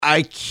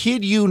I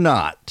kid you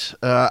not.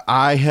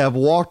 I have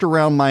walked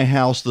around my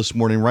house this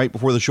morning right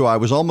before the show. I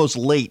was almost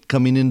late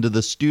coming into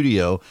the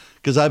studio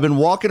because I've been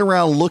walking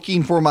around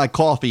looking for my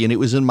coffee, and it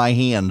was in my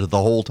hand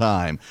the whole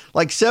time.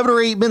 Like 7 or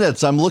 8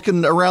 minutes, I'm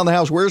looking around the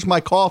house. Where's my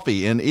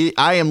coffee? And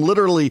I am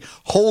literally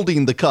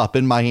holding the cup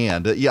in my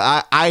hand.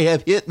 Yeah, I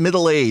have hit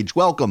middle age.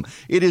 Welcome.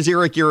 It is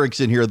Eric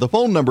Erickson here. The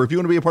phone number, if you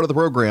want to be a part of the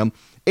program,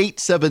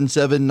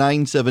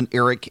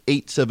 877-97-ERIC,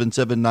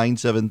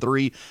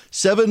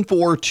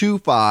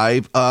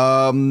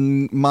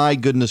 877-973-7425. My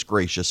goodness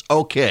gracious.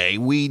 Okay,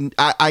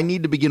 I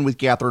need to begin with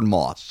Catherine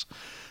Moss.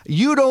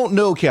 You don't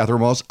know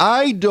Catherine Moss.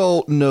 I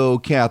don't know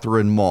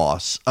Catherine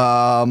Moss.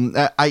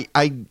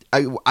 I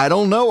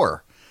don't know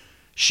her.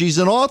 She's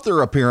an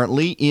author,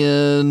 apparently,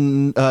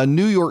 in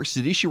New York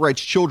City. She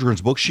writes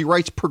children's books. She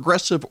writes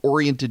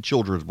progressive-oriented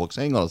children's books.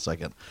 Hang on a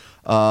second.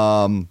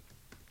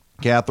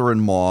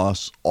 Catherine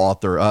Moss,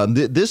 author.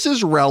 This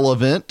is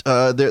relevant.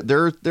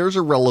 There's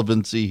a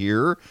relevancy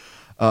here.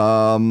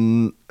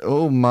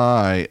 Oh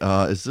my!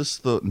 Is this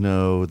the?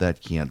 No,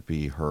 that can't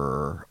be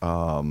her.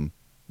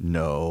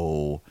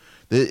 No.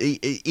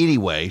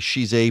 Anyway,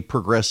 she's a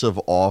progressive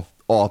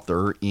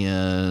author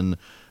in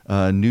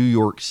New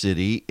York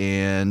City,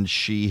 and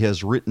she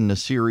has written a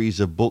series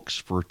of books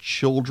for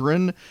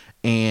children.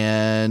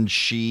 And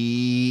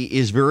she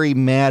is very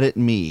mad at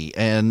me.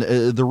 And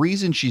the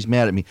reason she's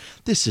mad at me,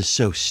 this is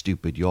so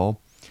stupid, y'all.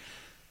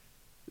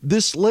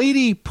 This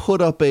lady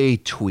put up a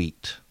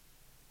tweet.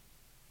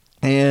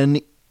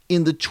 And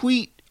in the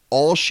tweet,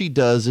 all she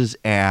does is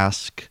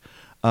ask,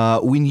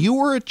 when you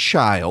were a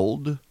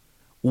child,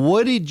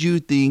 what did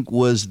you think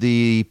was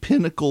the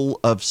pinnacle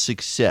of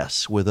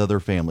success with other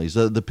families,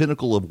 the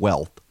pinnacle of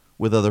wealth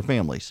with other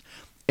families?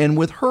 And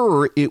with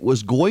her, it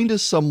was going to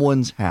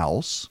someone's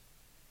house,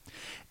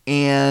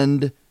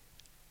 and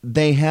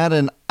they had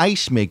an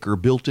ice maker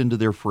built into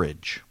their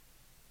fridge.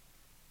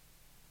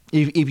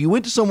 If you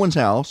went to someone's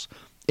house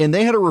and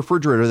they had a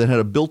refrigerator that had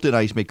a built-in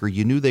ice maker,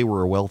 you knew they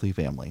were a wealthy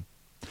family.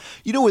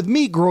 You know, with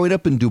me growing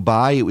up in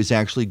Dubai, it was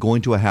actually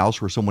going to a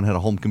house where someone had a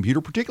home computer,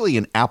 particularly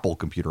an Apple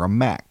computer, a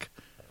Mac.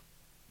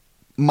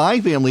 My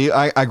family,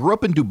 I grew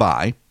up in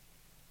Dubai,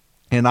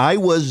 and I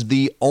was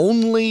the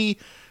only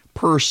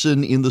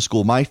person in the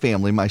school, my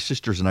family, my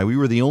sisters and I, we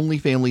were the only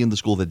family in the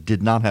school that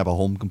did not have a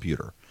home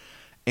computer.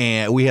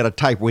 And we had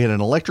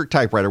an electric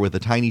typewriter with a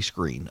tiny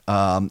screen.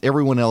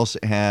 Everyone else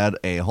had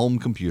a home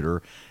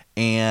computer.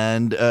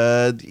 And,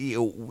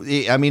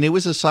 it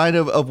was a sign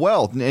of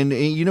wealth. And,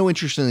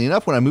 interestingly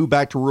enough, when I moved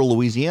back to rural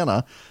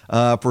Louisiana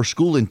for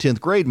school in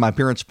 10th grade, my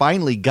parents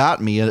finally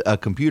got me a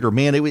computer.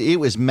 Man, it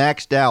was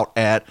maxed out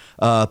at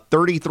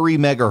 33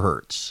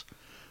 megahertz.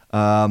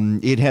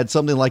 It had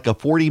something like a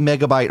 40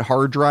 megabyte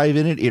hard drive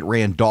in it. It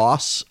ran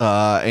DOS,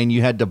 and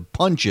you had to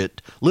punch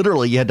it.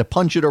 Literally, you had to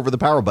punch it over the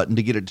power button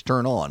to get it to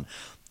turn on.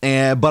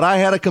 But I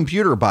had a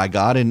computer, by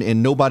God,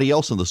 and nobody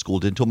else in the school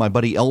did until my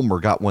buddy Elmer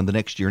got one the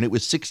next year, and it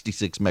was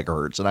 66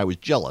 megahertz, and I was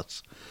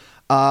jealous.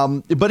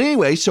 But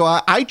anyway, so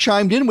I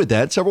chimed in with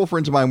that. Several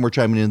friends of mine were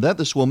chiming in that.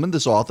 This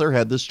author,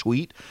 had this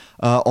tweet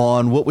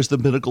on what was the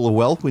pinnacle of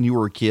wealth when you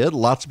were a kid.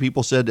 Lots of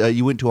people said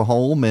you went to a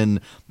home and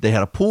they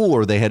had a pool,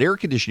 or they had air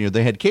conditioning, or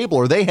they had cable,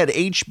 or they had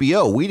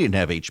HBO. We didn't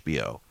have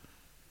HBO.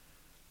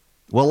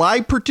 Well,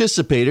 I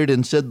participated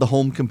and said the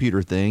home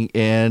computer thing,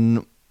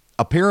 and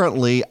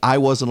apparently I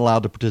wasn't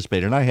allowed to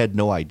participate, and I had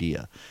no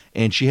idea.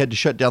 And she had to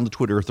shut down the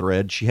Twitter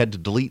thread. She had to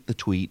delete the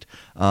tweet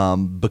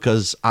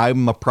because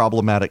I'm a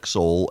problematic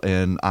soul,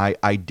 and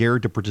I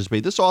dared to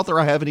participate. This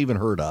author I haven't even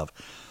heard of.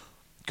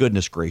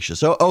 Goodness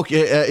gracious. Oh,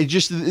 okay.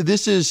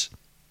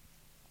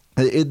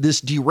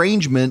 This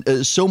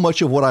derangement, so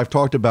much of what I've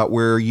talked about,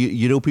 where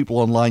you know people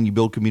online, you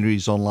build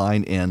communities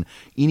online, and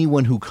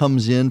anyone who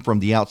comes in from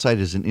the outside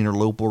as an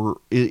interloper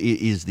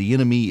is the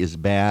enemy, is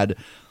bad.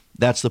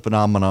 That's the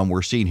phenomenon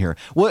we're seeing here.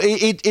 Well,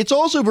 it's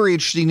also very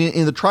interesting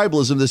in the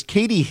tribalism, this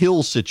Katie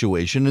Hill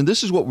situation, and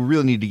this is what we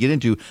really need to get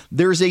into.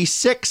 There's a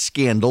sex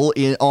scandal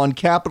on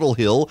Capitol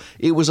Hill.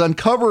 It was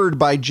uncovered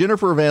by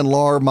Jennifer Van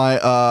Laar,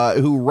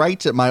 who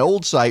writes at my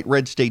old site,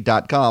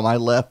 redstate.com. I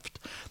left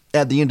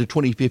at the end of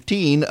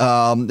 2015.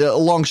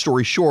 Long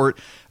story short,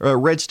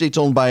 Red State's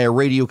owned by a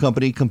radio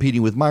company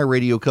competing with my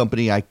radio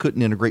company. I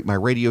couldn't integrate my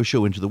radio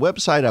show into the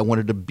website. I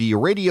wanted to be a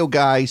radio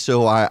guy,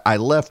 so I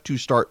left to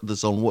start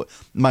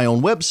my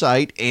own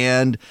website,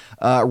 and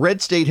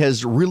Red State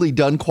has really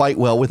done quite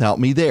well without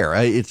me there.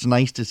 It's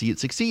nice to see it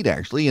succeed,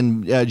 actually,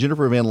 and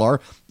Jennifer Van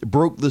Laar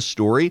broke the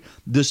story.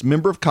 This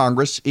member of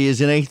Congress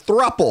is in a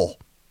throuple.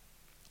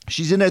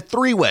 She's in a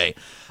three-way.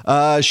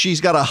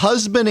 She's got a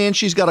husband and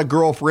she's got a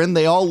girlfriend.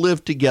 They all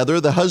live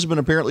together. The husband,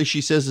 apparently,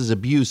 she says, is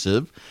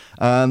abusive.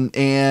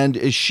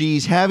 And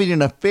she's having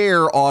an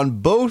affair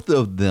on both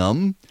of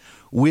them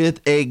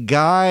with a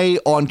guy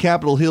on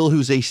Capitol Hill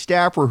who's a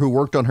staffer who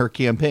worked on her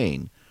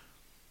campaign.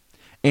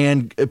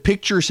 And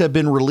pictures have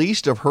been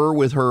released of her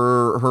with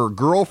her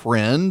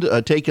girlfriend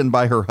taken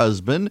by her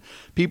husband.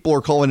 People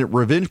are calling it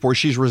revenge porn.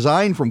 She's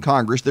resigned from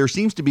Congress. There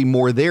seems to be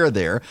more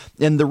there.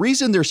 And the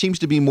reason there seems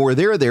to be more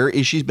there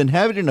is she's been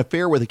having an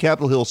affair with a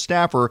Capitol Hill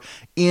staffer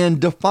in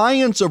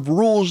defiance of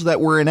rules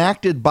that were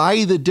enacted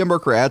by the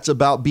Democrats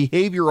about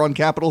behavior on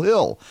Capitol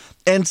Hill.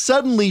 And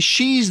suddenly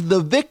she's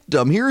the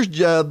victim. Here's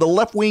the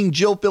left-wing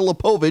Jill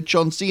Filipovich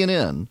on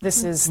CNN.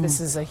 This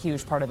is a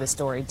huge part of the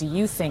story. Do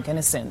you think, in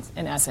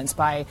essence,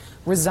 by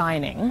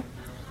resigning,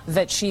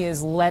 that she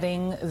is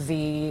letting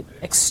the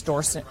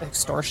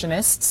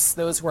extortionists,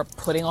 those who are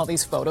putting all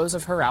these photos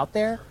of her out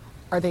there,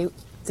 did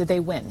they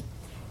win?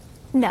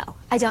 No,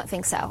 I don't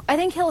think so. I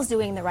think Hill's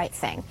doing the right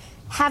thing.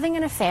 Having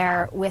an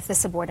affair with a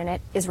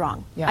subordinate is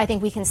wrong. Yeah. I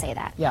think we can say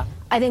that. Yeah.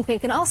 I think we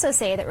can also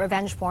say that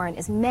revenge porn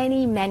is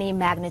many, many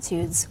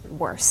magnitudes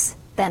worse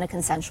than a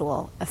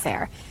consensual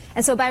affair.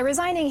 And so by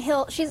resigning,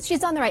 Hill, she's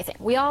done the right thing.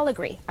 We all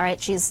agree. All right,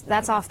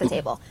 that's off the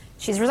table.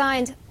 She's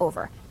resigned,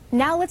 over.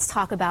 Now let's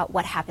talk about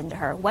what happened to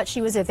her, what she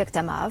was a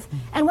victim of,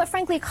 and what,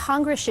 frankly,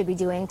 Congress should be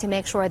doing to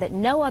make sure that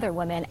no other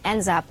woman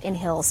ends up in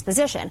Hill's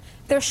position.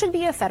 There should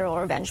be a federal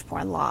revenge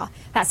porn law.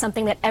 That's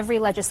something that every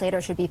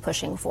legislator should be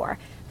pushing for.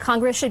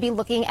 Congress should be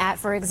looking at,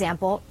 for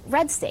example,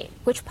 Red State,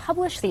 which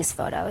published these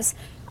photos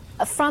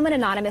from an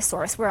anonymous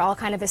source. We're all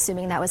kind of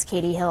assuming that was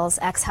Katie Hill's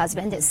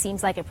ex-husband. It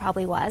seems like it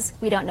probably was.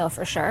 We don't know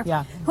for sure.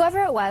 Yeah. Whoever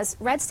it was,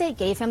 Red State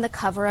gave him the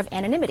cover of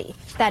anonymity.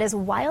 That is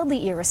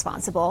wildly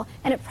irresponsible,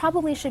 and it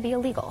probably should be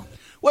illegal.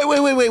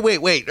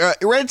 Wait.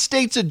 Red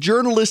State's a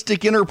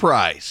journalistic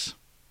enterprise.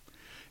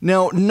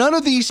 Now, none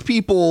of these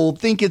people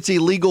think it's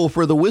illegal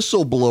for the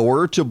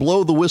whistleblower to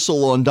blow the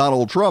whistle on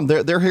Donald Trump.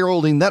 They're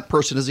heralding that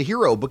person as a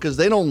hero because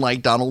they don't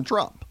like Donald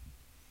Trump.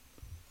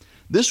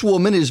 This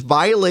woman is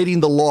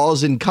violating the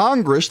laws in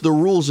Congress, the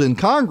rules in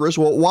Congress.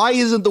 Well, why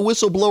isn't the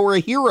whistleblower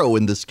a hero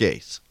in this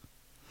case?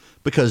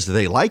 Because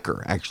they like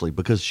her, actually,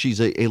 because she's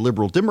a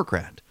liberal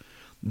Democrat.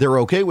 They're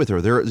okay with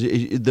her.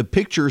 The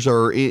pictures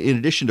are, in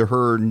addition to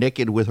her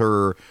naked with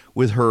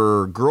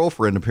her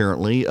girlfriend,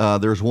 apparently,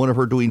 there's one of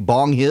her doing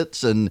bong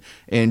hits and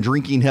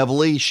drinking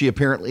heavily. She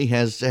apparently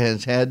has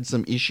had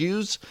some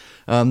issues.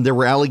 There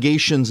were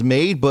allegations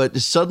made, but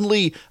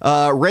suddenly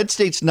Red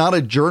State's not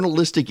a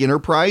journalistic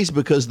enterprise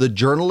because the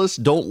journalists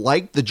don't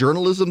like the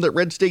journalism that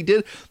Red State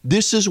did.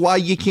 This is why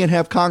you can't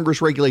have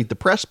Congress regulate the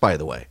press, by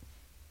the way.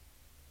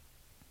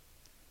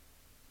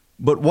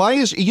 But why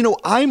is,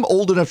 I'm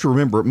old enough to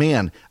remember,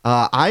 man,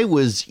 I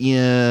was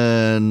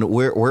in,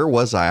 where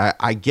was I?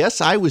 I guess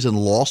I was in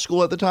law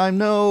school at the time.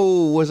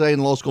 No, was I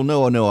in law school?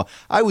 No.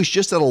 I was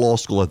just out of law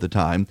school at the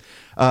time.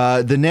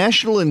 The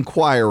National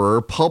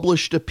Enquirer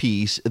published a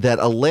piece that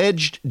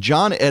alleged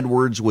John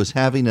Edwards was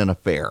having an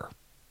affair.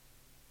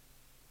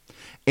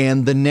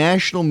 And the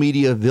national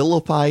media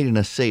vilified and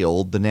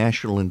assailed the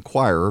National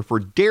Enquirer for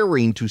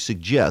daring to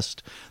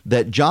suggest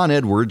that John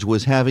Edwards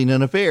was having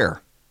an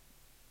affair.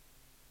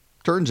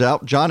 Turns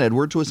out John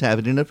Edwards was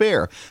having an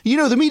affair.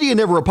 The media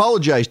never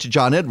apologized to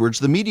John Edwards.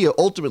 The media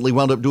ultimately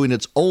wound up doing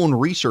its own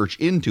research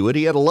into it.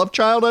 He had a love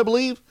child, I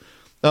believe.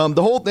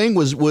 The whole thing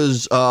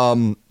was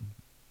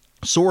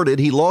sordid.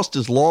 He lost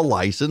his law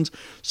license.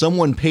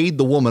 Someone paid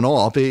the woman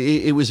off.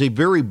 It was a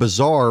very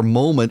bizarre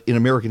moment in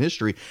American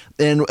history.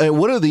 And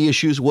one of the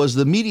issues was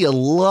the media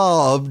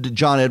loved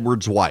John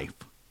Edwards' wife.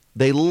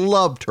 They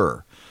loved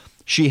her.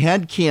 She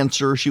had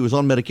cancer. She was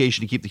on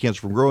medication to keep the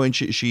cancer from growing.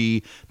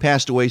 She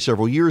passed away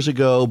several years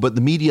ago, but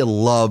the media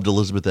loved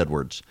Elizabeth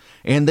Edwards.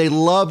 And they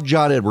loved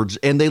John Edwards.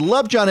 And they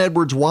loved John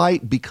Edwards. Why?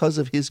 Because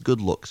of his good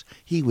looks.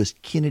 He was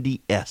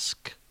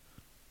Kennedy-esque.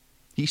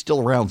 He's still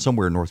around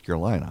somewhere in North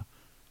Carolina.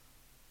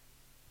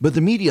 But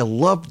the media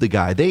loved the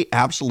guy. They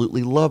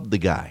absolutely loved the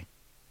guy.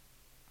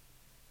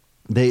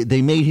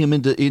 They made him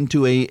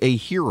into a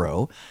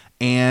hero.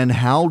 And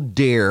how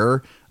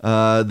dare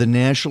the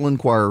National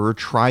Enquirer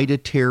try to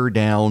tear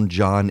down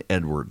John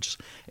Edwards?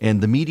 And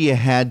the media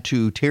had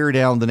to tear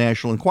down the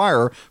National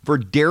Enquirer for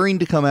daring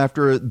to come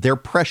after their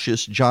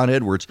precious John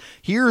Edwards.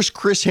 Here's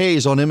Chris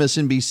Hayes on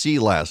MSNBC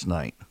last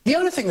night. The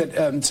other thing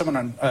that someone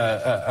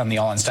on the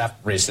All In staff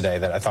raised today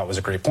that I thought was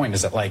a great point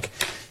is that,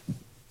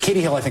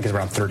 Katie Hill, I think, is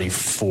around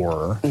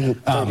 34.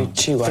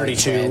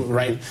 32,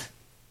 right?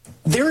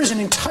 There is an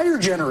entire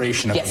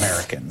generation of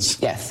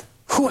Americans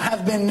who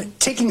have been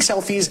taking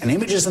selfies and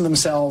images of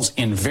themselves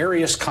in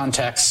various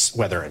contexts,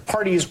 whether at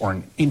parties or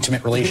in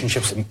intimate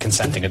relationships and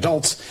consenting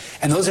adults.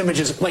 And those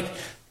images,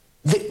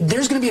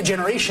 there's going to be a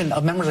generation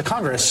of members of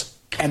Congress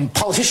and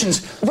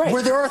politicians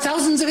where there are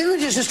thousands of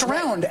images just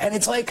around. And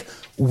it's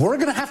we're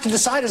going to have to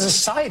decide as a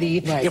society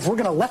if we're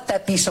going to let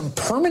that be some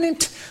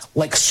permanent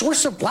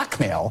source of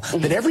blackmail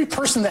that every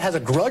person that has a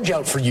grudge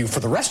out for you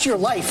for the rest of your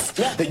life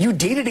that you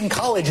dated in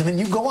college and then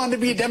you go on to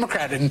be a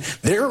Democrat and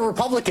they're a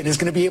Republican is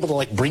going to be able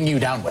to bring you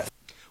down with.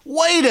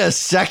 Wait a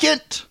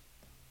second.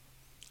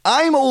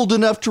 I'm old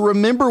enough to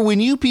remember when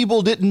you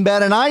people didn't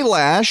bat an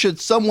eyelash at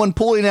someone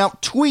pulling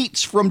out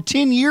tweets from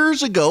 10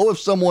 years ago of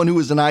someone who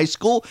was in high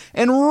school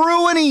and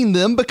ruining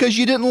them because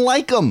you didn't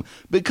like them,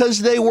 because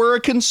they were a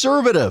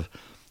conservative.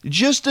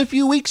 Just a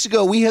few weeks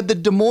ago, we had the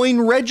Des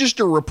Moines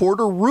Register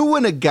reporter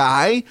ruin a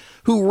guy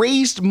who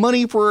raised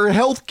money for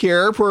health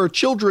care for a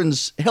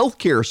children's health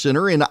care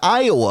center in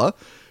Iowa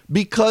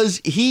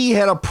because he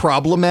had a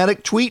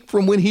problematic tweet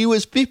from when he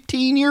was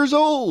 15 years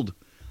old.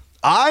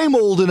 I'm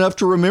old enough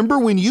to remember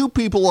when you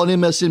people on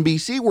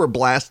MSNBC were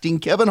blasting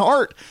Kevin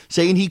Hart,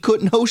 saying he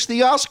couldn't host the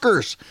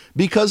Oscars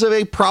because of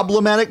a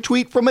problematic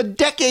tweet from a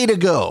decade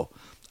ago.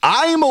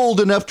 I'm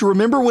old enough to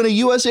remember when a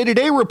USA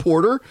Today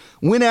reporter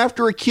went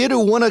after a kid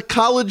who won a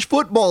college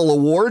football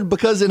award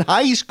because in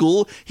high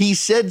school he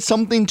said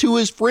something to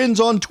his friends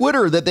on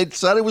Twitter that they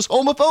decided was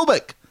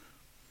homophobic.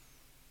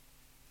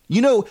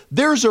 You know,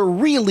 there's a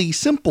really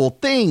simple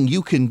thing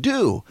you can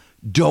do.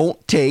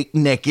 Don't take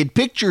naked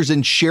pictures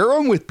and share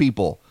them with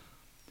people.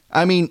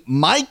 I mean,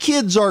 my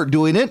kids aren't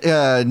doing it.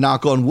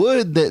 Knock on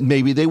wood that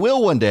maybe they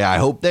will one day. I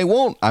hope they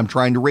won't. I'm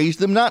trying to raise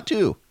them not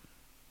to.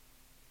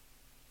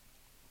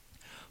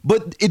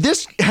 But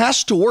this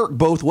has to work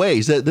both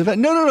ways.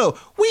 No.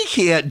 We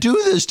can't do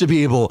this to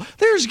people.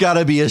 There's got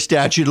to be a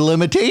statute of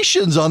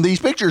limitations on these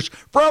pictures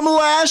from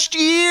last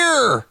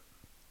year.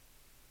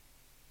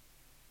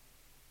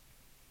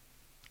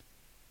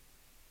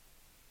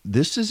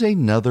 This is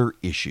another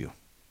issue.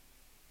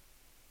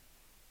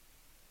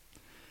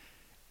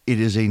 It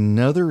is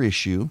another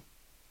issue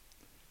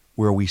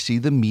where we see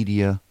the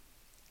media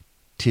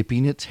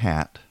tipping its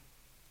hat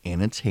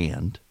and its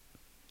hand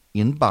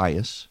in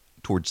bias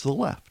towards the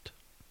left.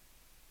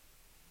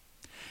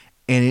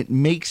 And it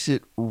makes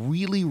it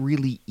really,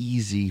 really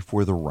easy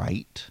for the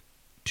right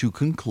to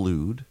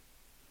conclude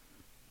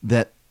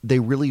that they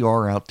really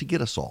are out to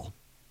get us all.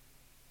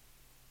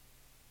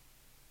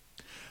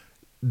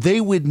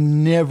 They would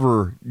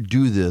never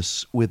do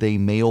this with a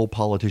male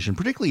politician,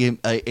 particularly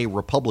a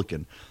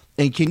Republican.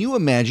 And can you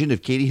imagine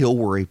if Katie Hill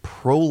were a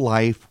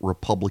pro-life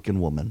Republican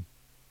woman?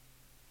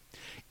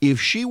 If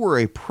she were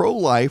a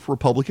pro-life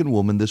Republican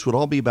woman, this would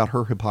all be about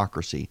her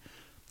hypocrisy.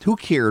 Who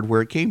cared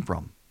where it came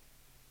from?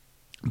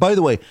 By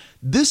the way,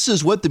 this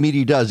is what the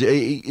media does.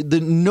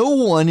 No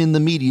one in the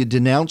media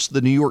denounced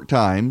the New York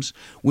Times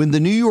when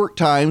the New York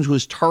Times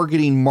was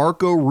targeting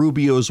Marco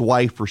Rubio's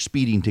wife for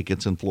speeding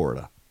tickets in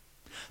Florida.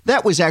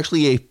 That was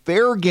actually a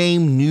fair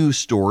game news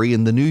story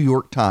in the New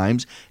York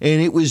Times, and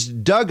it was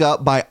dug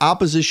up by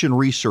opposition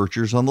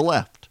researchers on the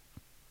left.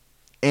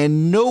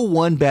 And no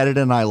one batted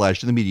an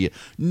eyelash in the media.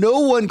 No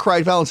one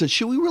cried foul and said,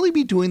 should we really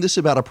be doing this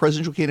about a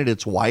presidential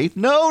candidate's wife?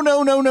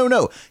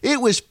 No. It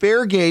was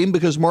fair game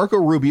because Marco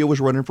Rubio was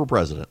running for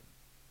president.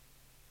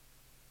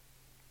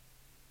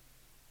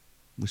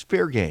 It was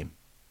fair game.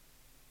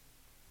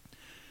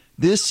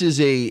 This is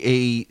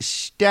a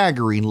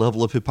staggering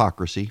level of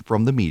hypocrisy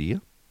from the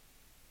media.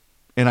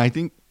 And I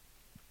think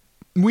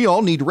we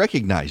all need to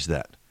recognize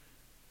that.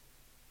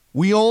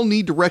 We all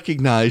need to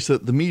recognize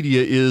that the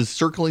media is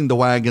circling the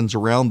wagons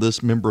around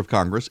this member of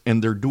Congress,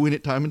 and they're doing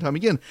it time and time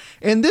again.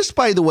 And this,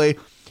 by the way,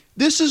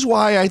 this is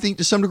why I think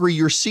to some degree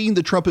you're seeing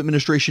the Trump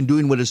administration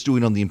doing what it's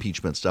doing on the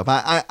impeachment stuff.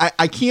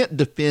 I can't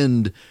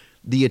defend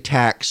the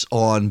attacks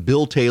on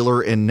Bill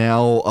Taylor and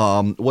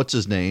now what's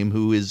his name,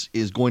 who is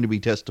going to be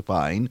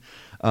testifying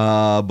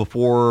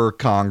before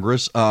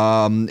Congress,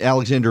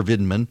 Alexander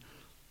Vindman.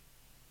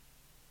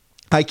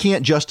 I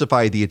can't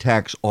justify the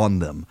attacks on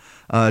them.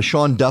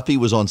 Sean Duffy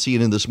was on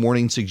CNN this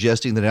morning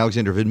suggesting that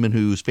Alexander Vindman,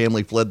 whose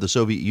family fled the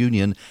Soviet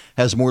Union,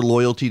 has more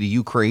loyalty to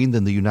Ukraine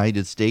than the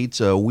United States.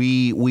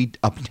 We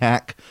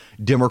attack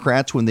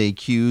Democrats when they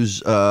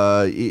accuse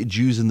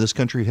Jews in this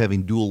country of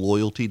having dual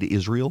loyalty to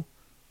Israel.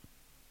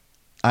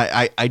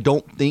 I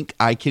don't think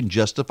I can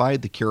justify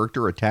the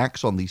character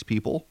attacks on these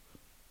people.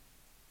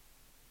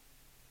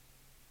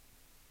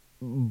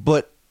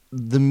 But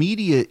the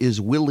media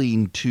is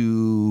willing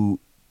to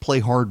play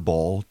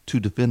hardball to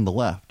defend the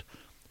left.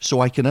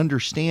 So I can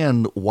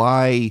understand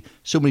why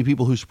so many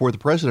people who support the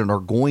president are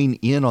going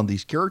in on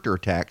these character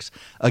attacks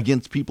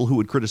against people who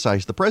would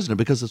criticize the president,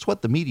 because it's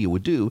what the media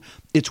would do.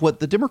 It's what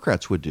the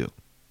Democrats would do.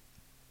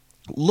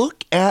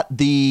 Look at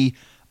the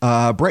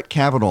Brett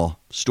Kavanaugh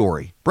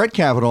story. Brett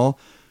Kavanaugh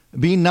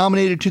being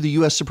nominated to the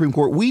U.S. Supreme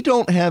Court. We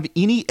don't have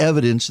any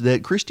evidence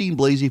that Christine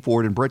Blasey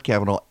Ford and Brett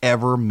Kavanaugh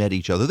ever met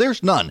each other.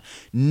 There's none.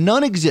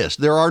 None exist.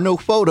 There are no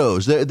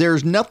photos.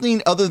 There's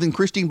nothing other than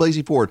Christine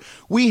Blasey Ford.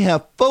 We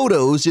have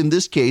photos in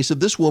this case of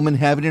this woman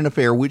having an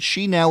affair, which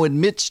she now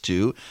admits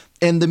to.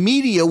 And the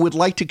media would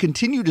like to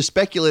continue to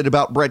speculate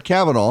about Brett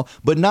Kavanaugh,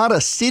 but not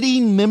a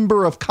sitting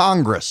member of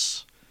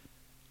Congress.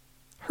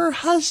 Her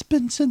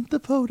husband sent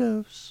the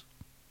photos.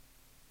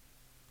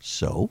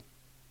 So?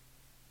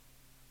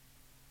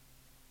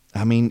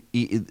 I mean,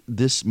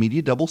 this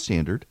media double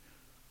standard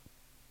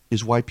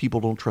is why people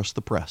don't trust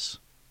the press.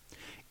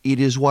 It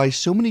is why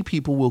so many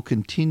people will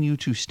continue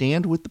to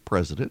stand with the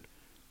president.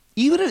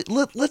 Even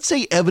let's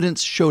say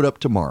evidence showed up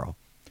tomorrow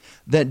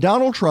that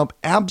Donald Trump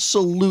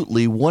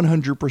absolutely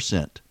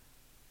 100%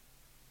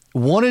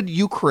 wanted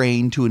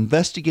Ukraine to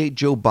investigate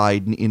Joe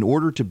Biden in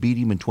order to beat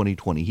him in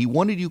 2020. He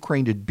wanted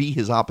Ukraine to be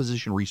his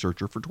opposition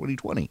researcher for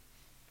 2020.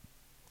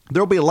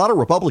 There'll be a lot of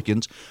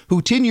Republicans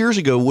who 10 years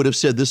ago would have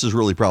said this is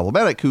really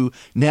problematic, who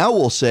now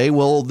will say,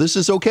 well, this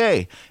is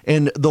okay.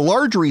 And the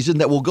large reason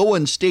that will go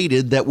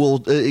unstated, that will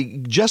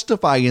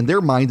justify in their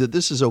mind that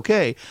this is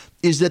okay,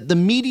 is that the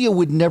media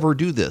would never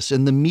do this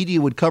and the media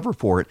would cover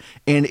for it.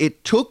 And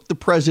it took the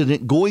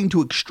president going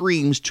to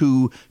extremes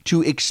to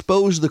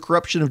expose the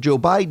corruption of Joe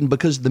Biden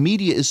because the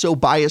media is so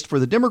biased for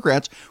the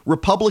Democrats.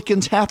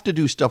 Republicans have to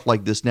do stuff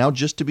like this now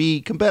just to be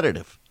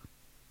competitive.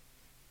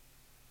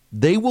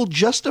 They will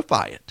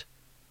justify it.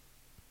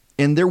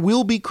 And there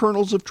will be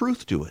kernels of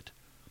truth to it.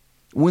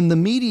 When the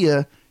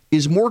media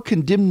is more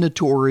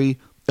condemnatory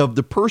of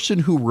the person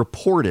who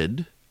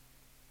reported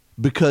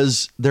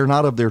because they're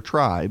not of their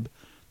tribe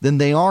than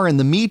they are in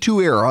the Me Too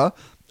era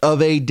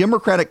of a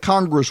Democratic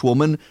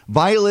congresswoman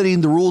violating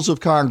the rules of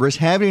Congress,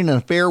 having an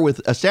affair with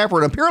a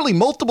staffer, and apparently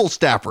multiple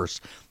staffers.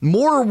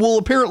 More will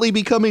apparently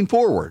be coming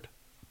forward,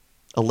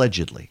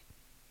 allegedly.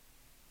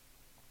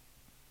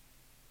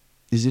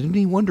 Is it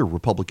any wonder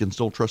Republicans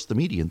don't trust the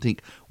media and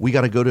think we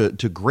got to go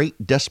to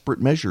great desperate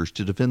measures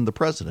to defend the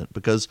president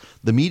because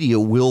the media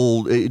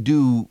will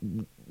do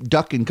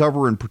duck and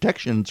cover and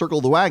protection and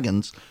circle the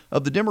wagons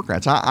of the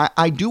Democrats?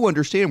 I do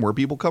understand where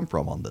people come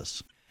from on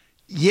this.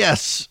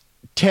 Yes,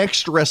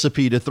 text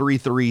recipe to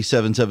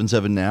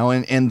 33777 now.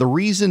 And the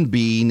reason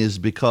being is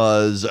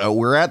because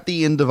we're at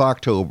the end of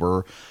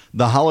October.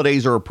 The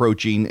holidays are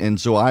approaching. And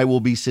so I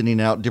will be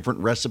sending out different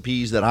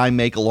recipes that I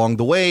make along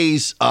the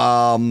ways.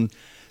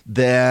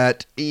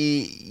 That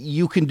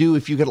you can do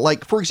if you get,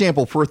 like, for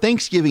example, for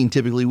Thanksgiving,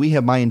 typically we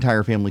have my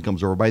entire family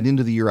comes over. By the end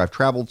of the year, I've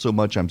traveled so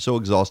much. I'm so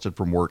exhausted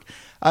from work.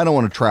 I don't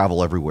want to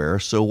travel everywhere.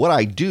 So what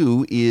I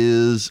do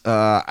is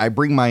I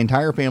bring my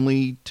entire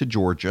family to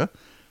Georgia.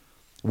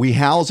 We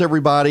house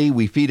everybody.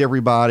 We feed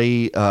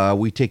everybody.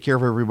 We take care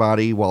of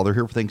everybody while they're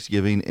here for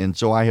Thanksgiving. And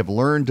so I have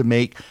learned to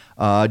make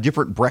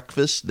different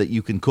breakfasts that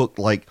you can cook,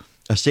 like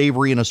a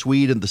savory and a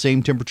sweet at the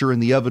same temperature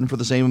in the oven for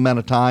the same amount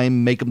of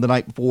time, make them the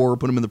night before,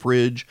 put them in the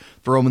fridge,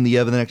 throw them in the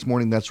oven the next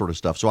morning, that sort of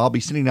stuff. So I'll be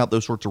sending out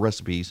those sorts of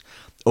recipes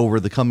over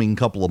the coming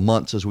couple of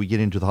months as we get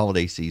into the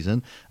holiday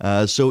season.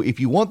 So if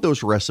you want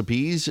those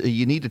recipes,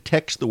 you need to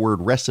text the word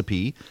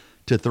recipe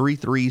to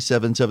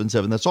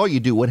 33777. That's all you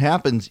do. What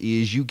happens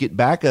is you get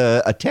back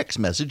a text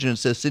message and it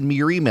says, send me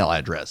your email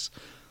address.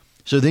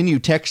 So then you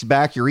text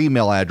back your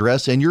email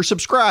address and you're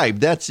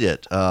subscribed. That's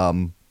it.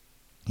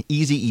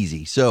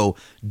 Easy. So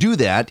do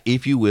that,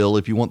 if you will,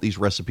 if you want these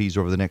recipes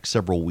over the next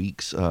several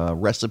weeks.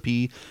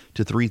 Recipe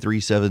to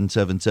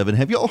 33777.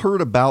 Have you all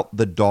heard about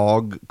the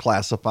dog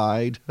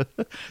classified?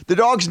 The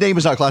dog's name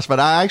is not classified.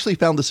 I actually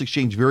found this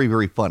exchange very,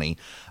 very funny.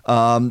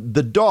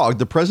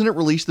 The president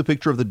released the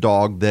picture of the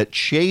dog that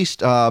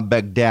chased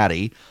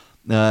Baghdadi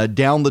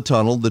down the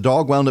tunnel. The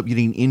dog wound up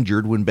getting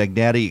injured when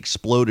Baghdadi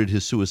exploded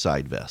his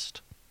suicide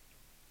vest.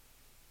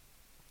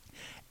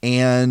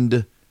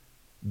 And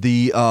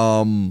the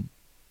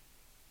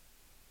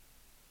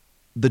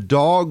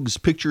dog's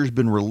picture has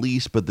been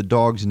released, but the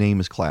dog's name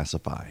is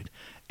classified.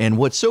 And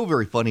what's so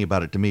very funny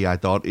about it to me, I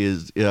thought,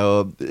 is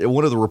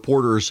one of the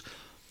reporters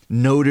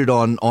noted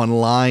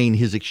online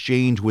his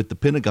exchange with the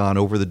Pentagon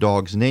over the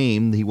dog's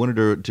name. He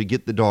wanted to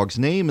get the dog's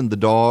name, and the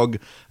dog,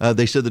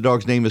 they said the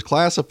dog's name is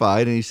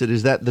classified. And he said,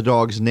 is that the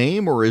dog's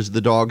name, or is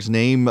the dog's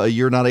name,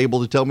 you're not able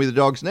to tell me the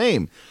dog's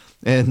name?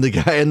 And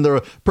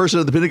the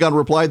person at the Pentagon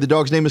replied, the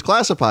dog's name is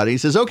classified. And he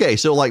says, okay,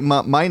 so like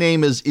my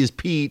name is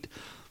Pete.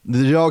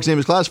 The dog's name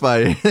is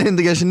classified. And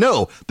the guy said,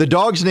 no, the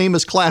dog's name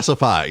is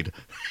classified.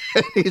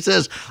 He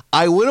says,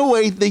 I went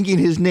away thinking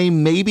his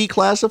name may be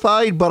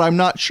classified, but I'm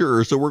not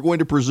sure. So we're going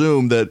to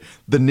presume that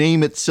the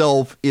name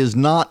itself is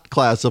not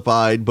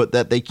classified, but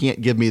that they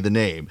can't give me the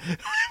name.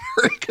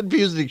 Very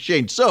confusing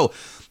exchange. So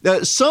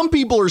some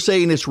people are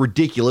saying it's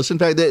ridiculous. In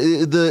fact,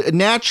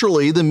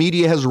 naturally, the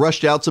media has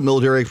rushed out some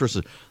military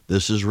experts.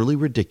 This is really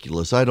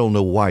ridiculous. I don't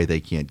know why they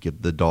can't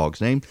give the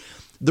dog's name.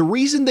 The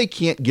reason they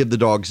can't give the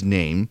dog's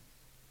name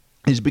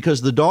is because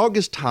the dog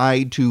is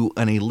tied to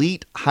an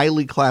elite,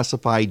 highly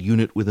classified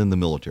unit within the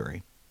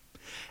military.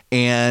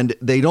 And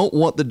they don't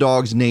want the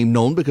dog's name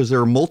known because there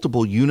are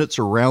multiple units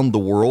around the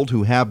world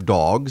who have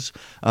dogs,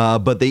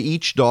 but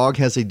each dog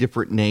has a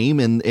different name,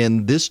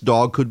 and this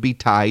dog could be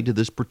tied to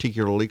this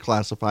particularly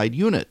classified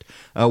unit,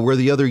 where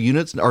the other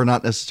units are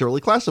not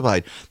necessarily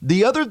classified.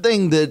 The other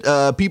thing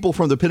that people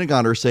from the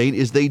Pentagon are saying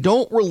is they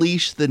don't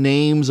release the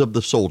names of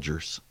the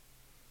soldiers.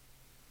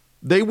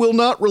 They will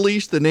not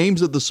release the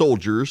names of the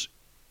soldiers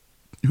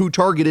who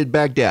targeted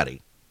Baghdadi.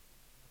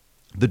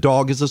 The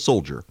dog is a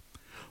soldier.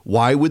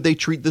 Why would they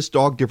treat this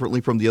dog differently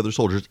from the other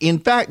soldiers? In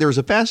fact, there was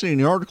a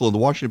fascinating article in the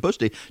Washington Post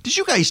today. Did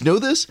you guys know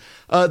this?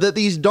 That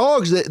these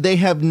dogs, they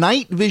have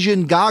night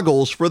vision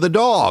goggles for the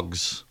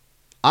dogs.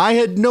 I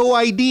had no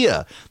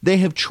idea. They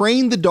have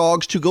trained the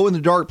dogs to go into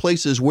dark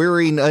places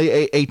wearing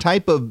a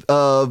type of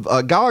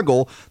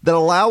goggle that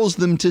allows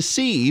them to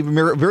see,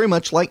 very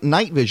much like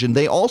night vision.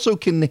 They also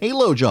can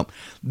halo jump.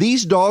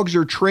 These dogs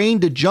are trained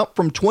to jump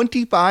from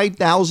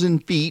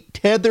 25,000 feet,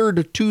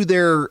 tethered to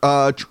their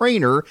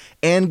trainer,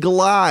 and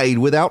glide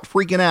without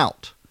freaking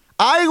out.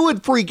 I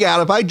would freak out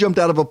if I jumped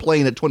out of a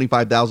plane at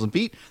 25,000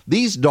 feet.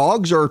 These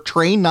dogs are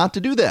trained not to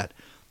do that.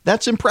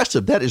 That's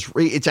impressive.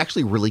 It's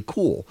actually really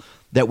cool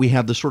that we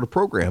have this sort of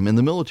program in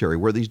the military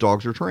where these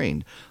dogs are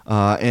trained.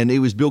 And it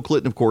was Bill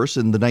Clinton, of course,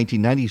 in the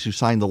 1990s who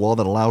signed the law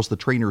that allows the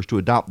trainers to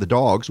adopt the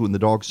dogs when the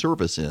dog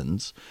service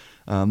ends.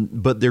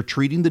 But they're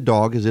treating the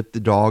dog as if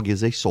the dog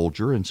is a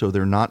soldier, and so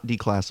they're not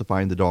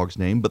declassifying the dog's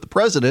name. But the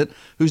president,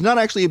 who's not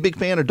actually a big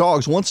fan of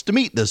dogs, wants to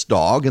meet this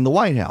dog in the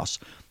White House.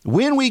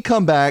 When we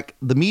come back,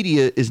 the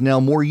media is now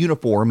more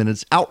uniform in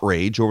its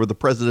outrage over the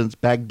president's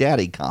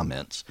Baghdadi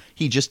comments.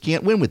 He just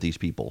can't win with these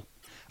people.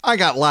 I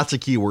got lots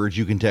of keywords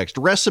you can text.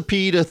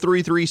 Recipe to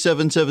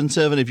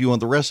 33777 if you want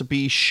the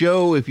recipe.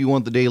 Show if you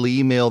want the daily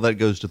email. That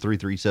goes to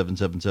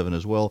 33777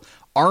 as well.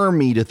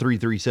 Army to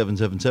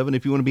 33777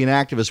 if you want to be an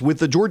activist. With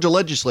the Georgia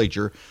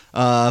legislature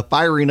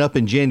firing up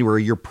in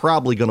January, you're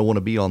probably going to want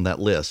to be on that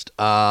list.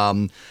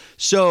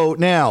 So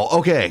now,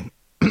 okay.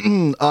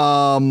 We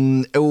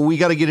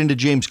got to get into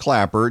James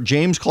Clapper.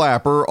 James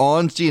Clapper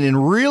on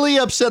CNN, really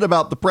upset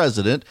about the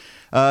president.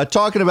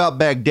 Talking about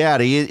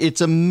Baghdadi,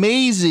 it's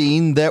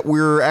amazing that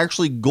we're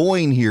actually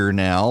going here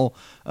now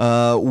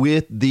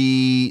with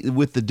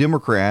the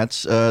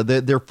Democrats.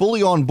 That they're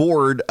fully on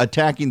board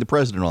attacking the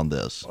president on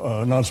this.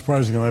 Not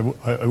surprisingly,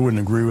 I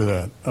wouldn't agree with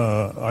that.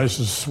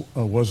 ISIS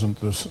wasn't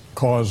the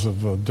cause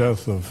of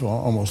death of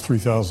almost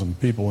 3,000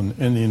 people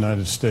in the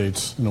United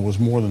States, and it was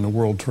more than the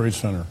World Trade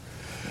Center.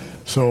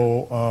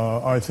 So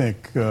I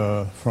think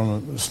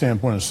from a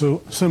standpoint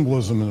of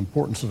symbolism and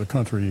importance of the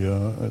country,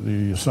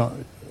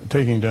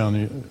 taking down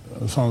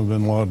Osama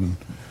bin Laden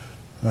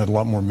had a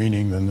lot more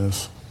meaning than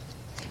this.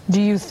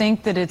 Do you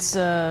think that it's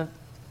a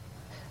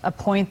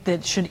point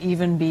that should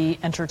even be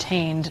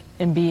entertained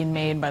in being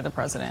made by the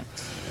president?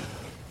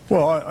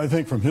 Well, I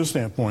think from his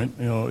standpoint,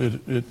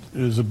 it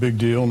is a big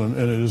deal and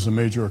it is a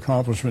major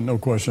accomplishment, no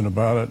question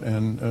about it.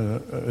 And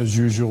as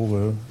usual,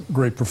 the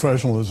great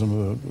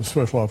professionalism of the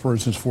Special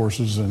Operations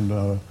Forces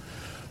and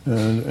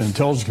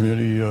intelligence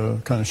community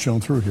kind of shone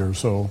through here.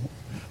 So,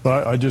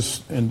 but I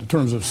just, in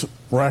terms of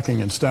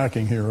racking and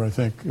stacking here, I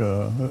think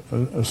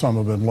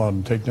Osama bin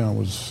Laden takedown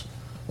was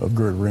of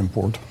greater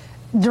import.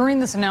 During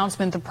this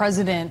announcement, the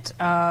president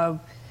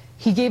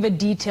he gave a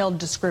detailed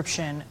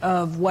description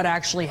of what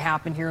actually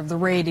happened here, of the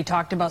raid. He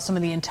talked about some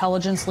of the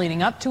intelligence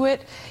leading up to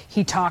it.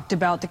 He talked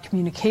about the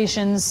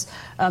communications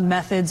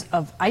methods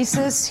of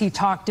ISIS. He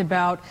talked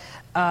about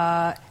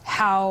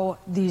how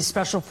these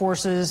special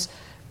forces,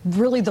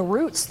 really the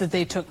routes that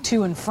they took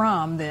to and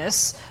from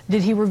this.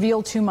 Did he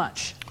reveal too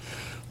much?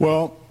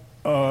 Well,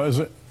 as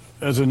an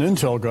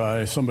intel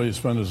guy, somebody who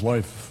spent his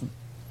life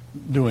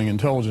doing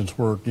intelligence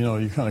work,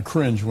 you kind of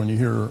cringe when you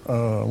hear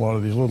a lot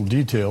of these little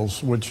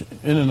details, which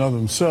in and of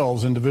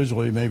themselves,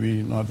 individually,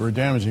 maybe not very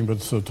damaging, but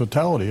it's the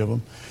totality of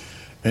them.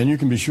 And you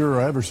can be sure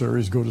our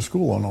adversaries go to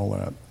school on all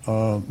that.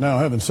 Now,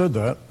 having said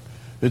that,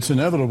 it's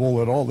inevitable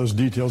that all this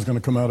detail is going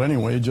to come out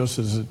anyway, just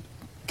as it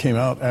came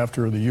out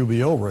after the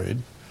UBL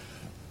raid.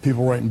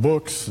 People writing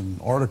books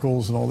and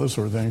articles and all this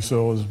sort of thing.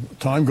 So as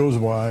time goes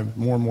by,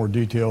 more and more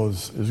detail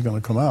is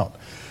going to come out.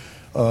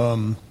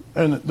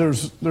 And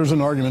there's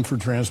an argument for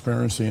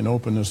transparency and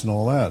openness and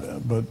all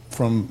that. But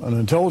from an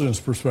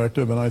intelligence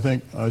perspective, and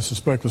I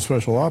suspect the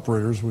special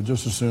operators would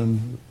just as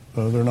soon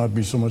there not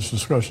be so much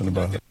discussion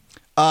about it.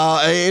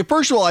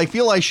 First of all, I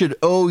feel I should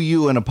owe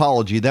you an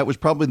apology. That was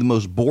probably the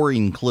most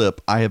boring clip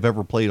I have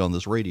ever played on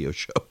this radio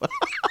show.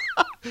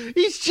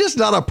 He's just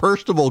not a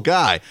personable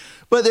guy.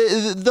 But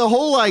the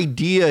whole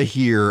idea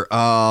here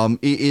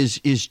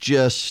is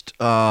just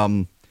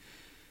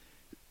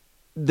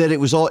that it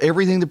was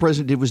everything the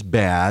president did was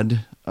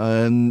bad.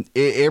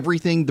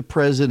 Everything the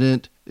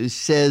president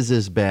says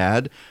is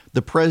bad.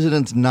 The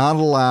president's not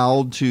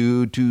allowed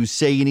to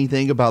say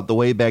anything about the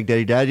way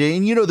Baghdadi died.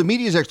 And, the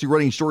media is actually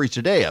running stories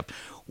today of,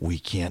 we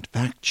can't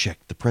fact check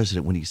the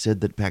president when he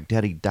said that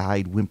Baghdadi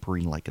died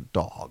whimpering like a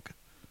dog.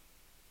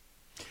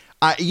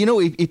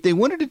 If they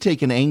wanted to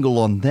take an angle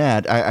on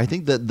that, I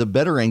think that the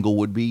better angle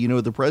would be,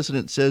 the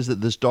president says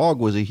that this dog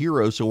was a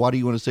hero, so why do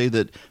you want to say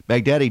that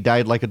Baghdadi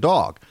died like a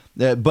dog?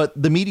 But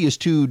the media is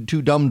too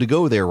dumb to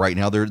go there right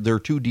now. They're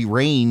too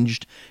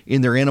deranged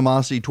in their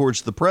animosity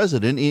towards the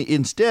president.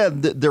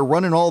 Instead, they're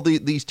running all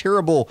these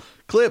terrible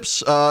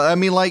clips.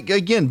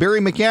 Again,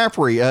 Barry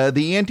McCaffrey,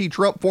 the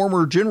anti-Trump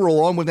former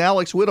general, on with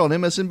Alex Witt on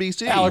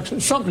MSNBC.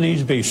 Alex, something needs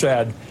to be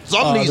said.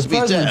 Something needs to be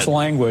said. The president's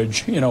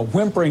language,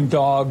 whimpering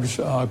dogs,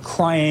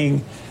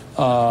 crying,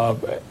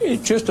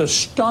 it's just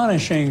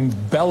astonishing,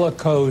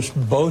 bellicose,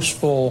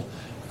 boastful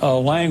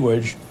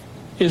language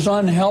is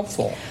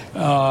unhelpful.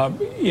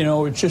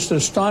 It's just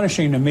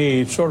astonishing to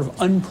me. It's sort of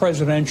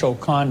unpresidential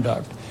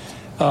conduct.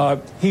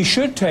 He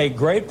should take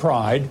great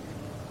pride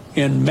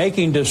in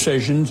making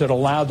decisions that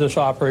allowed this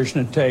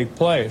operation to take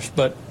place.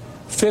 But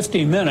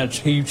 50 minutes,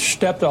 he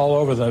stepped all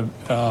over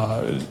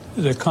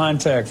the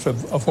context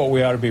of what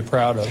we ought to be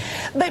proud of.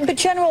 But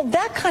General,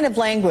 that kind of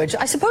language,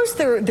 I suppose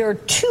there are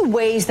two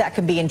ways that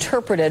can be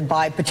interpreted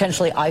by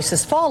potentially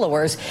ISIS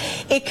followers.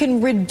 It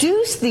can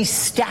reduce the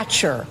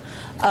stature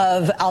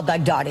of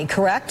al-Baghdadi,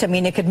 correct? I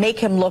mean, it could make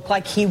him look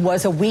like he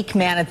was a weak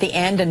man at the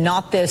end and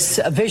not this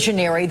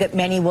visionary that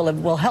many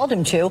will held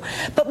him to.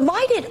 But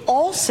might it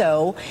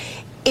also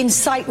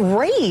incite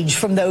rage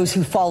from those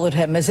who followed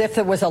him, as if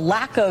there was a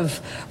lack of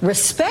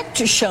respect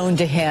shown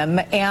to him,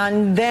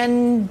 and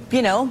then,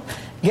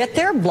 get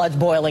their blood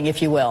boiling,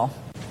 if you will?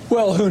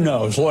 Well, who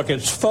knows? Look,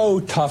 it's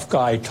faux tough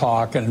guy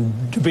talk,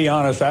 and to be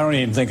honest, I don't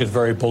even think it's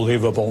very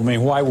believable. I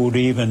mean, why would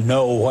he even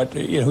know what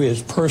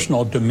his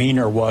personal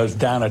demeanor was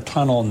down a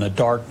tunnel in the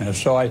darkness?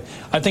 So I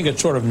think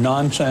it's sort of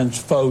nonsense,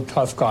 faux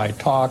tough guy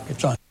talk.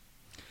 It's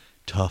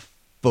tough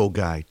faux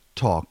guy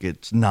talk.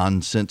 It's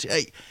nonsense.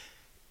 I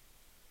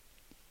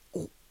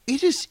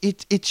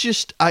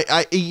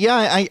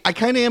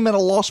kind of am at a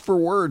loss for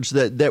words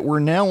that we're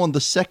now on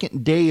the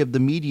second day of the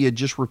media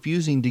just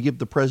refusing to give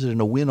the president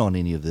a win on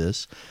any of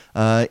this,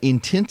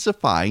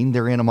 intensifying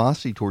their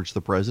animosity towards the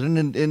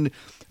president. And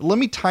let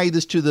me tie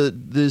this to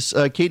this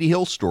Katie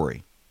Hill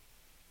story.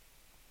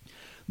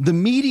 The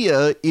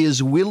media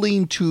is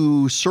willing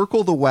to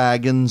circle the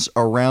wagons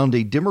around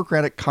a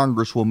Democratic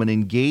congresswoman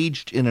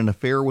engaged in an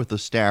affair with a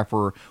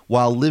staffer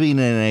while living in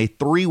a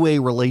three-way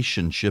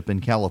relationship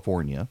in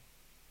California.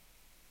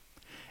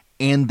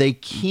 And they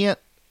can't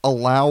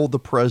allow the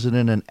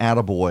president an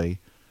attaboy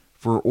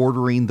for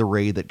ordering the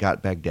raid that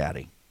got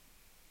Baghdadi.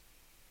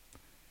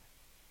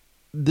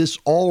 This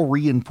all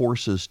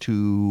reinforces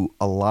to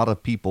a lot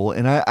of people,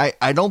 and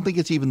I don't think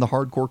it's even the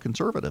hardcore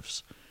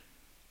conservatives.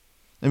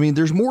 I mean,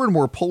 there's more and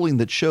more polling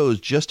that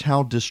shows just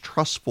how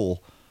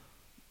distrustful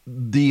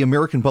the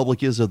American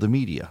public is of the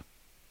media.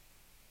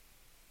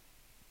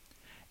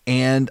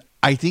 And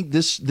I think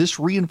this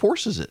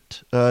reinforces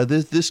it.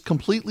 This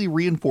completely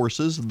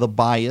reinforces the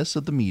bias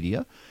of the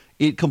media.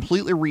 It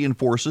completely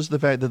reinforces the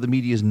fact that the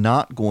media is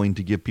not going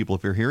to give people a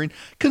fair hearing.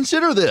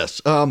 Consider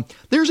this.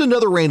 There's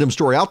another random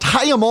story. I'll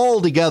tie them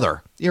all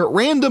together.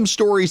 Random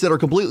stories that are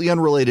completely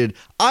unrelated.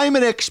 I'm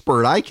an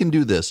expert. I can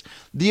do this.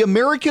 The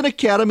American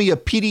Academy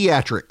of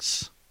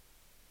Pediatrics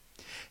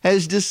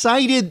has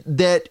decided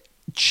that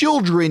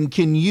children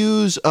can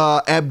use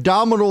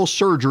abdominal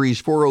surgeries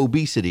for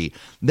obesity.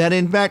 That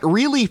in fact,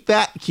 really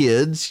fat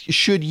kids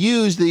should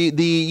use the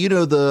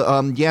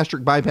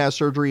gastric bypass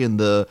surgery and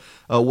the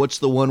what's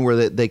the one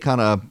where they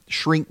kind of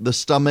shrink the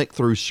stomach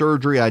through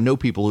surgery. I know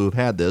people who have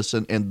had this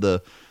and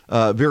the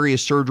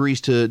various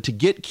surgeries to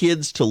get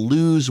kids to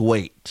lose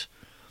weight.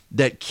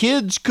 That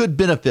kids could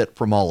benefit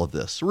from all of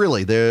this.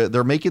 Really,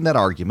 they're making that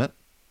argument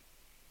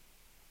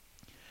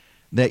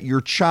that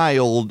your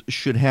child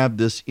should have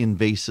this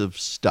invasive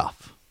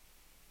stuff.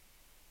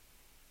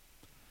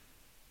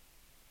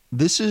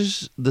 This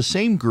is the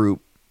same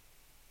group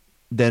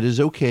that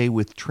is okay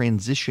with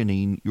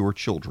transitioning your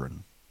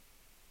children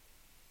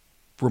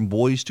from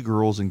boys to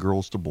girls and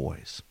girls to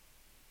boys.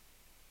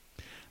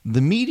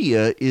 The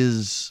media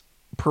is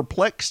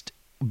perplexed,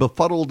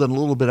 befuddled, and a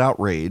little bit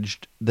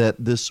outraged that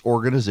this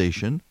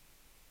organization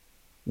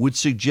would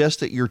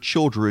suggest that your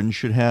children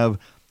should have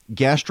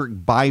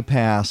gastric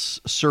bypass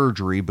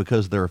surgery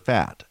because they're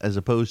fat, as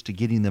opposed to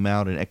getting them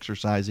out and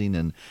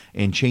exercising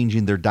and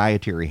changing their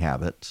dietary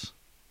habits.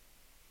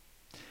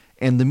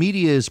 And the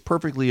media is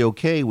perfectly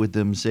okay with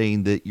them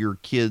saying that your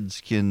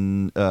kids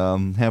can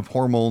have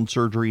hormone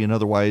surgery and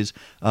otherwise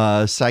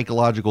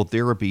psychological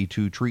therapy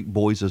to treat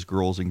boys as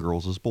girls and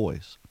girls as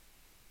boys.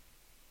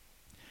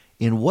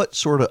 In what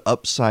sort of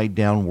upside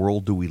down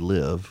world do we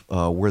live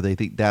where they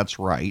think that's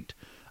right?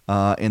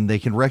 And they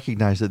can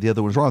recognize that the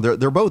other one's wrong.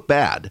 They're both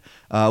bad.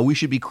 We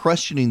should be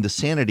questioning the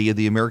sanity of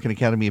the American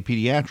Academy of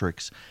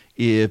Pediatrics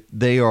if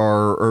they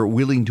are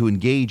willing to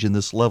engage in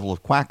this level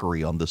of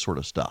quackery on this sort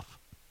of stuff.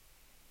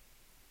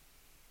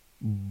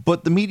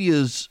 But the media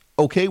is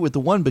okay with the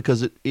one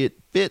because it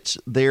fits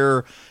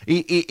their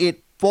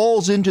it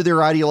falls into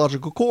their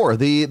ideological core.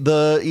 The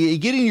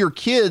getting your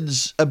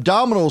kids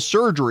abdominal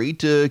surgery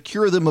to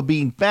cure them of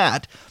being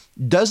fat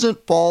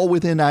doesn't fall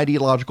within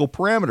ideological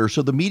parameters.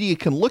 So the media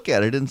can look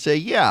at it and say,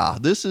 yeah,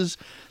 this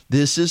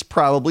is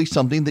probably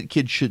something that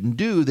kids shouldn't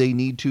do. They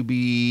need to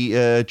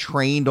be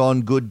trained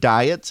on good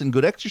diets and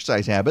good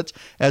exercise habits,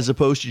 as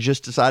opposed to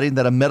just deciding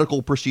that a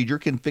medical procedure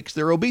can fix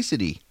their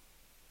obesity.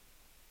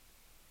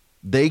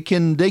 They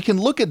can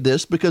look at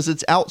this because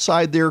it's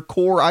outside their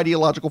core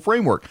ideological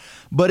framework.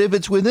 But if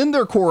it's within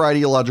their core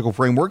ideological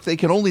framework, they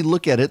can only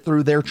look at it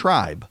through their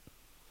tribe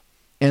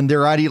and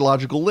their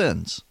ideological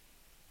lens.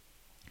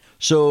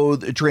 So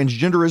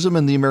transgenderism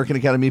and the American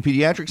Academy of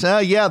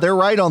Pediatrics, yeah, they're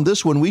right on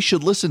this one. We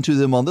should listen to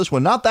them on this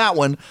one. Not that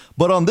one,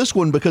 but on this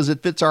one because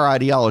it fits our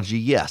ideology,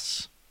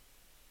 yes.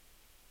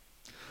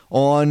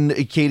 On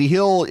Katie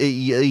Hill,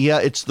 yeah,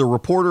 it's the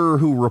reporter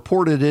who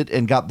reported it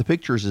and got the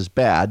pictures is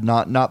bad,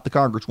 not the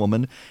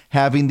congresswoman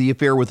having the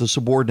affair with a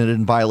subordinate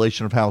in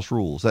violation of House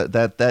rules.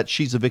 That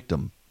she's a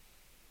victim.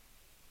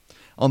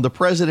 On the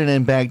president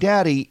and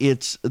Baghdadi,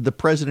 it's the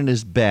president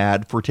is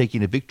bad for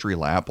taking a victory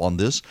lap on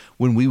this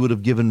when we would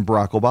have given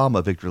Barack Obama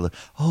a victory lap.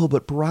 Oh,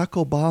 but Barack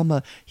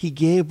Obama, he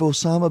gave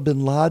Osama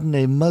bin Laden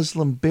a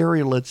Muslim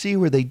burial at sea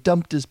where they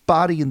dumped his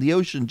body in the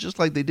ocean just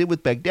like they did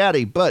with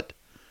Baghdadi. But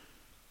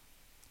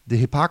The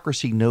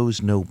hypocrisy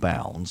knows no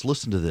bounds.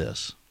 Listen to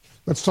this.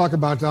 Let's talk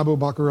about Abu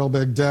Bakr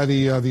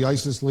al-Baghdadi, the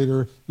ISIS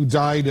leader who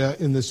died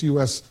in this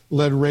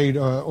U.S.-led raid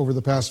over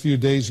the past few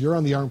days. You're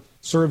on the Armed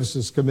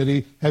Services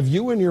Committee. Have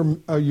you and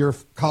your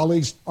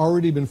colleagues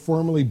already been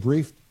formally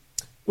briefed?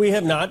 We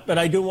have not, but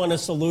I do want to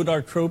salute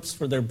our troops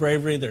for their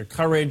bravery, their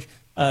courage.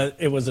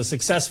 It was a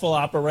successful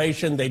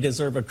operation. They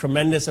deserve a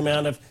tremendous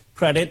amount of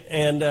credit,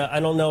 and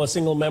I don't know a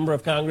single member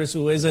of Congress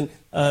who isn't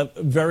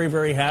very,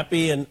 very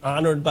happy and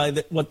honored by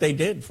what they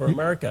did for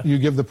America. You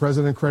give the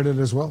president credit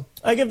as well?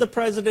 I give the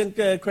president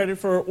credit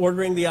for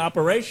ordering the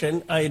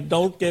operation. I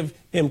don't give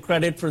him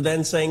credit for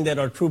then saying that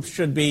our troops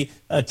should be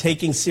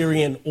taking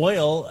Syrian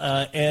oil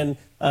and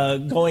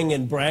going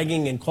and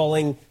bragging and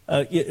calling,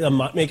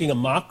 making a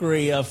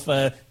mockery of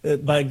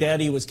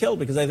Baghdadi was killed,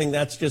 because I think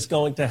that's just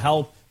going to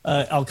help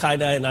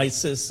al-Qaeda and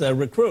ISIS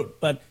recruit.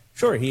 But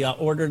sure, he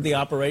ordered the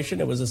operation.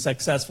 It was a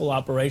successful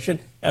operation.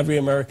 Every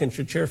American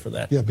should cheer for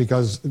that. Yeah,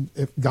 because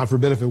God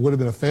forbid if it would have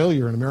been a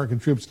failure and American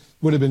troops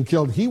would have been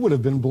killed, he would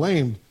have been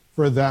blamed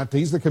for that.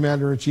 He's the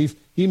commander-in-chief.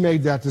 He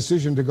made that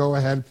decision to go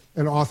ahead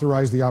and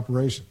authorize the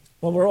operation.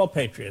 Well, we're all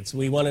patriots.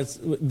 We want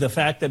to, the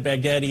fact that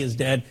Baghdadi is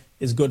dead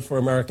is good for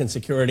American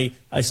security.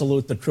 I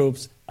salute the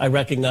troops. I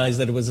recognize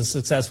that it was a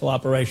successful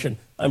operation.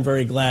 I'm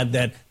very glad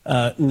that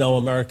no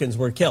Americans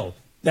were killed.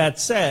 That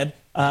said,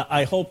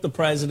 I hope the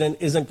president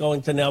isn't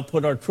going to now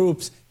put our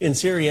troops in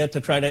Syria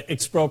to try to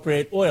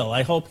expropriate oil.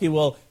 I hope he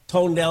will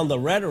tone down the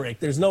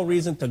rhetoric. There's no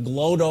reason to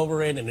gloat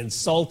over it and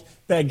insult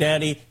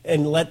Baghdadi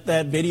and let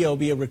that video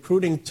be a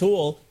recruiting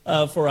tool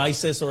for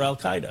ISIS or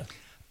al-Qaeda.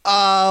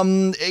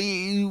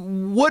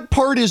 What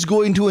part is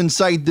going to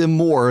incite them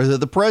more? That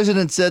the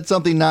president said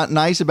something not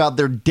nice about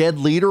their dead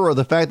leader, or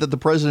the fact that the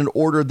president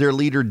ordered their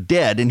leader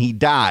dead and he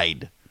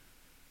died?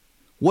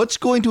 What's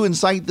going to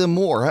incite them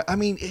more? I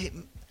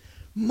mean,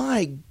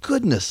 my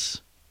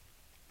goodness.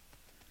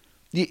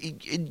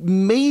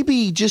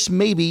 Maybe, just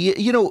maybe,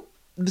 you know,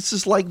 this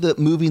is like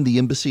moving the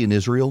embassy in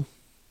Israel.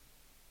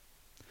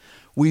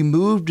 We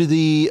moved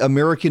the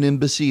American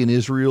embassy in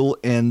Israel,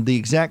 and the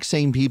exact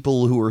same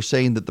people who are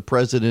saying that the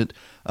president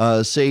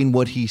saying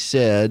what he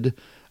said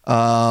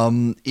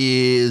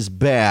is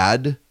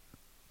bad,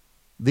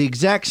 the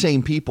exact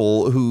same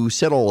people who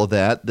said all of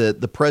that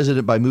the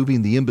president, by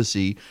moving the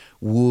embassy,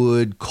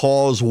 would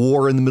cause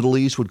war in the Middle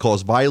East, would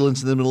cause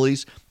violence in the Middle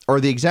East, are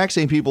the exact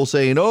same people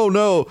saying, oh,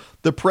 no,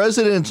 the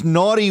president's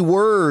naughty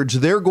words,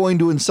 they're going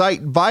to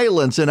incite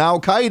violence, and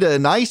al-Qaeda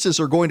and ISIS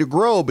are going to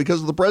grow because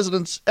of the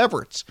president's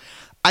efforts.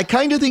 I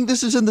kind of think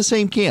this is in the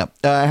same camp.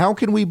 How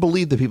can we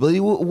believe the people?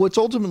 What's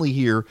ultimately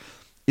here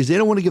is they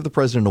don't want to give the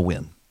president a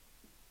win.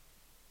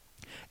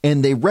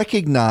 And they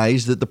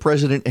recognize that the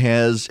president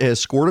has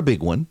scored a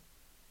big one,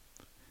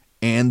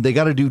 and they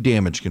got to do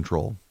damage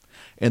control.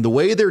 And the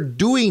way they're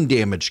doing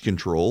damage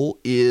control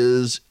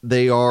is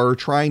they are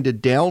trying to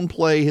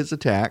downplay his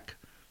attack.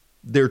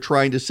 They're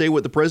trying to say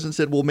what the president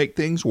said will make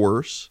things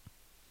worse.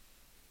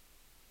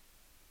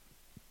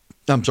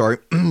 I'm sorry.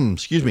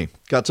 Excuse me.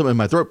 Got something in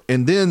my throat.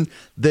 And then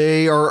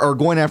they are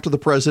going after the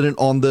president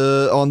on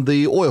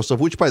the oil stuff,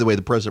 which, by the way,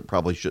 the president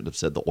probably shouldn't have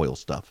said the oil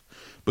stuff,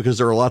 because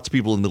there are lots of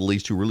people in the Middle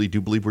East who really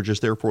do believe we're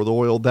just there for the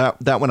oil. That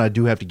one I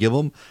do have to give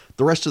them.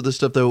 The rest of the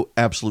stuff, though,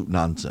 absolute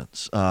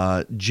nonsense.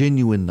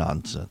 Genuine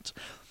nonsense.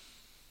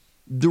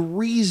 The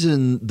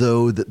reason,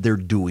 though, that they're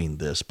doing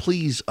this,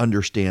 please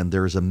understand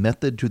there is a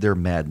method to their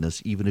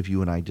madness, even if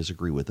you and I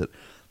disagree with it.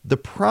 The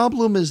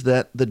problem is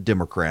that the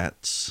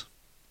Democrats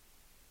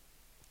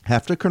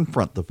have to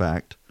confront the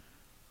fact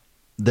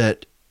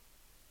that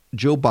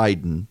Joe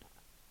Biden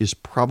is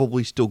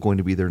probably still going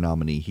to be their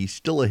nominee. He's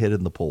still ahead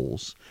in the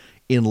polls,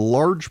 in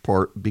large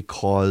part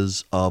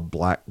because of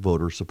black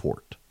voter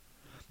support.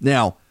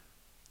 Now,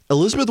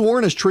 Elizabeth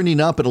Warren is trending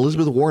up, and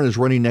Elizabeth Warren is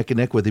running neck and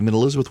neck with him, and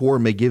Elizabeth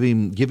Warren may give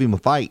him a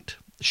fight.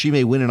 She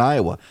may win in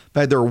Iowa. In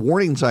fact, there are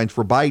warning signs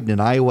for Biden in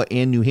Iowa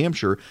and New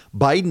Hampshire.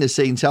 Biden is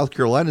saying South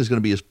Carolina is going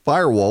to be his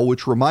firewall,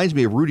 which reminds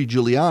me of Rudy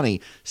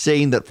Giuliani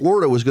saying that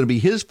Florida was going to be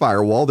his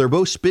firewall. They're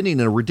both spending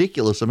a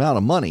ridiculous amount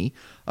of money.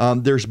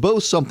 There's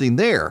both something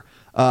there.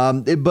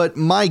 But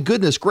my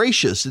goodness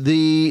gracious,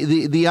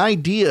 the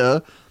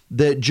idea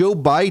that Joe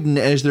Biden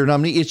as their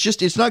nominee,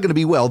 it's not going to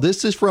be well.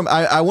 This is from,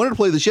 I wanted to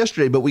play this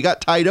yesterday, but we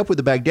got tied up with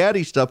the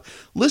Baghdadi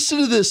stuff. Listen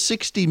to this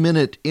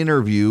 60-minute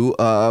interview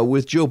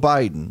with Joe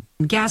Biden.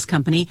 Gas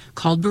company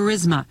called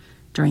Burisma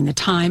during the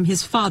time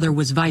his father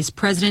was vice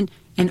president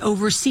and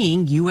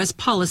overseeing U.S.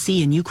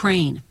 policy in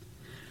Ukraine.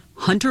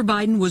 Hunter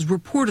Biden was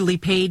reportedly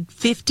paid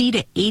 $50,000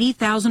 to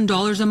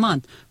 $80,000 a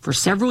month for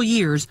several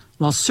years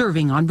while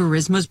serving on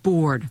Burisma's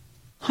board.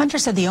 Hunter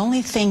said the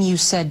only thing you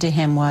said to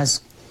him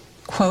was,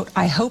 quote,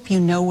 I hope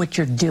you know what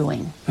you're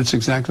doing. That's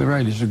exactly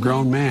right. He's a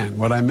grown man.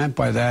 What I meant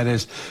by that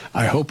is,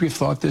 I hope you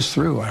thought this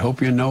through. I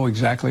hope you know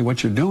exactly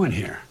what you're doing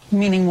here.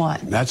 Meaning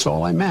what? That's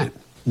all I meant.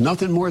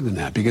 Nothing more than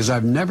that, because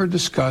I've never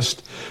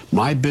discussed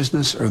my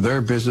business or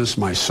their business,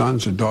 my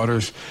sons or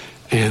daughters,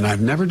 and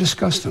I've never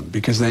discussed them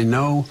because they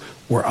know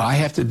where I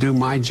have to do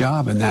my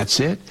job and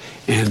that's it,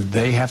 and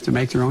they have to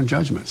make their own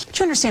judgments. But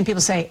you understand people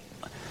say,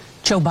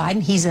 Joe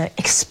Biden, he's an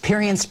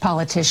experienced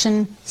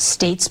politician,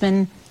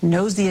 statesman,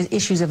 knows the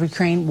issues of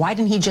Ukraine. Why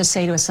didn't he just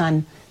say to his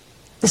son,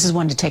 this is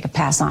one to take a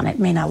pass on, it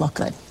may not look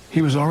good?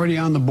 He was already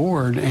on the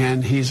board,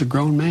 and he's a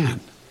grown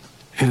man.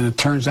 And it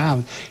turns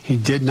out he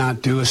did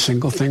not do a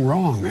single thing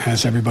wrong,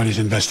 as everybody's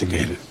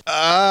investigated.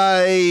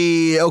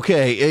 Okay,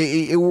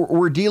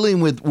 we're dealing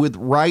with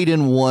right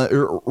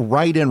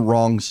and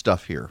wrong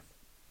stuff here.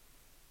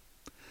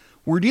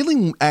 We're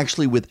dealing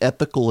actually with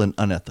ethical and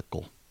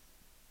unethical.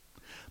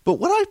 But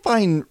what I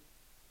find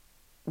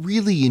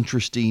really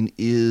interesting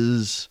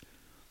is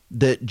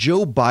that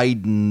Joe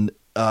Biden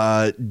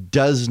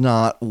does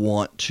not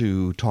want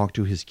to talk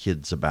to his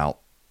kids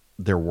about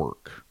their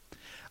work.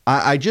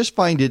 I just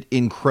find it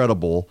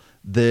incredible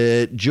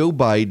that Joe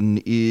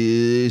Biden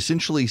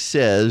essentially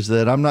says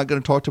that I'm not going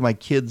to talk to my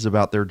kids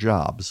about their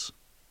jobs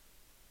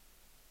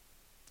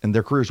and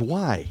their careers.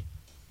 Why?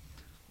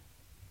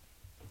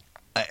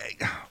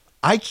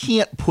 I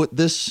can't put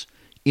this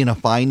in a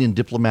fine and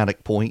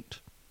diplomatic point,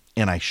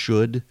 and I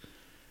should.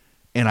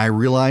 And I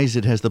realize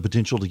it has the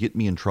potential to get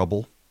me in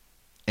trouble.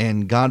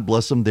 And God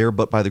bless them there,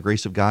 but by the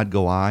grace of God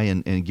go I.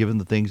 And given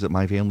the things that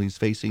my family is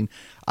facing,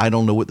 I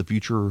don't know what the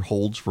future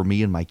holds for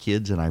me and my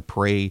kids. And I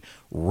pray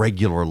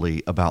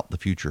regularly about the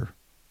future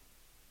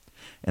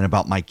and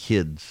about my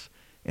kids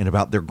and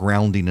about their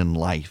grounding in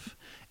life,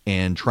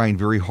 and trying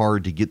very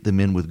hard to get them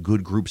in with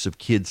good groups of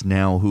kids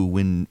now who,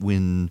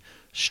 when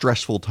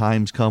stressful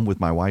times come with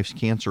my wife's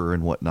cancer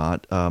and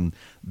whatnot,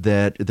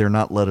 that they're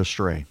not led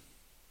astray.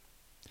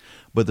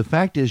 But the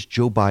fact is,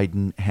 Joe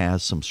Biden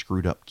has some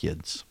screwed up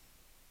kids.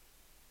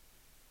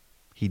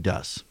 He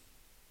does.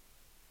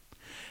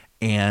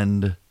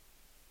 And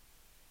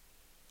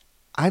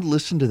I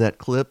listened to that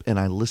clip, and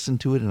I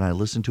listened to it, and I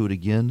listened to it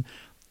again,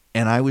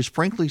 and I was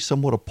frankly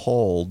somewhat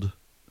appalled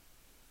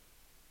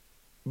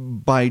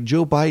by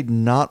Joe Biden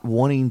not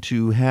wanting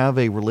to have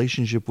a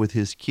relationship with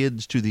his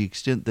kids to the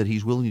extent that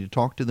he's willing to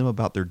talk to them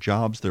about their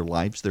jobs, their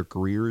lives, their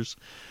careers.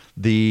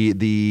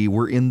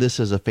 We're in this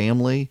as a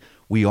family.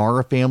 We are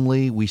a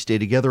family. We stay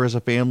together as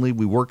a family.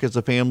 We work as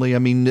a family. I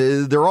mean,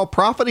 they're all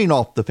profiting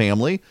off the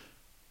family.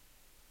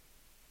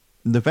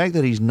 The fact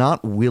that he's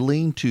not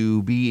willing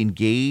to be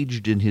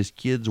engaged in his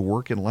kids'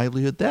 work and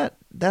livelihood, that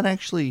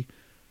actually,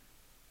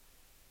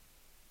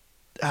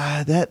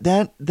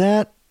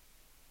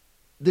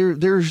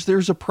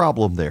 there's a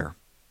problem there.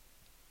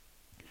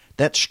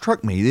 That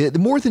struck me.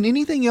 More than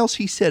anything else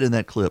he said in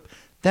that clip,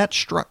 that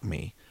struck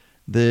me.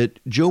 That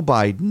Joe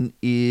Biden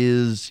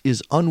is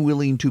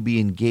unwilling to be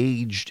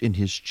engaged in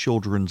his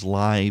children's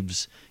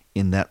lives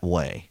in that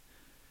way.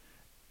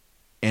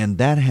 And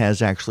that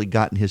has actually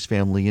gotten his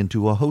family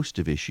into a host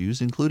of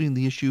issues, including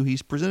the issue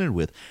he's presented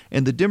with.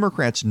 And the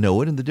Democrats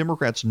know it, and the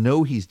Democrats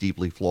know he's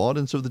deeply flawed,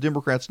 and so the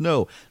Democrats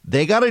know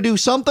they got to do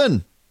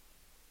something.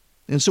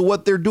 And so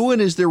what they're doing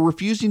is they're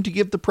refusing to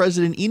give the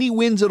president any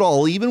wins at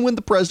all, even when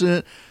the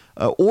president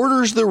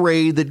orders the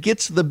raid that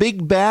gets the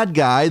big bad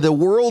guy, the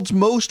world's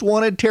most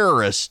wanted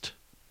terrorist.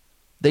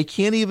 They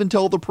can't even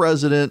tell the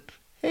president,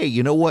 hey,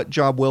 you know what?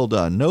 Job well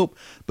done. Nope,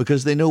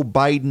 because they know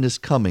Biden is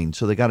coming,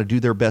 so they got to do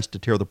their best to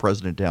tear the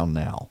president down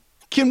now.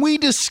 Can we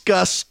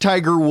discuss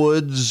Tiger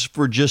Woods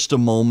for just a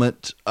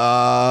moment?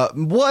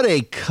 What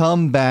a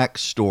comeback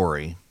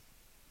story.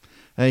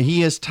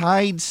 He has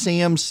tied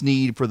Sam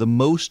Snead for the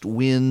most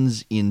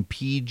wins in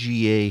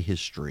PGA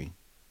history.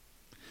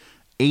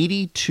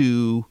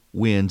 82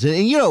 wins.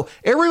 And you know,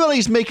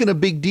 everybody's making a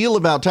big deal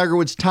about Tiger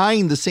Woods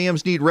tying the Sam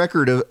Snead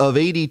record of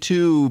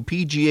 82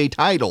 PGA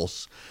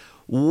titles.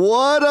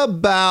 What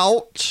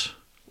about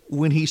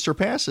when he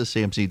surpasses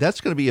Sam Snead?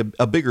 That's going to be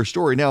a bigger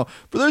story. Now,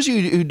 for those of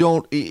you who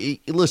don't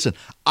listen,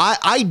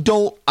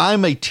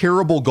 I'm a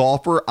terrible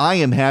golfer. I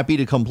am happy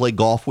to come play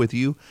golf with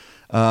you.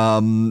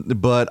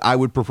 But I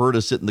would prefer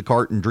to sit in the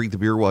cart and drink the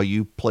beer while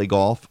you play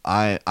golf.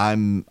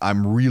 I'm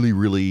really,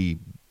 really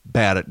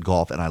bad at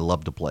golf, and I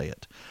love to play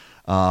it.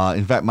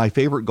 In fact, my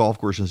favorite golf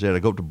course instead, I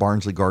go up to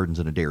Barnsley Gardens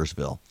in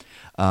Adairsville.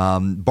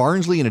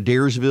 Barnsley and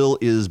Adairsville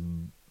is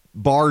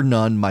bar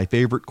none my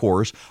favorite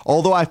course.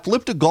 Although I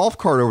flipped a golf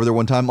cart over there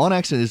one time on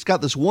accident. It's got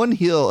this one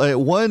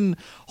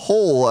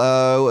hole.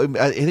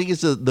 I think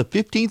it's the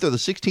 15th or the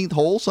 16th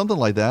hole, something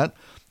like that.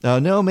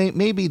 No,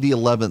 maybe the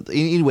 11th.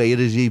 Anyway, it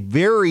is a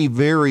very,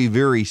 very,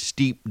 very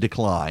steep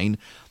decline.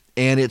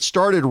 And it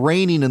started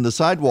raining and the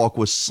sidewalk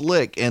was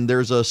slick, and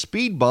there's a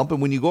speed bump.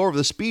 And when you go over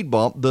the speed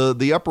bump,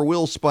 the upper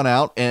wheel spun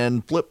out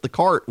and flipped the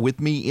cart with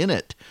me in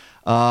it.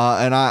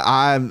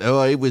 And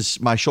it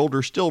was my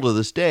shoulder still to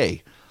this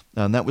day.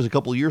 And that was a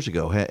couple of years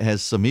ago.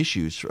 Has some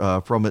issues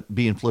from it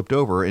being flipped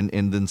over and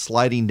then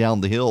sliding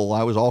down the hill.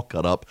 I was all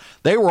cut up.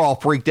 They were all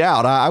freaked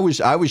out. I was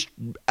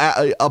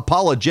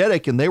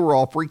apologetic, and they were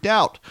all freaked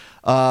out.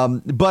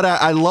 But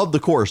I love the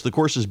course. The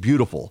course is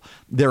beautiful.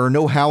 There are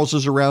no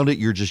houses around it.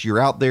 You're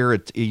out there.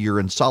 You're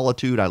in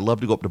solitude. I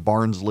love to go up to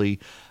Barnsley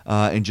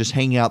and just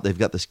hang out. They've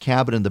got this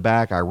cabin in the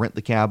back. I rent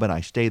the cabin.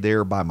 I stay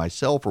there by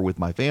myself or with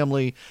my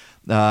family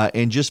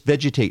and just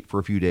vegetate for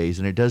a few days.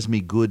 And it does me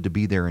good to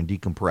be there and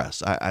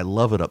decompress. I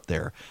love it up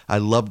there. I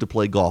love to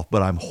play golf,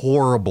 but I'm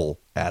horrible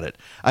at it.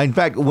 In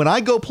fact, when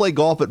I go play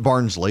golf at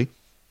Barnsley,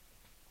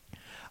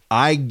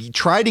 I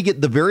try to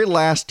get the very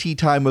last tee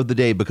time of the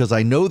day because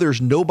I know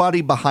there's nobody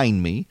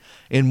behind me.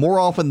 And more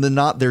often than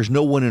not, there's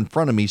no one in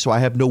front of me. So I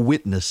have no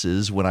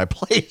witnesses when I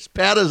play as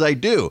bad as I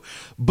do.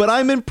 But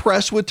I'm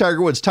impressed with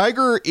Tiger Woods.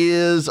 Tiger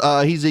is,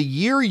 he's a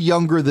year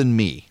younger than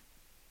me.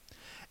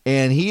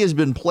 And he has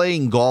been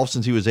playing golf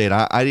since he was 8.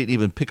 I didn't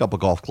even pick up a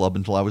golf club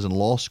until I was in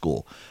law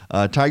school.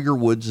 Tiger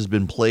Woods has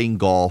been playing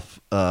golf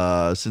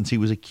since he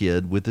was a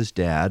kid with his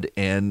dad.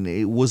 And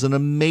it was an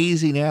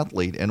amazing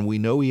athlete. And we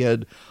know he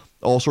had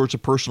all sorts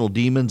of personal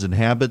demons and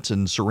habits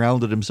and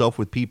surrounded himself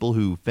with people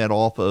who fed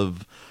off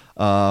of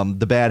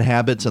the bad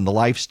habits and the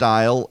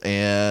lifestyle.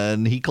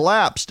 And he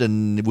collapsed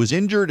and was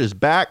injured. His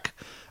back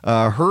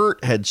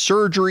hurt, had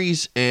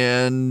surgeries,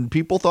 and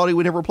people thought he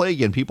would never play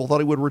again. People thought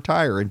he would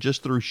retire. And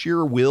just through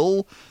sheer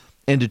will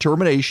and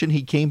determination,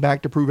 he came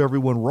back to prove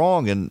everyone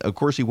wrong. And of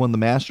course, he won the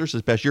Masters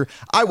this past year.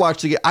 I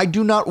watched the game. I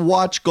do not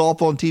watch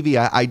golf on TV.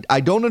 I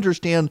don't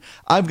understand.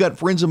 I've got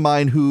friends of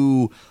mine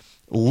who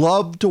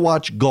love to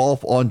watch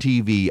golf on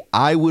TV.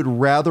 I would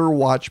rather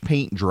watch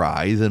paint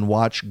dry than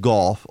watch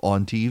golf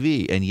on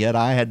TV. And yet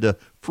I had to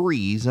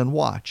freeze and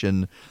watch.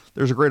 And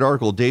there's a great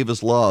article,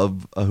 Davis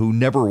Love, who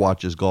never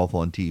watches golf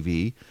on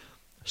TV,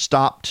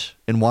 stopped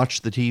and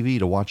watched the TV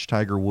to watch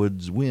Tiger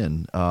Woods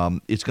win.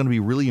 It's going to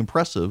be really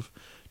impressive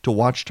to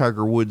watch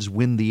Tiger Woods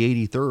win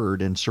the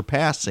 83rd and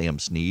surpass Sam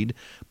Snead,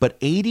 but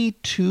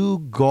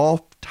 82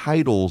 golf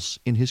titles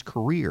in his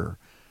career.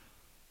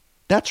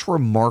 That's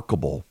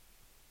remarkable.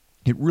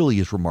 It really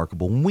is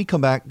remarkable. When we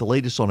come back, the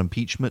latest on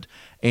impeachment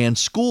and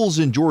schools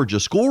in Georgia.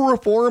 School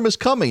reform is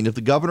coming if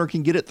the governor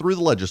can get it through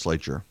the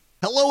legislature.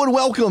 Hello and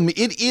welcome.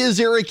 It is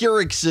Eric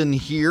Erickson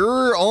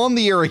here on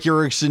the Eric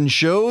Erickson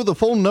Show. The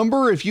phone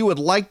number, if you would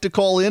like to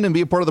call in and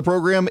be a part of the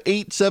program,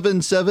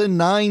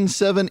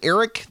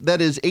 877-97-ERIC. That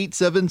is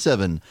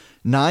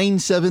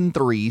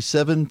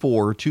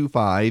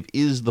 877-973-7425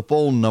 is the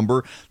phone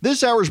number.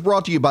 This hour is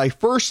brought to you by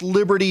First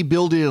Liberty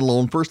Building and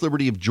Loan, First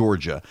Liberty of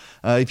Georgia.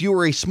 If you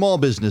are a small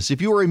business,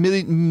 if you are a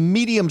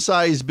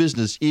medium-sized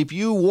business, if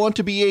you want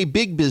to be a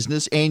big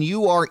business and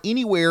you are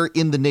anywhere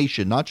in the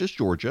nation, not just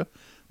Georgia,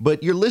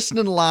 but you're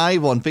listening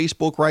live on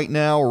Facebook right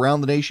now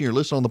around the nation. You're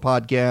listening on the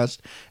podcast,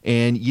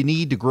 and you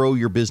need to grow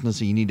your business,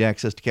 and you need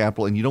access to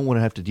capital, and you don't want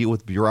to have to deal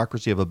with the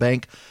bureaucracy of a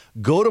bank.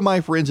 Go to my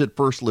friends at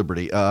First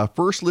Liberty.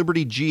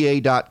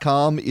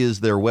 FirstLibertyGA.com is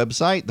their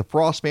website. The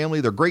Frost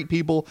family, they're great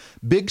people,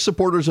 big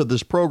supporters of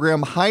this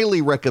program.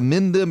 Highly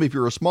recommend them. If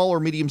you're a small or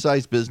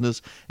medium-sized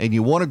business and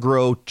you want to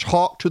grow,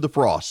 talk to the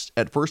Frost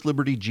at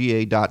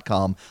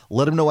FirstLibertyGA.com.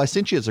 Let them know I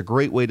sent you. It's a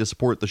great way to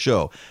support the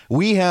show.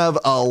 We have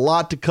a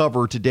lot to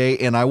cover today,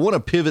 and I want to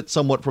pivot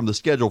somewhat from the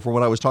schedule from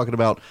what I was talking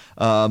about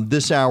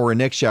this hour and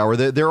next hour.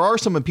 There are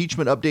some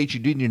impeachment updates you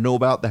do need to know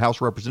about. The House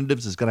of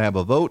Representatives is going to have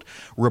a vote.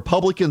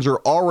 Republicans are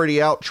already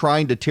out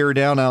trying to tear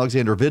down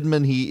Alexander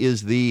Vindman. He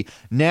is the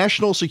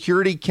National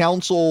Security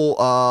Council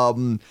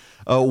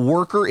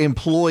worker,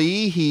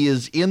 employee. He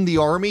is in the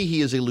Army.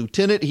 He is a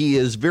lieutenant. He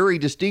is very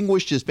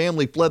distinguished. His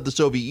family fled the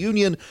Soviet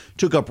Union,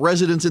 took up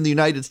residence in the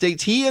United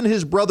States. He and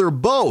his brother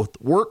both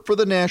work for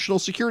the National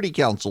Security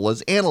Council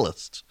as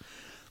analysts.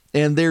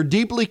 And they're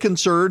deeply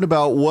concerned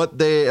about what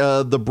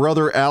the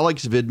brother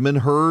Alex Vindman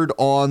heard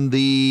on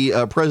the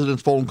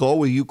president's phone call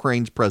with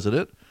Ukraine's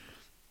president.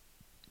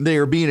 They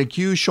are being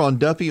accused, Sean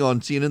Duffy on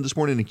CNN this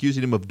morning,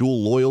 accusing him of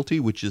dual loyalty,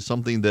 which is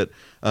something that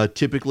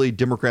typically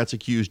Democrats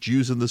accuse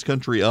Jews in this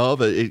country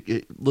of.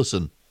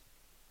 Listen,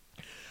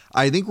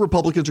 I think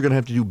Republicans are going to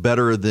have to do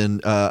better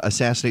than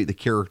assassinate the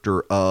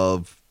character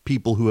of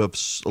people who have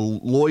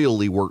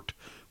loyally worked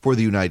for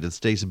the United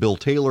States. Bill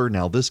Taylor,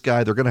 now this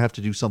guy, they're going to have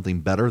to do something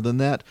better than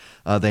that.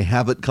 They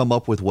haven't come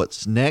up with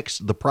what's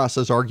next. The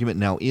process argument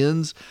now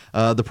ends.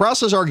 The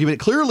process argument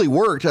clearly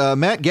worked.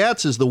 Matt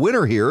Gaetz is the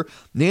winner here.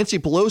 Nancy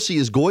Pelosi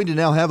is going to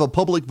now have a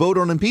public vote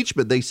on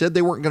impeachment. They said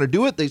they weren't going to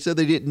do it. They said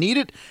they didn't need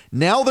it.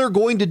 Now they're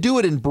going to do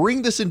it and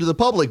bring this into the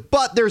public.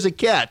 But there's a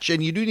catch,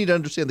 and you do need to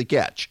understand the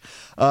catch.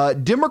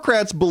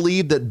 Democrats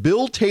believe that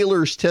Bill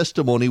Taylor's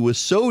testimony was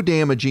so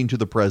damaging to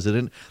the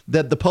president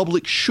that the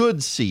public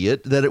should see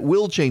it, that it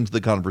will change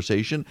the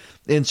conversation.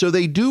 And so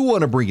they do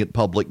want to bring it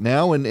public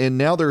now. And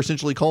now they're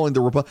essentially calling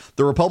the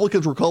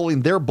Republicans were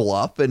calling their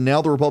bluff. And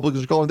now the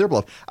Republicans are calling their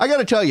bluff. I got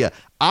to tell you,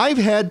 I've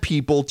had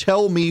people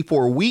tell me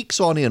for weeks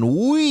on end,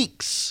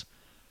 weeks,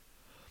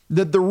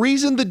 that the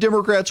reason the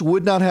Democrats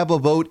would not have a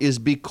vote is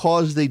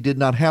because they did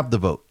not have the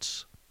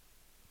votes.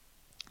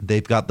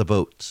 They've got the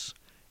votes,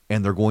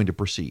 and they're going to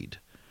proceed.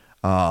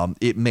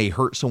 It may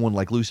hurt someone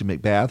like Lucy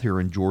McBath here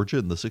in Georgia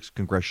in the 6th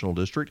Congressional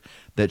District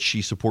that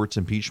she supports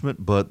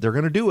impeachment, but they're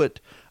going to do it.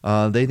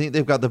 They think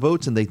they've got the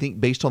votes, and they think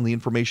based on the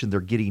information they're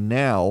getting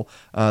now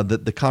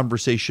that the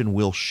conversation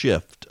will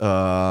shift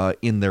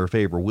in their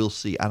favor. We'll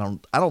see. I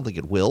don't think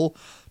it will,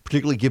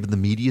 particularly given the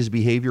media's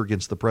behavior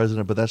against the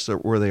president, but that's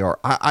where they are.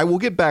 I will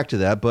get back to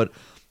that, but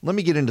let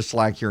me get into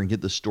Slack here and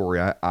get the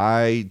story.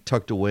 I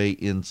tucked away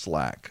in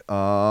Slack.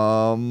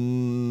 Where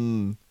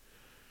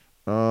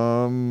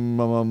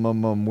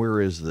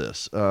is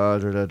this?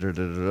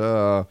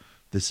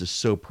 This is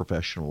so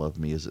professional of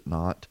me, is it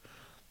not?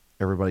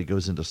 Everybody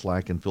goes into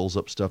Slack and fills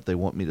up stuff they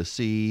want me to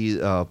see.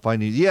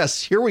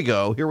 Yes, here we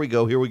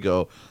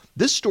go.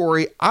 This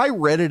story, I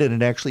read it and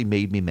it actually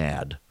made me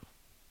mad.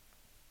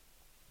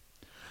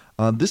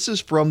 This is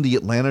from the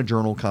Atlanta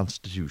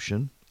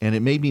Journal-Constitution, and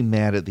it made me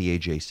mad at the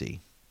AJC.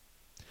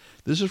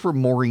 This is from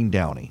Maureen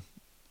Downey.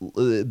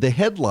 The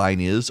headline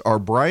is, are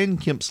Brian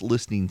Kemp's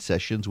listening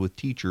sessions with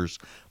teachers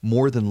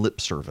more than lip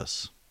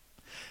service?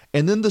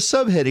 And then the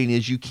subheading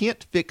is, you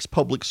can't fix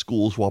public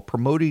schools while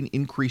promoting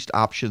increased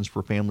options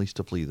for families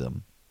to flee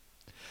them.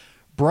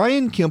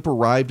 Brian Kemp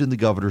arrived in the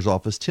governor's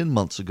office 10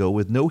 months ago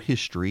with no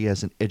history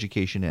as an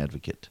education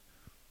advocate.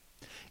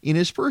 In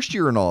his first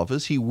year in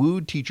office, he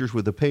wooed teachers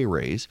with a pay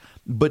raise,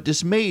 but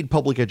dismayed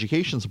public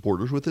education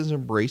supporters with his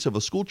embrace of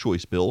a school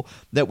choice bill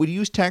that would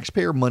use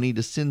taxpayer money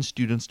to send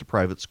students to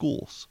private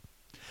schools.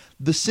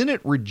 The Senate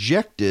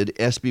rejected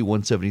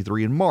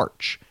SB173 in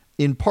March,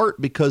 in part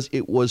because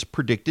it was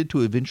predicted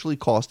to eventually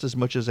cost as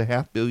much as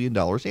 $500 million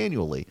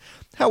annually.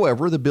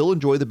 However, the bill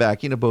enjoyed the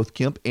backing of both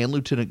Kemp and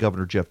Lieutenant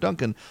Governor Jeff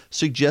Duncan,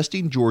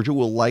 suggesting Georgia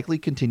will likely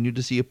continue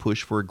to see a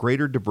push for a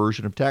greater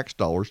diversion of tax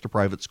dollars to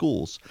private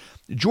schools.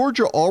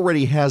 Georgia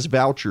already has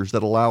vouchers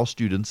that allow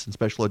students in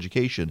special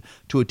education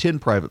to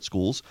attend private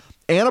schools,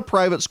 and a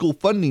private school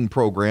funding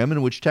program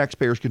in which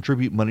taxpayers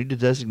contribute money to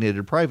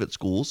designated private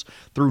schools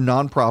through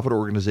nonprofit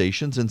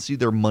organizations and see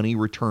their money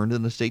returned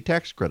in a state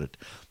tax credit.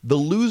 The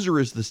loser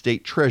is the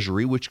state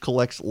treasury, which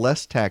collects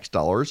less tax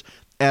dollars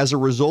as a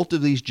result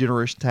of these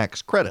generous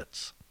tax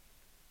credits.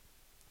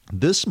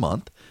 This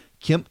month,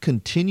 Kemp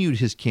continued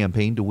his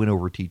campaign to win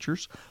over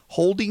teachers,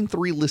 holding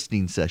 3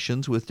 listening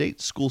sessions with State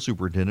School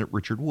Superintendent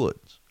Richard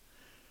Woods.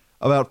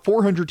 About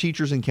 400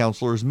 teachers and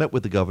counselors met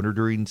with the governor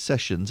during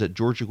sessions at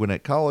Georgia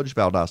Gwinnett College,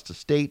 Valdosta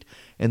State,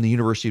 and the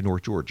University of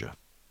North Georgia.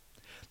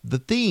 The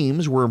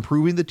themes were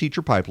improving the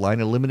teacher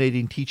pipeline,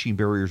 eliminating teaching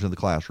barriers in the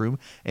classroom,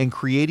 and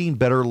creating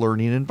better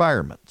learning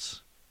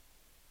environments.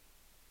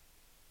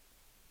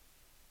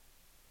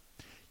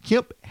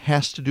 Kemp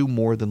has to do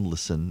more than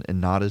listen and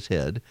nod his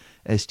head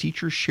as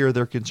teachers share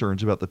their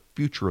concerns about the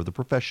future of the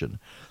profession.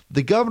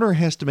 The governor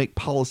has to make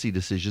policy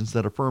decisions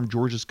that affirm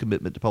Georgia's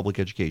commitment to public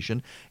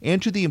education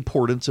and to the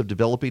importance of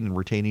developing and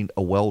retaining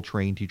a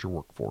well-trained teacher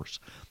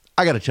workforce.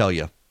 I got to tell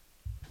you.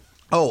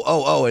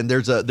 And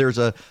there's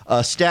a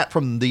stat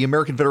from the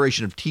American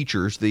Federation of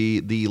Teachers,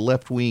 the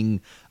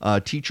left-wing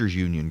teachers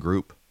union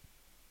group.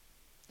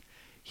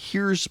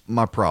 Here's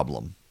my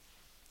problem,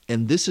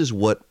 and this is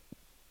what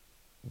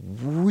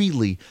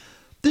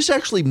this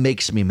actually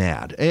makes me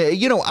mad.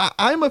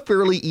 I'm a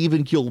fairly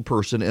even-keeled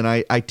person, and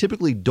I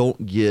typically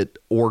don't get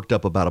worked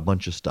up about a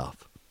bunch of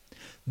stuff.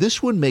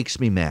 This one makes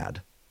me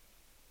mad.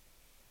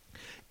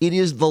 It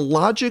is the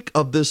logic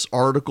of this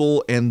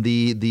article and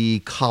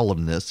the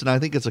columnist, and I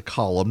think it's a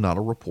column, not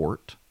a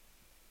report.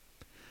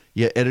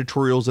 Yeah,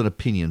 editorials and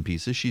opinion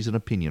pieces. She's an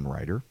opinion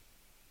writer.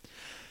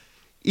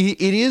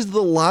 It is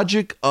the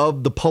logic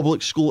of the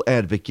public school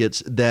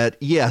advocates that,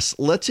 yes,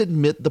 let's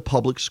admit the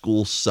public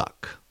schools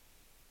suck.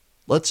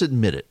 Let's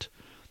admit it.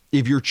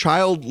 If your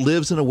child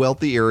lives in a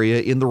wealthy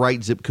area in the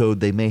right zip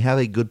code, they may have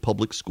a good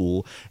public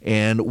school,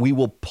 and we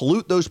will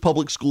pollute those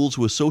public schools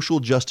with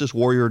social justice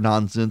warrior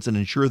nonsense and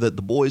ensure that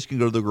the boys can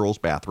go to the girls'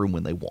 bathroom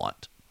when they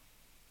want.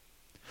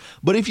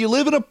 But if you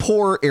live in a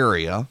poor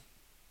area,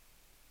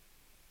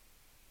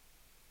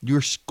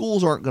 your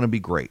schools aren't going to be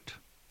great.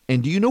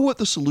 And do you know what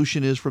the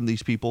solution is from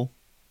these people?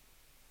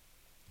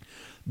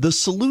 The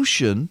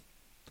solution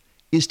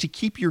is to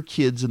keep your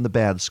kids in the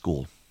bad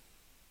school.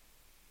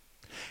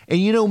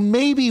 And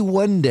maybe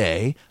one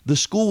day the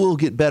school will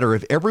get better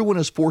if everyone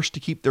is forced to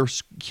keep their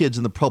kids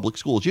in the public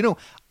schools.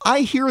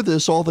 I hear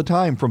this all the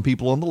time from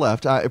people on the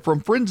left, from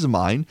friends of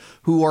mine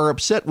who are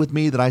upset with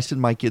me that I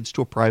send my kids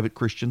to a private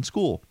Christian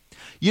school.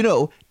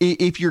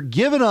 If you're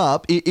giving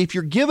up,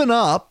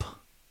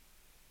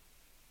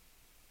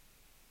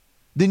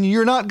 then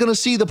you're not going to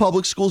see the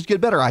public schools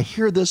get better. I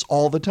hear this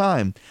all the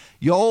time.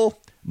 Y'all,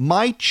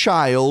 my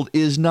child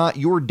is not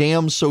your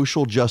damn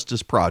social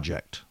justice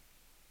project.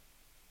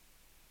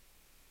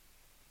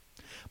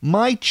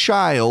 My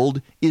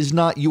child is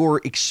not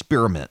your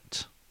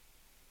experiment.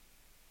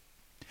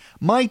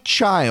 My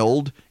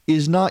child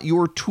is not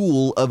your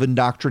tool of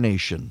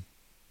indoctrination.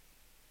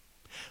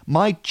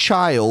 My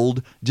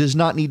child does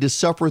not need to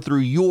suffer through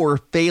your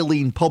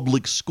failing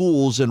public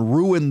schools and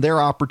ruin their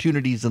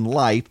opportunities in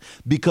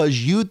life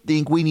because you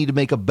think we need to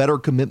make a better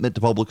commitment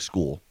to public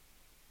school.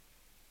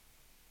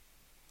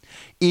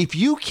 If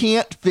you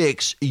can't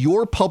fix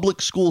your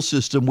public school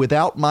system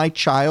without my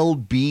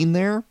child being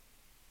there,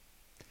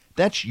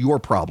 that's your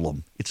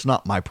problem. It's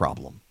not my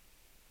problem.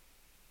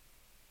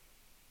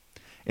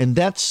 And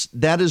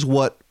that is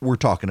what we're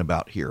talking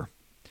about here.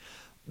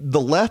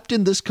 The left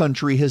in this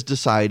country has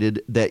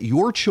decided that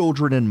your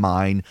children and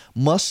mine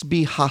must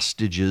be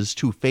hostages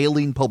to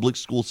failing public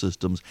school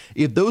systems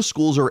if those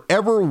schools are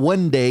ever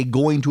one day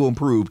going to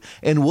improve.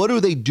 And what do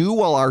they do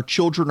while our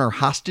children are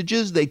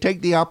hostages? They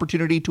take the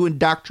opportunity to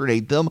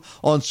indoctrinate them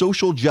on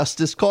social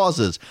justice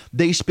causes.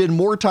 They spend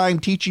more time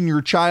teaching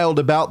your child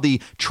about the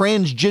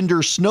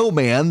transgender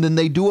snowman than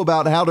they do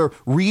about how to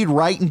read,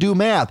 write, and do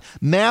math.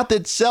 Math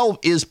itself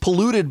is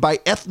polluted by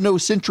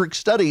ethnocentric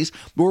studies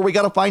where we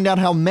got to find out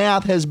how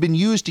math has been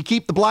used to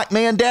keep the black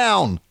man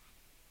down.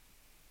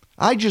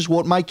 I just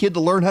want my kid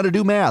to learn how to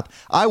do math.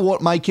 I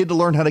want my kid to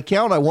learn how to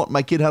count. I want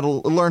my kid to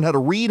learn how to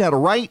read, how to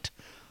write.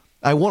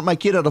 I want my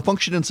kid how to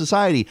function in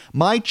society.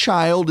 My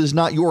child is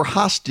not your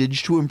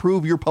hostage to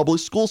improve your public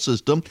school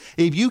system.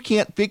 If you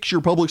can't fix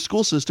your public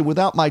school system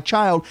without my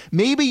child,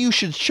 maybe you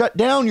should shut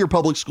down your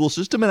public school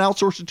system and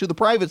outsource it to the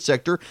private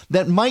sector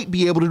that might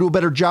be able to do a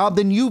better job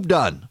than you've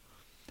done.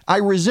 I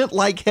resent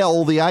like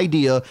hell the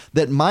idea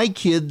that my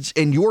kids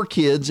and your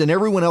kids and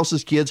everyone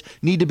else's kids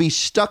need to be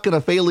stuck in a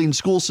failing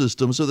school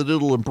system so that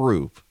it'll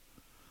improve.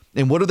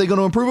 And what are they going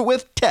to improve it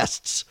with?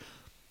 Tests.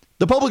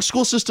 The public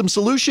school system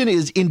solution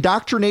is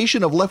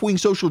indoctrination of left-wing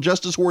social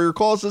justice warrior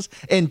causes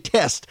and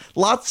tests.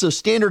 Lots of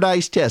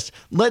standardized tests.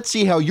 Let's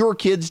see how your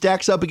kid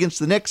stacks up against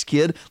the next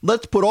kid.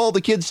 Let's put all the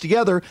kids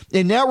together.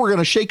 And now we're going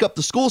to shake up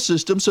the school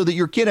system so that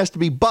your kid has to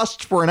be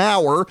bussed for an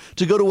hour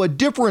to go to a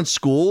different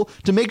school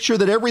to make sure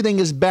that everything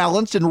is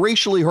balanced and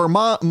racially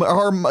harmonious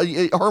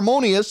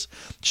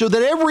so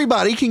that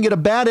everybody can get a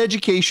bad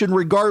education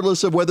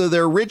regardless of whether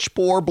they're rich,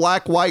 poor,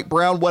 black, white,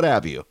 brown, what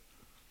have you.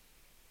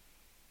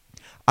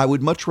 I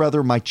would much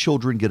rather my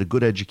children get a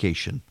good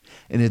education.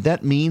 And if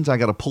that means I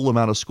got to pull them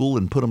out of school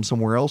and put them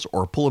somewhere else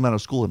or pull them out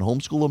of school and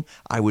homeschool them,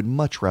 I would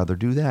much rather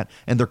do that.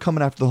 And they're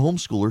coming after the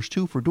homeschoolers,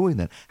 too, for doing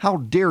that. How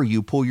dare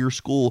you pull your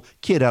school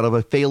kid out of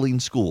a failing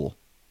school?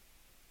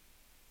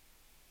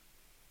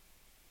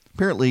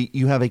 Apparently,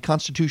 you have a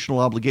constitutional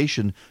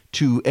obligation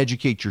to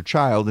educate your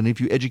child. And if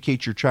you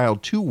educate your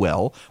child too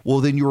well,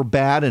 then you're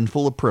bad and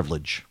full of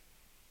privilege.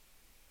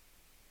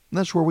 And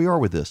that's where we are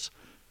with this.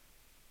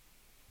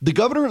 The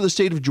governor of the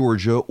state of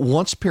Georgia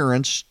wants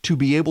parents to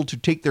be able to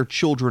take their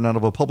children out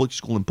of a public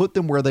school and put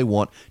them where they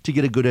want to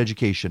get a good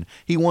education.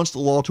 He wants the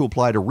law to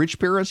apply to rich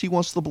parents. He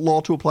wants the law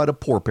to apply to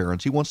poor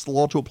parents. He wants the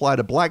law to apply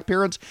to black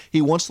parents.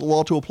 He wants the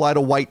law to apply to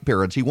white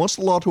parents. He wants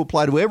the law to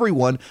apply to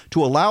everyone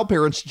to allow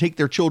parents to take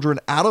their children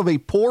out of a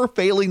poor,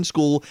 failing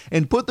school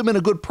and put them in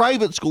a good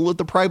private school that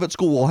the private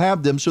school will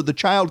have them so the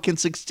child can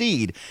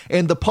succeed.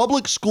 And the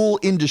public school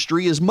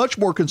industry is much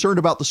more concerned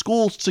about the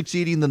school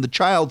succeeding than the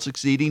child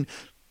succeeding.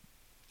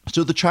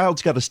 So the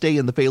child's got to stay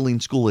in the failing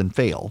school and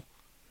fail,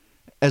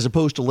 as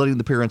opposed to letting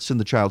the parents send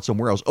the child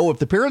somewhere else. Oh, if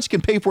the parents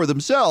can pay for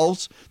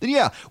themselves, then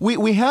yeah,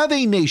 we have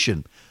a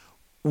nation.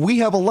 We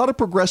have a lot of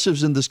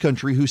progressives in this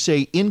country who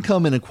say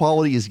income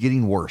inequality is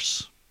getting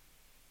worse.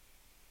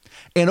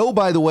 And oh,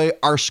 by the way,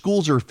 our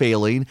schools are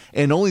failing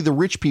and only the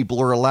rich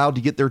people are allowed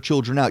to get their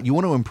children out. You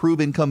want to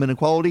improve income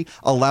inequality?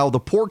 Allow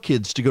the poor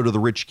kids to go to the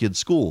rich kids'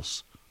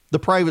 schools. The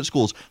private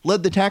schools.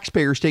 Let the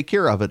taxpayers take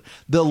care of it.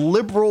 The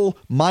liberal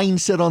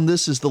mindset on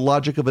this is the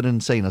logic of an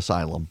insane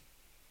asylum.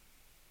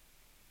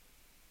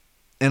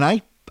 And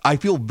I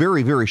feel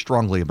very, very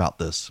strongly about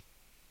this.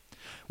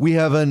 We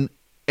have an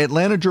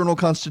Atlanta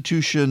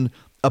Journal-Constitution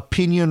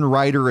opinion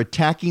writer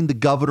attacking the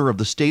governor of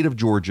the state of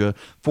Georgia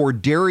for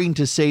daring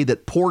to say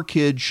that poor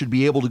kids should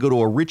be able to go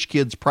to a rich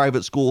kid's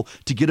private school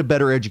to get a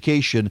better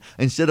education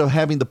instead of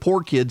having the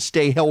poor kids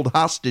stay held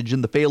hostage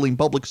in the failing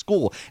public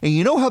school. And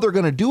you know how they're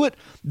going to do it?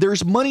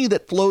 There's money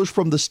that flows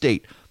from the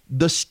state.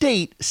 The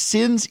state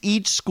sends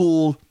each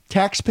school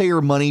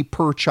taxpayer money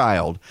per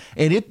child.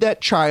 And if that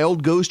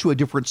child goes to a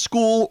different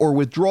school or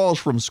withdraws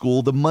from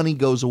school, the money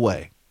goes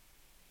away.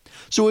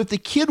 So if the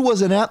kid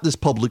wasn't at this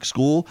public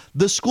school,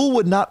 the school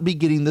would not be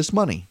getting this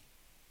money.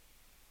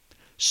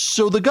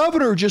 So the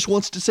governor just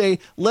wants to say,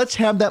 let's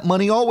have that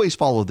money always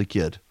follow the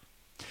kid.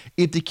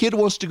 If the kid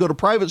wants to go to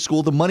private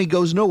school, the money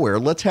goes nowhere.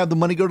 Let's have the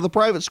money go to the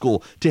private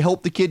school to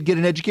help the kid get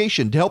an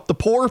education, to help the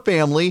poor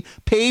family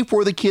pay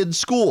for the kid's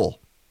school.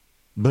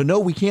 But no,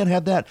 we can't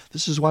have that.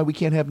 This is why we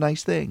can't have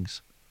nice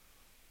things.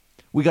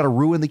 We got to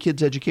ruin the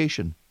kid's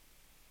education.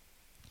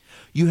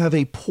 You have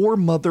a poor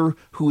mother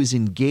who is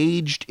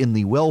engaged in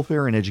the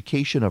welfare and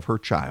education of her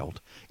child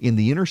in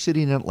the inner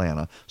city in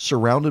Atlanta,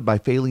 surrounded by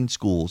failing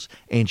schools,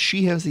 and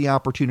she has the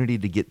opportunity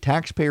to get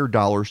taxpayer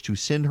dollars to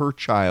send her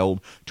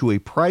child to a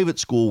private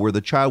school where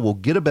the child will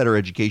get a better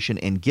education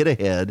and get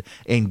ahead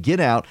and get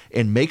out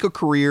and make a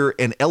career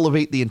and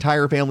elevate the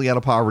entire family out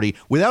of poverty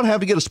without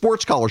having to get a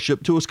sports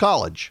scholarship to his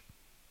college.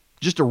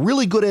 Just a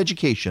really good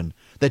education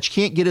that you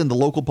can't get in the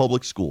local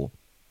public school.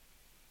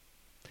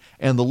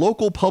 And the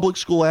local public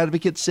school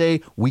advocates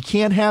say, we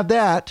can't have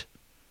that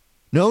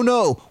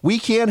No, we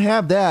can't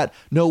have that.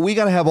 No, we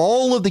got to have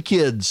all of the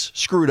kids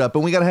screwed up,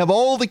 and we got to have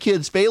all the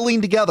kids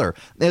failing together,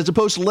 as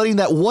opposed to letting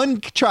that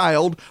one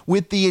child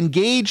with the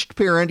engaged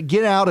parent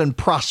get out and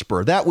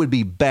prosper. That would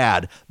be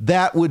bad.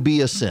 That would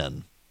be a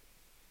sin.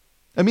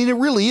 I mean, it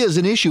really is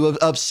an issue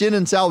of sin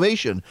and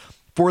salvation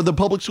for the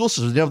public school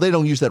system. They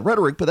don't use that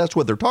rhetoric, but that's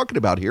what they're talking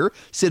about here,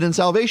 sin and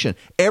salvation.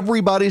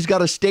 Everybody's got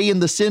to stay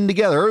in the sin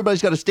together.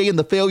 Everybody's got to stay in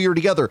the failure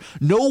together.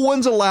 No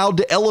one's allowed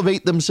to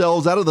elevate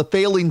themselves out of the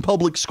failing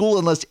public school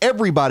unless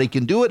everybody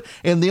can do it.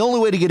 And the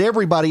only way to get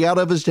everybody out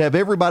of it is to have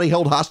everybody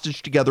held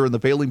hostage together in the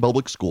failing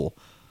public school.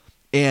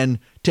 And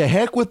to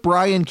heck with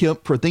Brian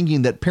Kemp for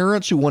thinking that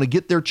parents who want to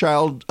get their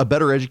child a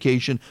better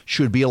education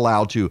should be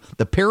allowed to.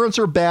 The parents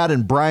are bad,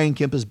 and Brian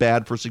Kemp is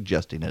bad for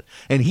suggesting it.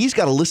 And he's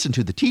got to listen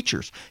to the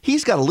teachers.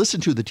 He's got to listen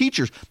to the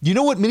teachers. You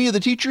know what many of the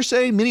teachers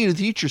say? Many of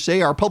the teachers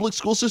say our public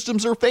school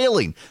systems are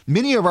failing.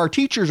 Many of our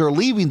teachers are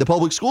leaving the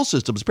public school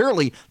systems.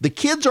 Apparently, the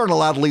kids aren't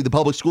allowed to leave the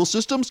public school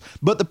systems,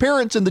 but the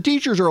parents and the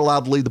teachers are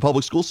allowed to leave the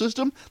public school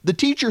system. The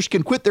teachers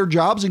can quit their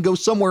jobs and go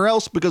somewhere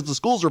else because the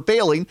schools are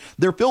failing.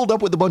 They're filled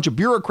up with a bunch of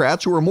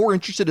bureaucrats who are more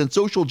interested in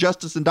social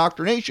justice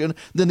indoctrination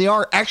than they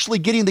are actually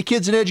getting the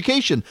kids an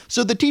education.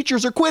 So the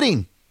teachers are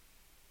quitting.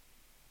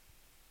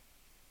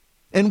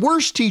 And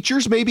worse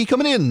teachers may be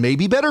coming in,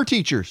 maybe better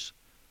teachers.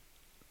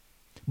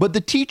 But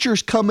the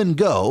teachers come and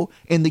go,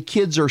 and the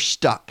kids are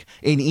stuck.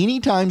 And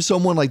anytime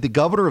someone like the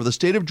governor of the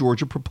state of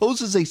Georgia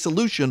proposes a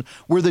solution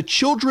where the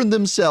children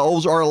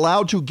themselves are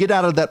allowed to get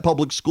out of that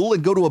public school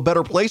and go to a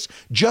better place,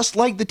 just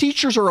like the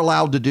teachers are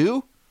allowed to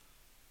do,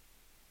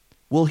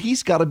 well,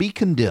 he's got to be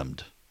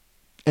condemned.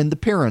 And the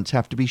parents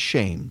have to be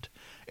shamed,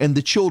 and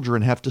the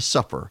children have to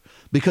suffer,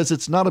 because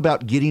it's not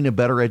about getting a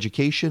better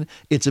education.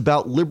 It's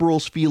about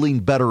liberals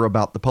feeling better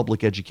about the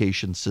public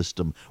education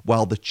system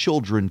while the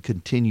children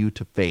continue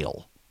to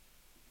fail.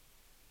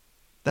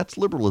 That's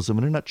liberalism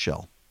in a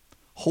nutshell.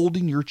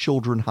 Holding your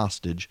children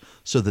hostage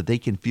so that they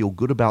can feel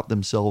good about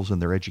themselves and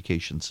their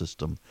education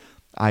system.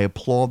 I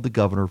applaud the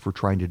governor for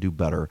trying to do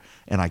better,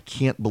 and I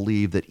can't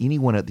believe that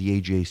anyone at the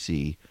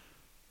AJC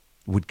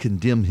would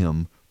condemn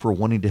him for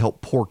wanting to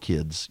help poor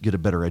kids get a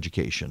better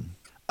education.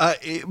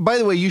 By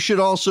the way, you should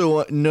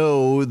also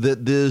know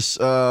that this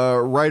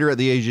writer at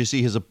the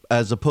AJC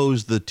has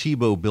opposed the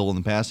Tebow bill in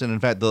the past. And in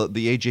fact, the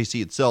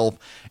AJC itself,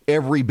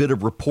 every bit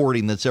of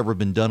reporting that's ever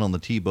been done on the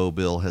Tebow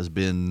bill has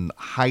been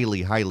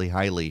highly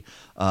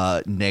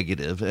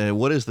negative. And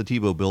what is the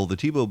Tebow bill? The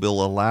Tebow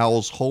bill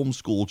allows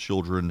homeschool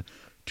children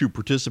to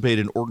participate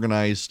in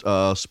organized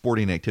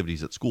sporting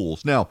activities at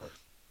schools. Now,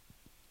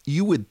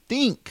 you would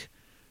think,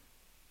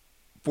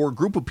 for a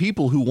group of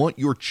people who want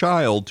your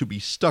child to be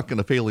stuck in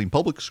a failing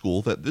public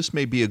school, that this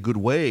may be a good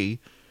way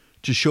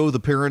to show the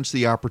parents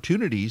the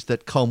opportunities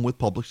that come with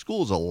public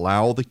schools.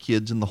 Allow the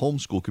kids in the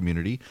homeschool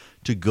community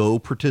to go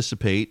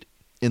participate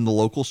in the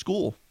local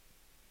school,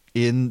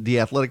 in the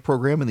athletic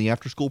program and the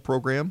after-school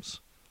programs.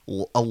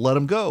 Let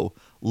them go.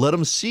 Let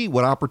them see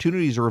what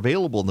opportunities are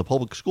available in the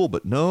public school.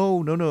 But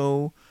no.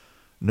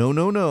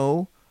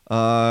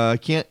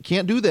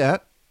 Can't do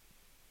that.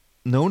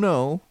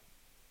 No.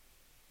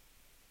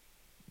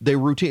 They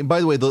routine.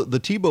 By the way, the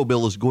Tebow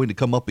bill is going to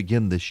come up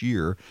again this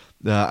year.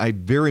 I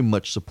very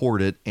much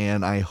support it,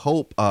 and I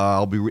hope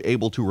I'll be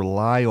able to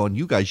rely on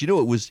you guys. You know,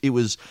 it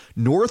was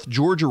North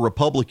Georgia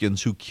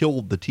Republicans who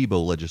killed the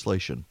Tebow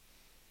legislation.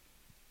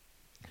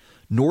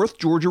 North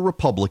Georgia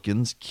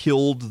Republicans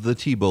killed the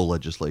Tebow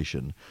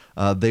legislation.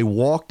 They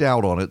walked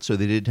out on it so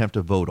they didn't have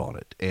to vote on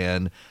it.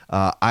 And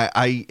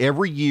I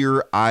every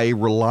year I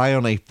rely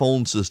on a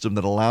phone system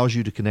that allows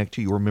you to connect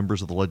to your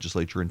members of the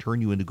legislature and turn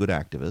you into good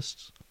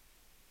activists.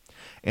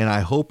 And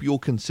I hope you'll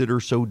consider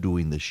so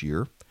doing this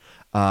year.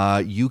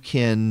 You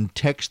can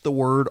text the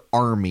word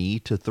Army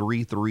to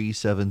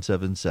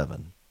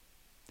 33777.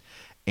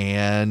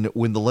 And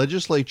when the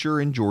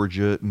legislature in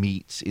Georgia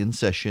meets in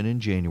session in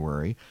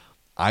January,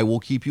 I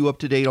will keep you up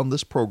to date on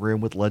this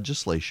program with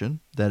legislation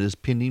that is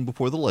pending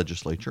before the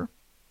legislature.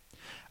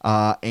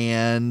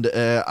 And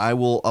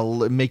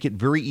I'll make it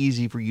very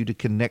easy for you to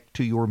connect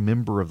to your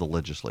member of the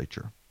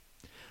legislature.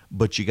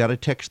 But you got to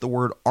text the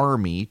word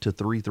Army to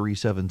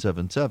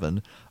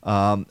 33777.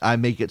 I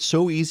make it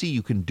so easy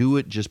you can do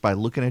it just by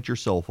looking at your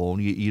cell phone.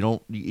 You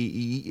don't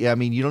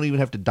even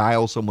have to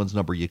dial someone's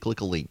number. You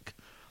click a link,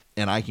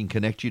 and I can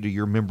connect you to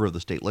your member of the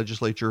state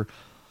legislature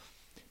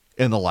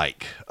and the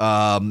like.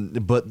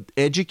 But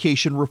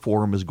education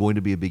reform is going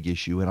to be a big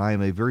issue, and I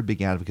am a very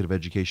big advocate of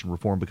education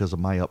reform because of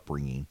my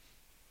upbringing.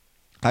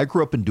 I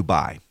grew up in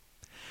Dubai.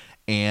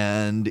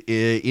 And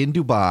in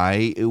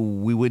Dubai,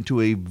 we went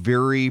to a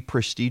very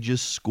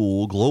prestigious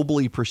school,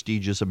 globally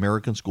prestigious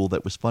American school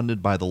that was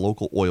funded by the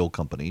local oil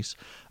companies,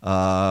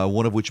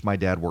 one of which my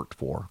dad worked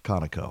for,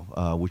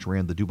 Conoco, which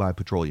ran the Dubai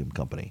Petroleum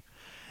Company.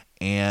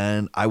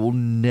 And I will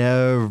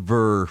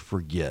never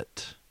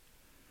forget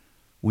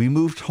We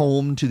moved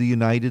home to the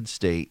United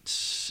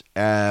States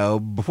right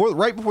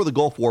before the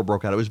Gulf War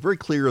broke out. It was very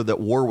clear that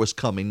war was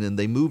coming, and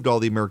they moved all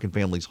the American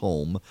families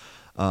home.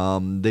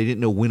 They didn't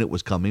know when it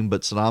was coming,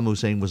 but Saddam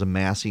Hussein was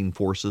amassing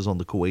forces on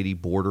the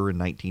Kuwaiti border in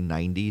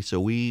 1990. So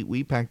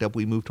we packed up,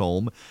 we moved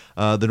home.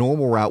 The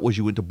normal route was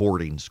you went to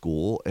boarding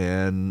school,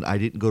 and I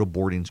didn't go to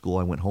boarding school.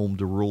 I went home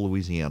to rural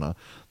Louisiana,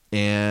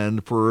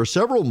 and for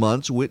several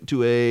months went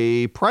to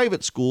a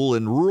private school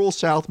in rural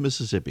South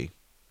Mississippi,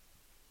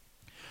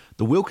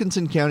 the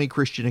Wilkinson County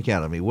Christian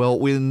Academy. Well,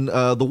 when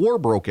the war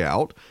broke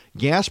out,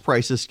 gas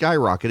prices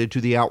skyrocketed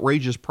to the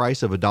outrageous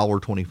price of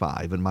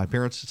 $1.25, and my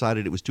parents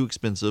decided it was too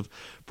expensive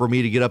for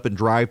me to get up and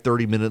drive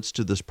 30 minutes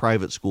to this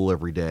private school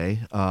every day,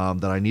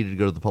 that I needed to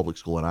go to the public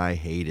school, and I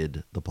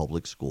hated the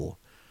public school.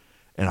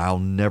 And I'll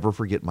never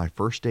forget my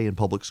first day in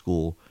public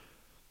school.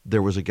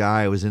 There was a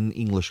guy, I was in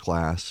English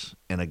class,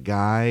 and a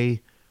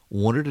guy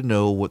wanted to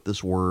know what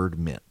this word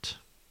meant.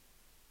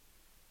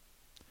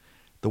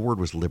 The word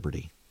was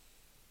liberty.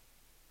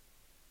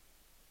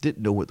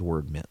 Didn't know what the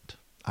word meant.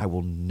 I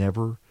will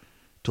never,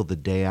 till the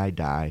day I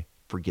die,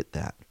 forget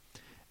that.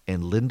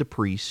 And Linda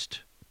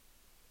Priest,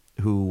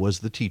 who was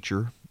the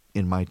teacher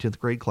in my 10th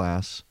grade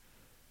class,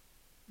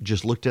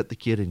 just looked at the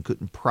kid and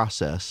couldn't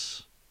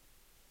process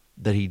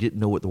that he didn't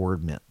know what the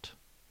word meant.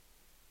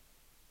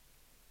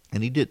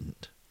 And he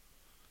didn't.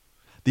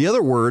 The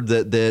other word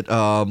that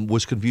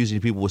was confusing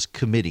to people was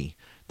committee.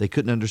 They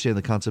couldn't understand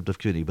the concept of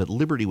committee, but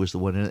liberty was the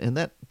one, and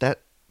that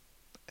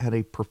had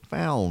a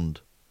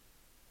profound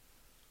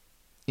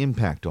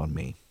impact on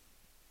me,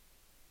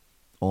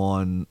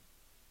 on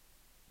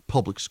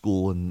public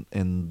school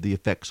and the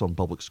effects on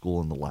public school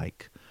and the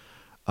like.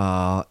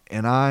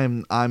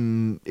 And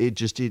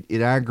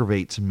it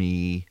aggravates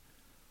me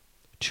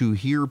to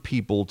hear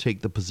people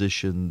take the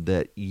position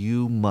that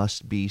you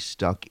must be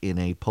stuck in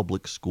a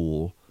public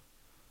school,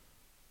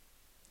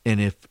 and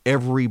if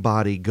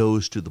everybody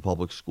goes to the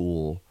public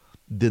school,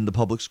 then the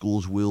public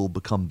schools will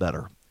become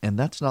better. And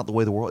that's not the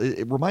way the world.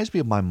 It reminds me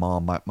of my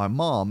mom. My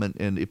mom,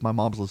 and if my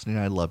mom's listening,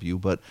 I love you,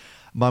 but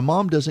my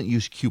mom doesn't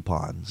use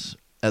coupons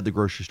at the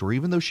grocery store,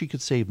 even though she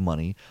could save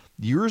money.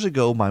 Years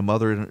ago, my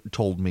mother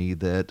told me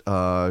that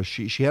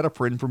she had a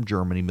friend from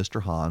Germany,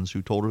 Mr. Hans,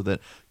 who told her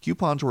that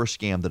coupons were a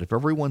scam, that if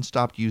everyone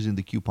stopped using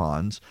the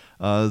coupons,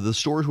 the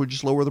stores would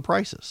just lower the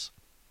prices.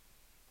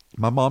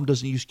 My mom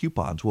doesn't use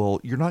coupons. Well,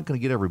 you're not going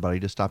to get everybody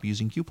to stop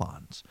using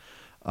coupons.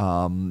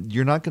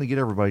 You're not going to get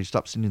everybody to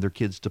stop sending their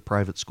kids to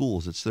private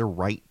schools. It's their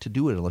right to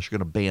do it unless you're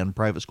going to ban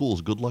private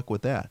schools. Good luck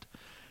with that.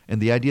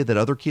 And the idea that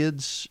other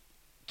kids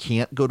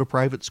can't go to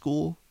private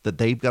school, that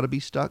they've got to be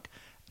stuck,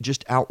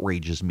 just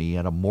outrages me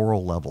at a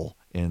moral level,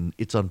 and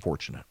it's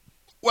unfortunate.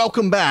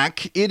 Welcome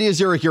back. It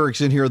is Eric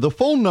Erickson here. The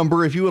phone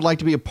number, if you would like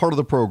to be a part of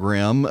the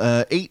program,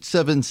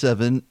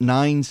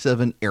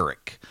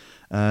 877-97-ERIC.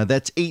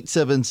 That's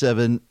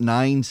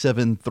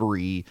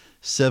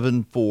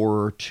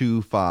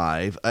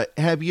 877-973-7425.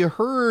 Have you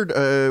heard,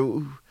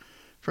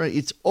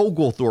 it's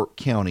Oglethorpe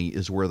County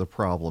is where the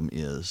problem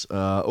is.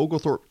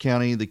 Oglethorpe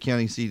County, the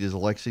county seat is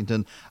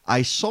Lexington.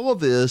 I saw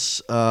this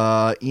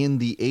in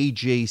the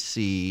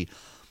AJC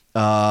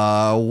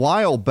a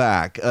while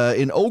back.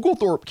 In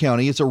Oglethorpe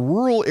County, it's a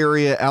rural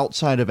area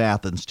outside of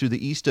Athens, to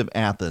the east of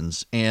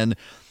Athens, and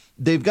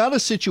they've got a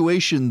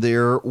situation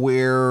there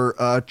where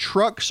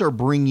trucks are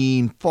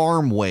bringing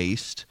farm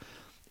waste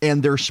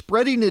and they're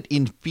spreading it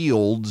in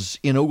fields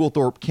in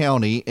Oglethorpe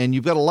County. And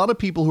you've got a lot of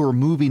people who are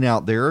moving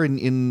out there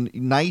in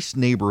nice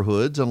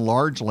neighborhoods and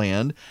large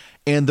land,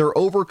 and they're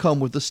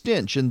overcome with the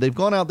stench. And they've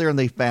gone out there and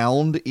they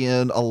found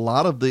in a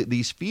lot of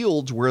these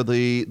fields where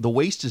the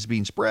waste is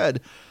being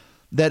spread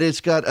that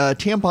it's got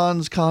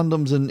tampons,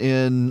 condoms,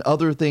 and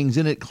other things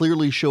in it,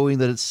 clearly showing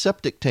that it's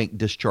septic tank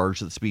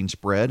discharge that's being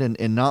spread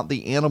and not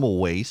the animal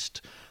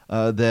waste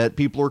that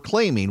people are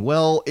claiming.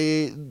 Well,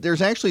 there's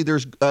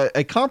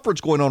a conference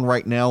going on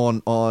right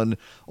now on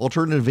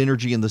alternative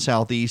energy in the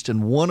Southeast,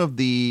 and one of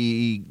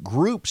the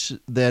groups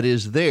that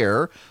is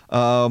there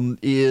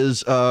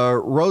is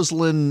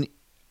Roslyn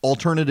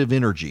Alternative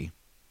Energy.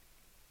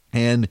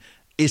 And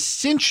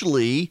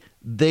essentially,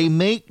 they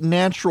make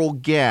natural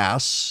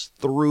gas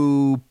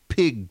through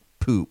pig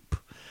poop.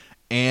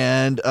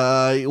 And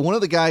one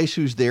of the guys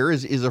who's there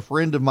is a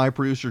friend of my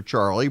producer,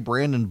 Charlie,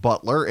 Brandon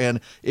Butler.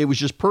 And it was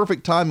just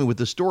perfect timing with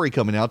the story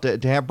coming out to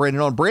have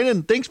Brandon on.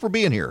 Brandon, thanks for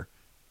being here.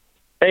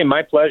 Hey,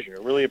 my pleasure.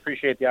 Really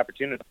appreciate the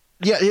opportunity.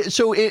 Yeah,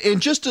 so and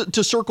just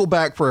to circle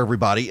back for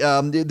everybody,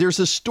 there's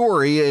a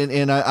story,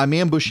 and I'm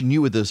ambushing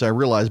you with this, I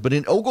realize, but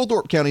in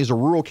Oglethorpe County is a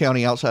rural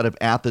county outside of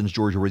Athens,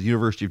 Georgia, where the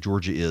University of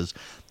Georgia is,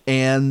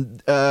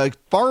 and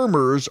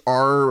farmers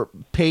are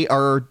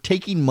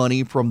taking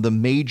money from the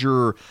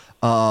major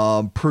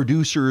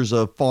producers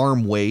of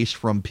farm waste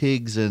from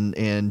pigs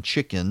and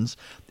chickens,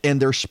 and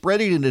they're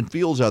spreading it in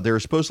fields out there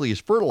supposedly as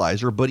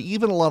fertilizer. But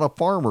even a lot of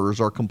farmers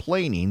are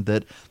complaining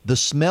that the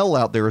smell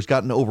out there has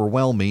gotten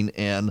overwhelming,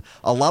 and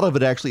a lot of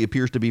it actually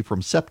appears to be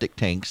from septic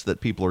tanks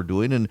that people are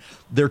doing, and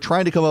they're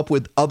trying to come up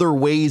with other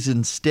ways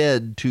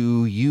instead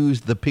to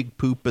use the pig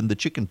poop and the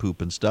chicken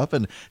poop and stuff.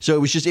 And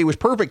so it was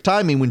perfect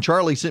timing when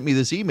Charlie sent me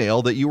this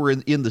email that you were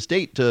in the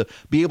state to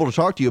be able to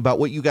talk to you about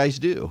what you guys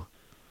do.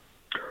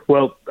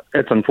 Well,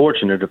 it's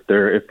unfortunate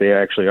if they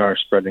actually are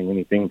spreading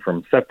anything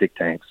from septic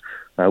tanks.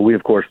 We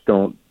of course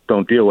don't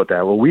deal with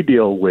that. What we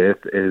deal with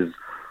is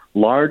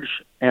large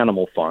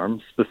animal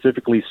farms,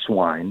 specifically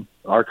swine.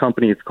 Our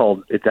company,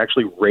 it's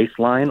actually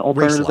Raceline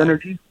Alternative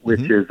Energy,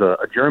 which is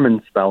a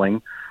German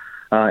spelling,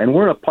 and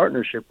we're in a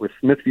partnership with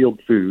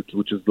Smithfield Foods,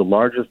 which is the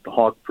largest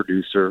hog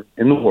producer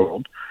in the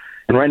world.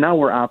 And right now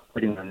we're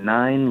operating on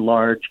 9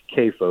 large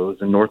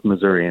CAFOs in North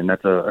Missouri, and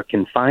that's a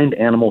confined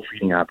animal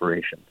feeding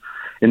operation.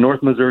 In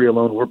North Missouri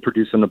alone, we're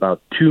producing about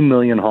 2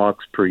 million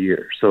hogs per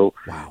year. So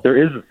there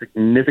is a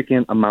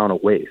significant amount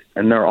of waste.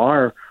 And there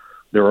are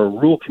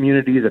rural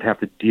communities that have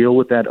to deal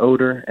with that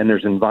odor, and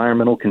there's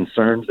environmental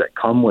concerns that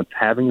come with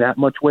having that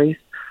much waste.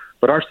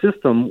 But our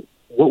system,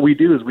 what we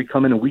do is we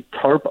come in and we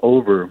tarp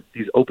over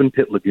these open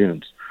pit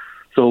lagoons.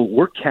 So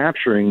we're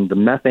capturing the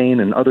methane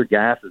and other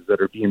gases that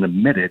are being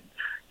emitted,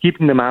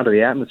 keeping them out of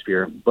the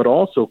atmosphere, but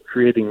also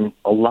creating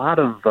a lot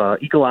of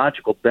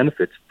ecological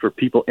benefits for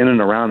people in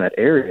and around that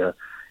area.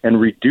 And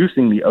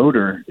reducing the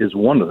odor is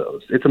one of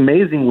those. It's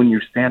amazing when you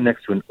stand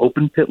next to an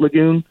open pit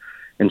lagoon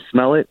and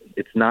smell it.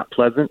 It's not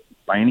pleasant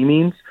by any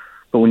means.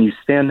 But when you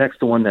stand next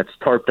to one that's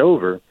tarped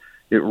over,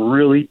 it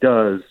really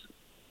does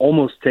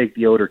almost take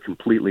the odor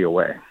completely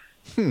away.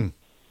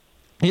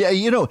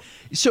 Yeah,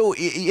 so,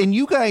 and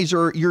you guys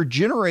you're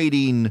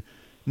generating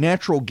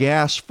natural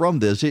gas from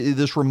this.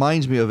 This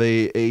reminds me of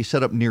a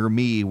setup near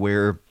me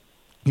where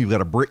you've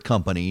got a brick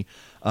company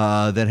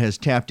that has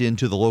tapped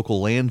into the local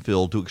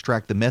landfill to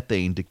extract the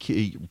methane to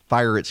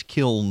fire its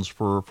kilns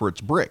for its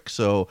brick.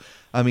 So,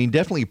 I mean,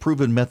 definitely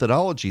proven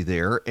methodology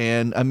there.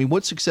 And, I mean,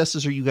 what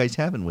successes are you guys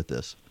having with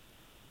this?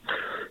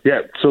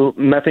 Yeah, so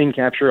methane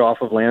capture off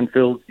of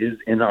landfills is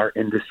in our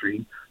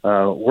industry.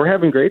 We're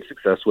having great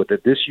success with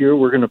it. This year,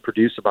 we're going to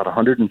produce about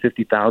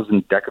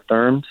 150,000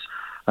 decatherms,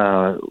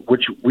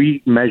 which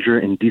we measure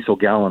in diesel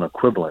gallon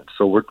equivalent.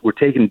 So we're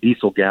taking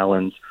diesel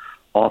gallons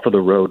off of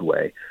the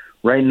roadway.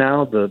 Right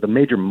now, the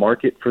major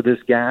market for this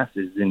gas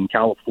is in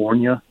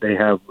California. They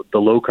have the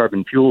low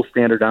carbon fuel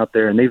standard out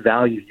there, and they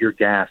value your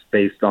gas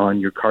based on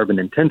your carbon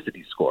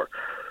intensity score.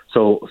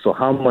 So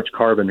how much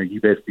carbon are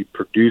you basically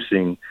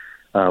producing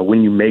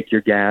when you make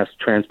your gas,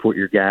 transport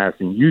your gas,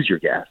 and use your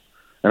gas?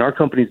 And our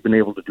company's been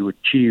able to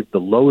achieve the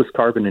lowest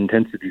carbon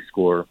intensity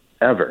score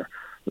ever,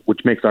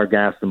 which makes our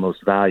gas the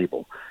most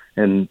valuable.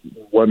 And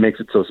what makes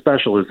it so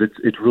special is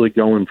it's really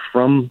going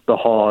from the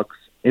hogs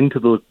into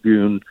the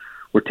lagoon.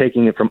 We're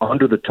taking it from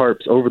under the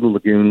tarps over the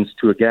lagoons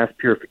to a gas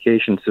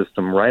purification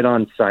system right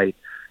on site,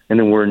 and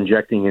then we're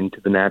injecting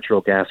into the natural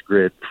gas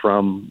grid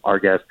from our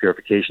gas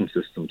purification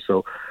system.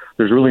 So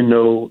there's really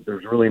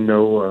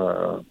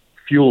no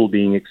fuel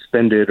being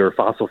expended or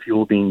fossil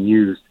fuel being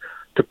used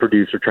to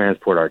produce or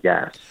transport our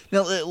gas.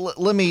 Now,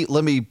 let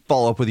me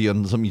follow up with you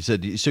on something you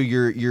said. So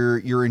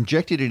you're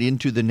injecting it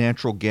into the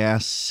natural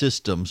gas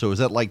system. So is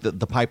that like the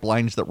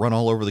pipelines that run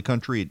all over the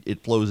country?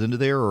 It flows into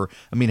there, or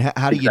I mean,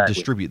 how do you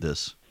distribute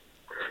this?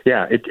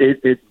 Yeah,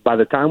 it by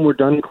the time we're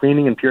done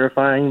cleaning and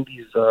purifying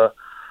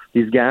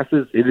these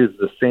gases, it is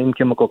the same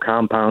chemical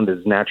compound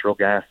as natural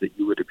gas that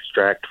you would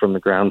extract from the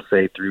ground,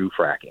 say through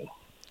fracking.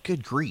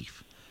 Good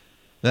grief,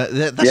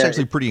 that's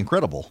actually pretty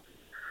incredible.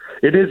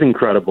 It is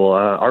incredible.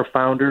 Our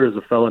founder is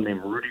a fellow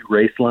named Rudy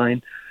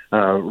Raceline.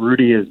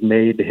 Rudy has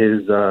made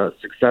his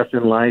success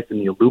in life in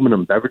the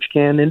aluminum beverage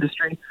can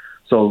industry.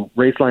 So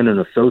Raceline and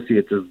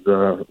Associates is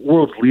the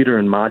world's leader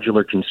in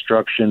modular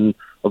construction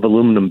of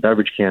aluminum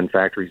beverage can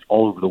factories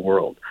all over the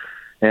world.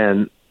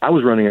 And I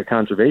was running a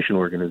conservation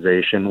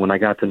organization when I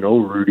got to know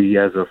Rudy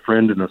as a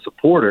friend and a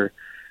supporter.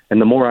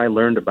 And the more I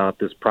learned about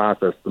this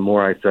process, the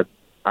more I said,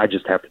 I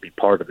just have to be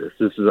part of this.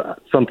 This is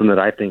something that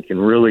I think can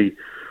really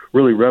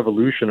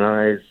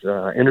revolutionize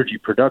energy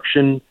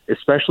production,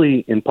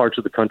 especially in parts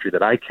of the country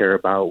that I care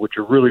about, which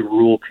are really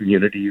rural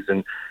communities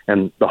and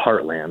the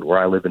heartland where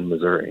I live in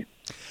Missouri.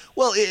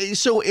 Well,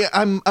 so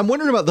I'm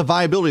wondering about the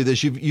viability of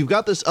this. You've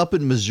got this up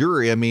in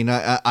Missouri. I mean,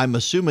 I'm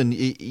assuming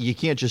you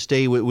can't just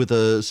stay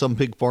with some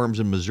pig farms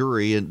in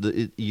Missouri,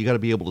 and you got to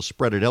be able to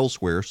spread it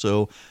elsewhere.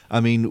 So, I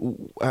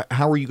mean,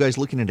 how are you guys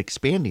looking at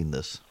expanding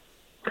this?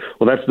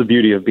 Well, that's the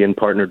beauty of being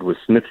partnered with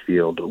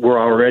Smithfield. We're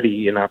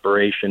already in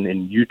operation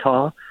in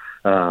Utah.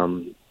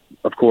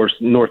 Of course,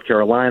 North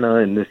Carolina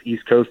and this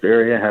East Coast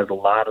area has a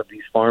lot of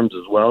these farms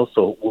as well.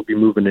 So we'll be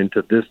moving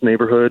into this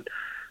neighborhood.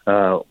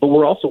 But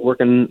we're also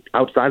working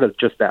outside of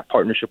just that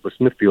partnership with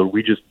Smithfield.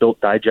 We just built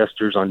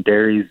digesters on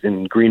dairies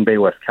in Green Bay,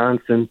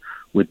 Wisconsin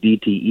with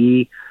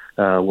DTE.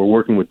 We're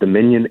working with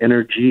Dominion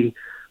Energy,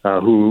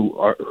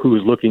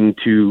 who's looking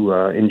to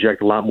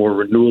inject a lot more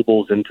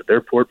renewables into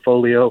their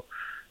portfolio.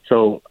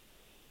 So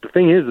the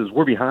thing is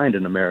we're behind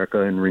in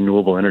America in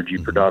renewable energy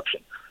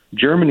production.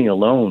 Germany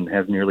alone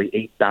has nearly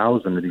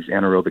 8,000 of these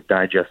anaerobic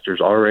digesters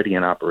already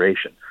in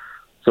operation.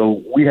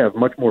 So we have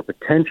much more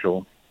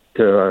potential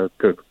to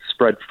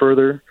spread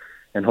further,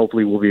 and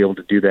hopefully we'll be able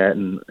to do that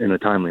in a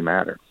timely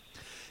manner.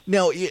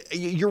 Now,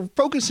 you're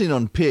focusing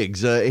on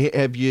pigs.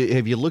 Have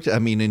you looked at, I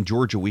mean, in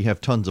Georgia, we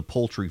have tons of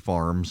poultry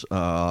farms.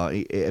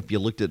 Have you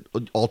looked at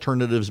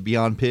alternatives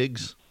beyond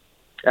pigs?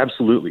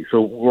 Absolutely.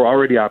 So we're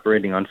already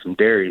operating on some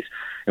dairies,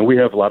 and we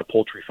have a lot of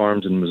poultry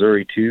farms in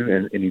Missouri,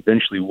 too, and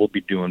eventually we'll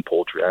be doing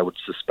poultry, I would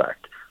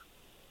suspect.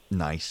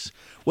 Nice.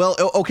 Well,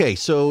 okay,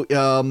 so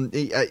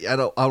I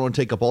don't want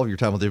to take up all of your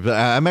time with it, but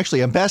I'm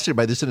fascinated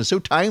by this, and it's so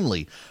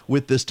timely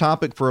with this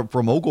topic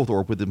from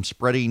Oglethorpe, with them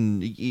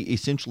spreading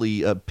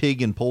essentially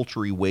pig and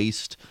poultry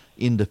waste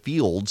into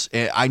fields.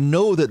 I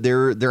know that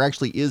there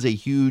actually is a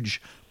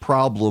huge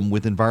problem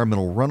with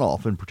environmental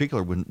runoff, in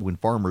particular when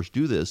farmers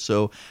do this.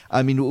 So,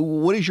 I mean,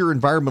 what is your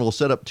environmental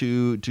setup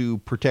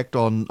to protect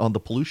on the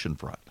pollution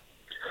front?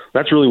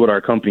 That's really what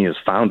our company is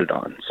founded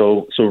on.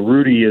 So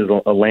Rudy is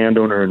a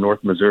landowner in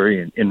North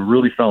Missouri and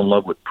really fell in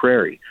love with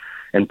prairie.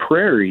 And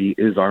prairie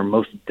is our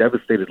most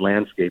devastated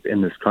landscape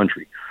in this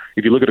country.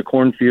 If you look at a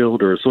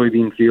cornfield or a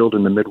soybean field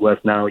in the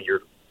Midwest now,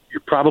 you're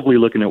probably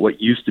looking at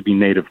what used to be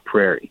native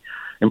prairie.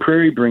 And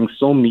prairie brings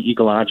so many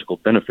ecological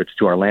benefits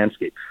to our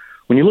landscape.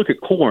 When you look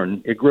at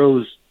corn, it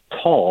grows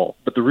tall,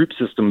 but the root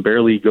system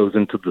barely goes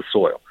into the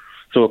soil.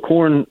 So a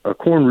corn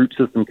root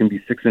system can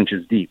be 6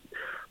 inches deep.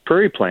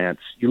 Prairie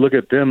plants, you look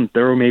at them,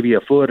 they're maybe a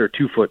foot or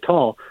 2 foot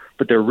tall,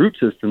 but their root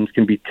systems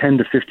can be 10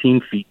 to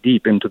 15 feet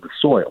deep into the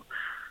soil.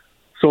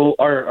 So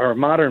our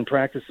modern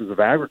practices of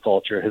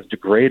agriculture has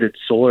degraded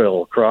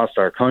soil across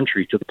our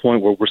country to the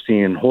point where we're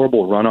seeing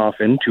horrible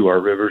runoff into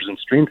our rivers and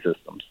stream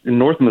systems. In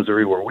North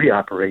Missouri, where we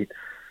operate,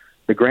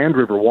 the Grand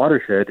River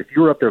watershed, if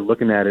you were up there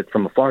looking at it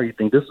from afar, you'd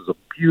think this is a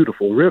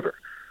beautiful river.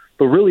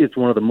 But really, it's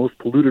one of the most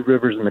polluted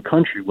rivers in the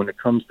country when it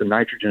comes to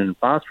nitrogen and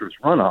phosphorus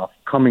runoff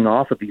coming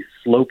off of these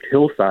sloped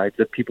hillsides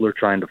that people are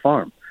trying to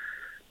farm.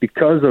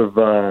 Because of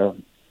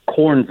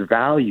corn's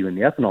value in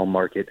the ethanol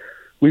market,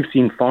 we've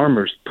seen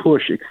farmers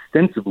push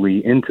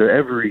extensively into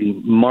every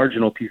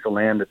marginal piece of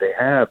land that they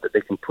have that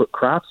they can put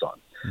crops on.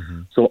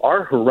 Mm-hmm. So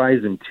our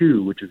Horizon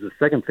 2, which is the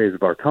second phase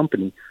of our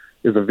company,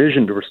 is a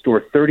vision to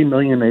restore 30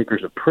 million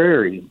acres of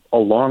prairie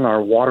along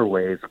our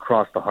waterways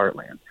across the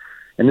heartland.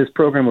 And this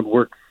program would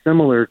work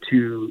similar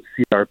to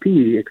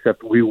CRP,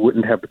 except we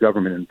wouldn't have the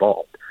government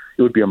involved.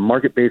 It would be a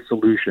market-based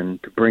solution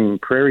to bringing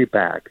prairie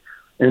back,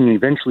 and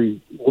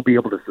eventually we'll be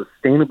able to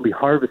sustainably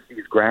harvest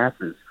these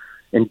grasses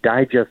and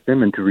digest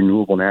them into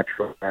renewable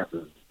natural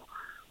gases.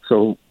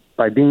 So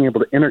by being able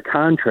to enter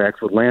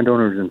contracts with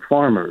landowners and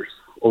farmers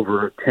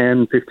over a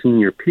 10,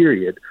 15-year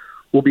period,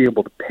 we'll be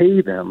able to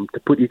pay them to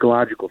put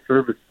ecological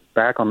services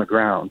back on the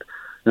ground,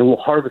 and we'll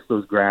harvest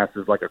those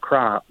grasses like a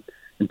crop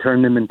and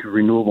turn them into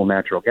renewable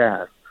natural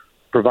gas,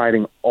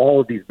 providing all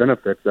of these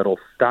benefits that'll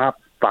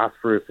stop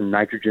phosphorus and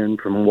nitrogen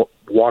from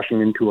washing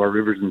into our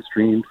rivers and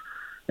streams,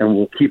 and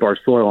will keep our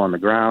soil on the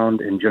ground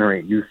and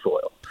generate new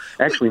soil,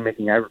 actually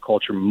making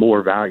agriculture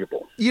more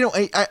valuable. You know,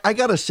 I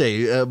got to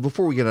say,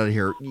 before we get out of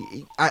here,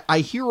 I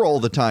hear all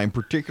the time,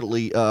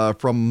 particularly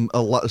from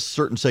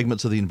certain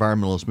segments of the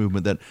environmentalist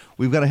movement, that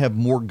we've got to have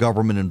more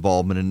government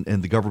involvement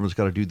and the government's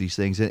got to do these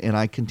things. And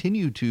I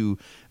continue to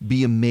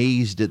be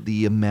amazed at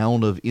the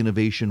amount of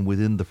innovation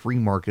within the free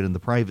market and the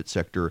private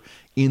sector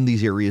in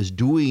these areas,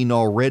 doing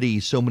already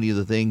so many of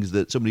the things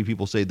that so many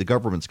people say the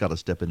government's got to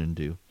step in and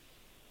do.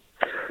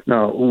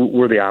 No,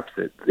 we're the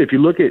opposite. If you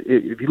look at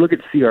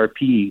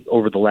CRP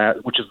over the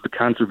last, which is the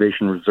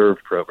Conservation Reserve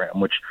Program,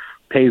 which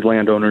pays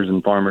landowners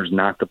and farmers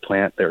not to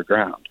plant their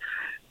ground.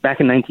 Back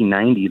in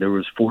 1990, there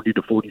was 40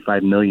 to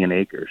 45 million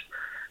acres.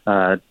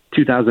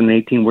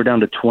 2018, we're down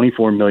to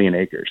 24 million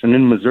acres. And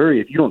in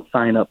Missouri, if you don't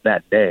sign up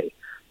that day,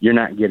 you're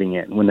not getting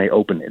in when they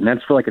open it. And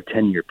that's for like a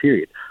 10-year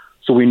period.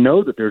 So we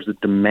know that there's a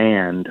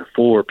demand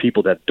for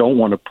people that don't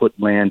want to put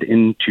land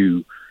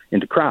into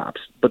crops,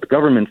 but the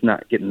government's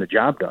not getting the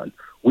job done.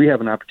 We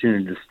have an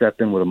opportunity to step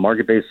in with a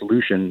market-based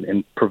solution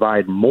and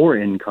provide more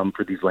income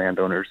for these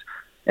landowners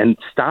and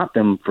stop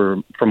them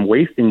from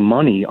wasting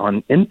money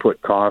on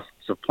input costs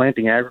of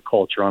planting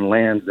agriculture on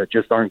lands that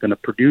just aren't going to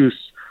produce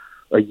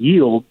a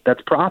yield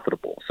that's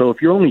profitable. So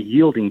if you're only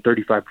yielding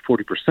 35 to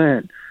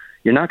 40%,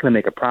 you're not going to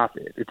make a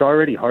profit. It's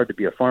already hard to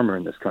be a farmer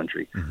in this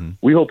country. Mm-hmm.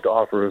 We hope to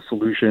offer a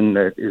solution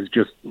that is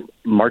just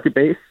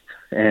market-based,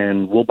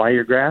 and we'll buy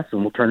your grass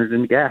and we'll turn it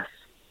into gas.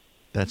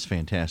 That's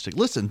fantastic.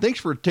 Listen, thanks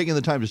for taking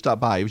the time to stop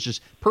by. It was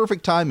just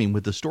perfect timing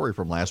with the story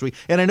from last week.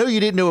 And I know you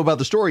didn't know about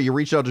the story. You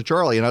reached out to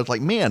Charlie, and I was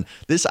like, man,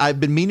 I've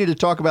been meaning to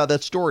talk about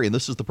that story, and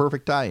this is the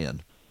perfect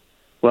tie-in.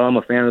 Well, I'm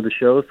a fan of the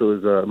show, so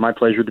it was my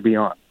pleasure to be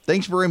on.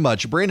 Thanks very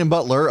much. Brandon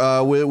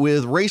Butler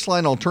with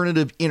Raceline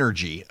Alternative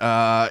Energy.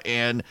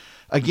 And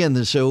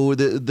again, so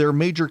their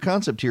major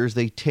concept here is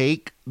they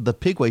take the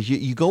pig waste.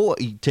 You go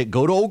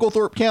to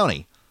Oglethorpe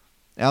County.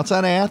 outside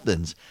of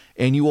Athens.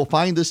 And you will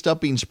find this stuff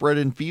being spread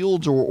in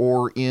fields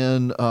or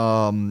in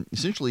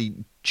essentially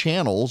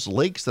channels,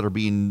 lakes that are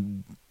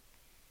being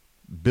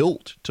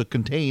built to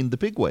contain the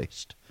pig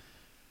waste.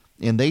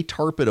 And they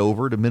tarp it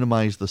over to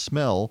minimize the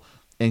smell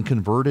and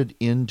convert it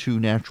into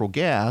natural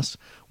gas,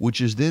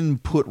 which is then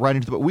put right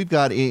into the... We've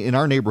got in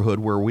our neighborhood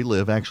where we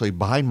live, actually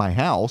behind my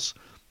house,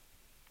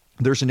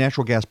 there's a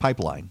natural gas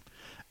pipeline.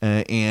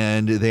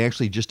 And they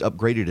actually just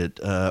upgraded it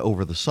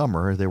over the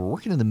summer. They were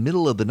working in the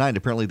middle of the night.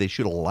 Apparently, they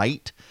shoot a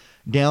light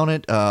down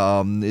it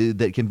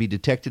that can be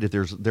detected if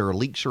there are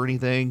leaks or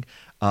anything.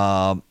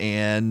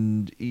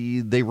 And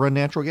they run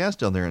natural gas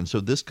down there. And so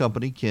this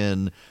company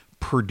can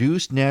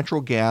produce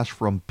natural gas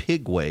from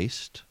pig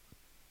waste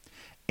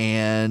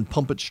and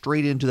pump it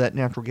straight into that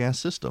natural gas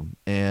system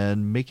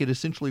and make it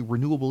essentially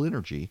renewable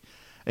energy.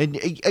 And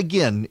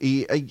again,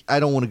 I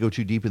don't want to go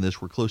too deep in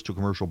this. We're close to a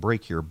commercial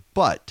break here,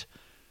 but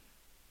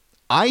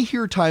I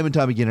hear time and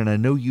time again, and I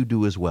know you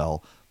do as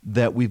well,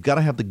 that we've got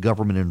to have the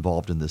government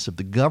involved in this. If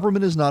the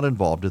government is not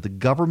involved, if the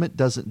government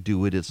doesn't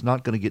do it, it's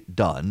not going to get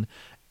done.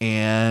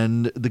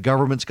 And the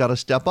government's got to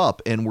step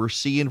up. And we're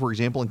seeing, for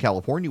example, in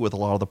California with a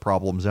lot of the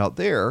problems out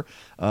there,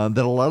 that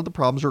a lot of the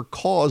problems are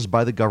caused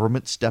by the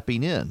government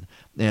stepping in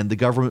and the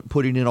government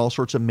putting in all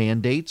sorts of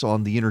mandates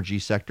on the energy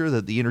sector,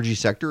 that the energy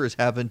sector is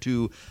having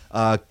to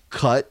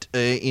cut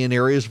in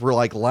areas for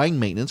like line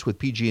maintenance with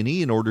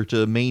PG&E in order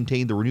to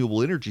maintain the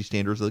renewable energy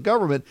standards of the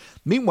government.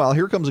 Meanwhile,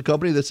 here comes a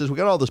company that says we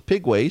got all this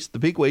pig waste. The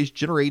pig waste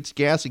generates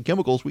gas and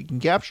chemicals we can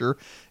capture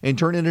and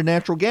turn into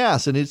natural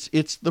gas. And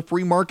it's the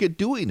free market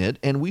doing it.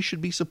 And we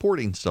should be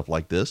supporting stuff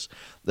like this.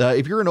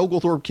 If you're in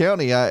Oglethorpe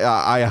County,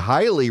 I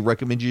highly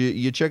recommend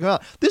you check it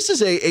out. This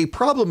is a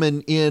problem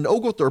in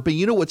Oglethorpe. And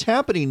you know what's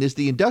happening is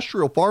the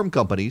industrial farm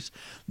companies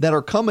that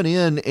are coming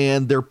in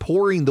and they're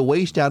pouring the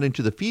waste out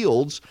into the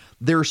fields.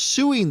 They're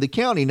suing the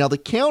county. Now, the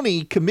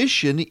county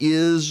commission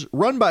is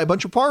run by a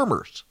bunch of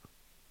farmers.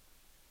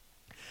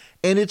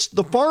 And it's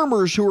the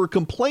farmers who are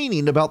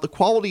complaining about the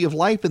quality of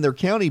life in their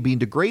county being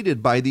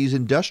degraded by these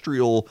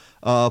industrial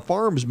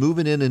farms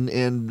moving in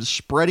and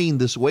spreading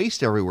this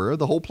waste everywhere.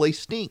 The whole place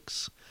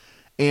stinks.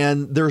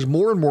 And there's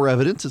more and more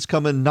evidence. It's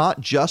coming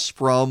not just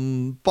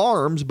from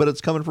farms, but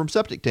it's coming from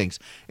septic tanks.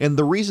 And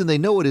the reason they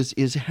know it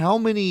is how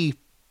many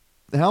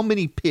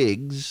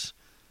pigs,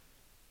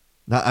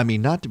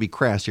 not to be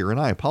crass here,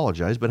 and I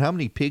apologize, but how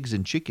many pigs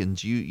and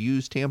chickens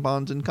use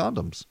tampons and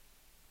condoms?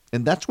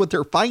 And that's what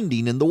they're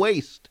finding in the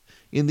waste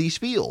in these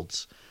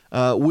fields,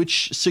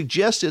 which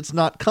suggests it's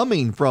not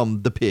coming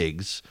from the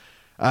pigs.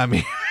 I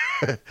mean,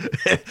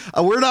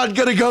 we're not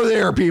going to go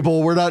there,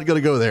 people. We're not going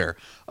to go there.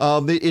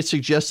 It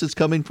suggests it's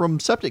coming from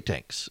septic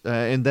tanks,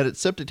 and that it's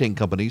septic tank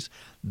companies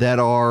that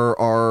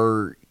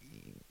are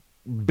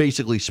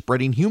basically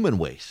spreading human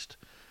waste.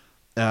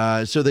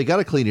 So they got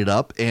to clean it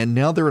up, and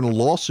now they're in a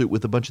lawsuit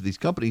with a bunch of these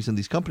companies, and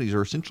these companies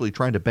are essentially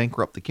trying to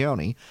bankrupt the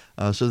county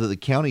so that the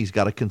county's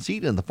got to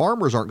concede, and the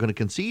farmers aren't going to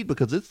concede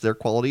because it's their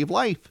quality of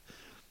life.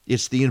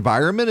 It's the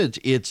environment.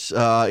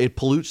 It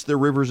pollutes their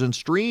rivers and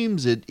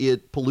streams.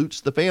 It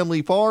pollutes the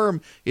family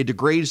farm. It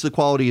degrades the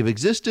quality of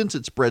existence.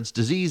 It spreads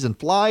disease and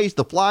flies.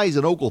 The flies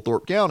in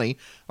Oglethorpe County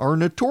are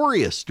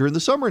notorious during the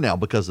summer now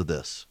because of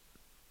this.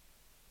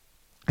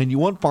 And you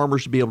want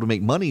farmers to be able to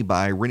make money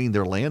by renting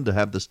their land to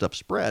have this stuff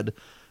spread,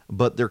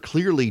 but they're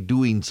clearly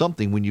doing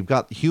something when you've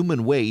got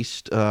human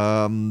waste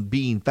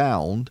being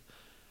found,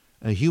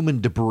 human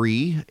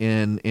debris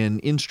and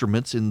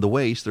instruments in the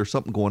waste. There's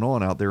something going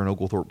on out there in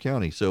Oglethorpe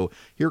County. So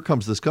here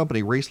comes this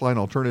company, Raceline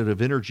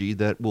Alternative Energy,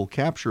 that will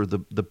capture the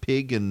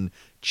pig and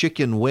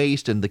chicken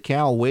waste and the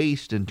cow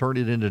waste and turn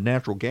it into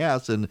natural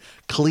gas and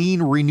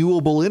clean,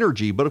 renewable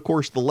energy. But of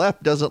course, the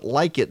left doesn't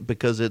like it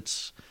because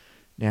it's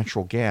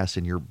natural gas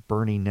and you're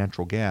burning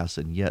natural gas.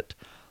 And yet,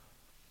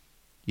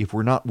 if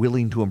we're not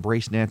willing to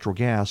embrace natural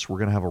gas, we're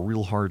going to have a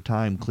real hard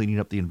time cleaning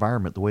up the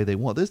environment the way they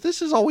want.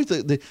 This is always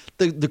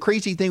the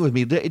crazy thing with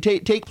me.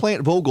 Take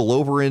Plant Vogtle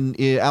over in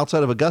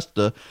outside of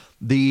Augusta,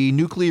 the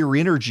nuclear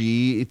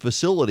energy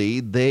facility.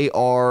 The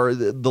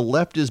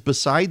left is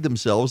beside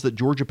themselves that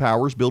Georgia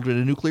Power is building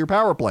a nuclear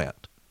power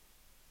plant.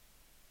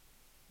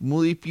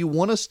 Well, if you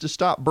want us to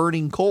stop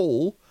burning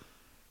coal,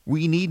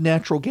 we need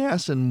natural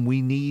gas, and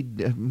we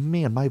need,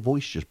 man, my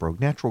voice just broke,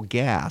 natural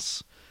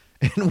gas,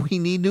 and we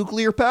need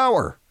nuclear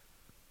power,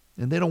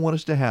 and they don't want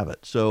us to have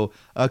it. So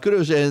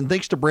kudos, and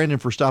thanks to Brandon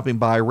for stopping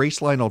by.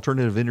 Raceline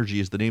Alternative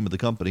Energy is the name of the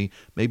company.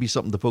 Maybe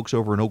something the folks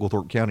over in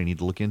Oglethorpe County need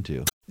to look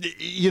into.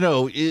 You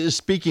know,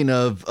 speaking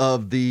of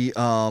the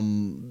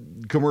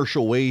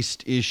commercial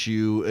waste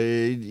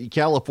issue,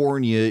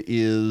 California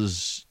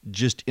is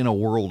just in a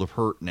world of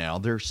hurt now.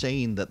 They're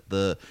saying that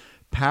the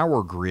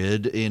power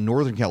grid in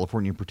Northern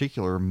California in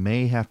particular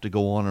may have to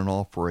go on and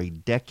off for a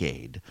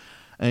decade.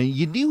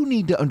 You do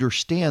need to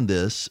understand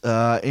this,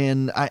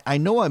 and I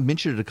know I've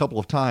mentioned it a couple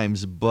of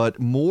times, but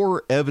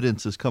more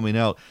evidence is coming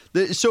out.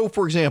 So,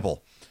 for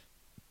example,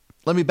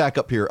 let me back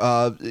up here.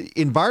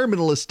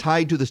 Environmentalists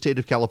tied to the state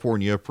of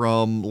California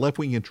from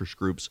left-wing interest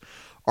groups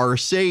are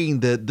saying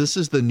that this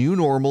is the new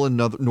normal in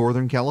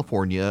Northern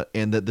California,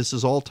 and that this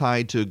is all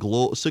tied to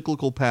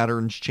cyclical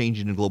patterns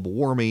changing in global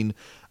warming,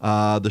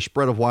 the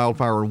spread of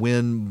wildfire and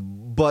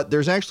wind. But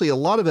there's actually a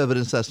lot of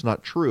evidence that's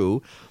not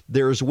true.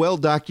 There's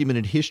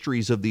well-documented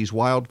histories of these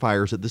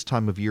wildfires at this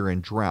time of year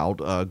and drought,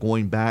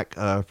 going back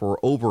for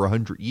over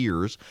 100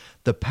 years.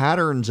 The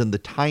patterns and the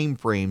time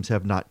frames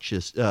have not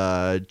just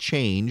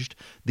changed.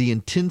 The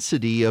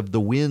intensity of the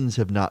winds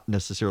have not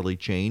necessarily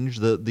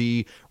changed.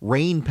 The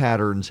rain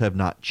patterns have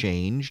not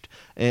changed.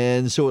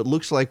 And so it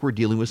looks like we're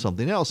dealing with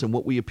something else. And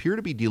what we appear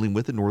to be dealing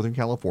with in Northern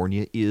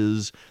California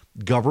is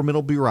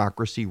governmental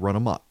bureaucracy run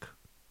amok.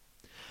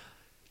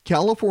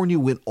 California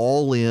went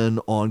all in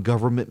on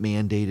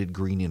government-mandated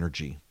green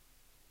energy.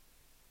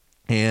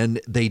 And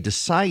they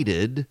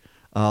decided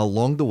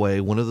along the way,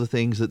 one of the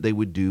things that they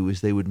would do is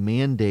they would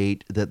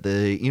mandate that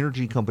the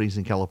energy companies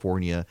in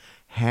California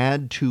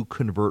had to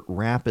convert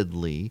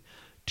rapidly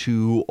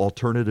to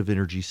alternative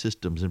energy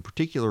systems, in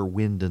particular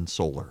wind and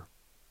solar.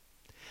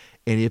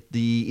 And if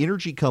the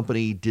energy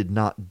company did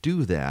not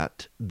do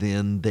that,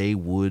 then they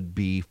would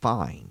be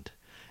fined.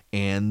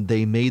 And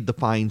they made the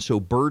fine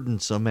so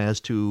burdensome as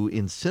to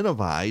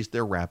incentivize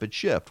their rapid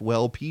shift.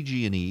 Well,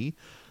 PG&E,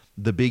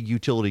 the big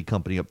utility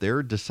company up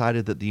there,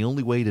 decided that the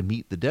only way to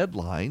meet the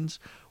deadlines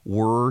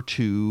were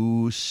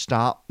to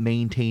stop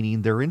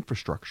maintaining their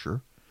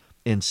infrastructure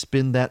and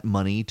spend that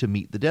money to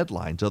meet the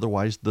deadlines.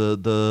 Otherwise,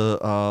 the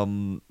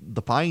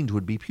fines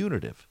would be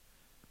punitive.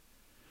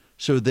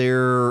 So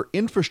their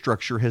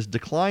infrastructure has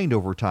declined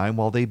over time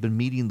while they've been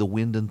meeting the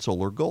wind and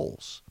solar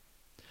goals.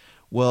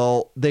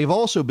 Well, they've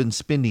also been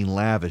spending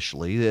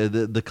lavishly.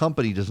 The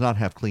company does not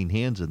have clean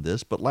hands in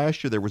this, but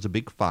last year there was a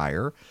big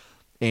fire,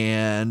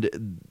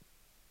 and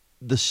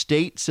the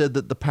state said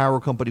that the power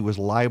company was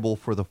liable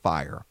for the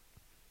fire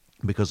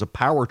because a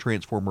power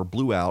transformer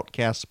blew out,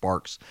 cast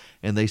sparks,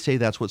 and they say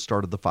that's what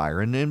started the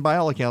fire. And by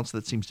all accounts,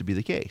 that seems to be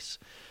the case.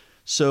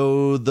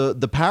 So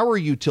the power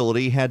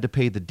utility had to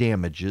pay the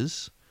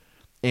damages.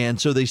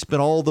 And so they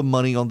spent all the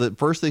money on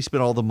first they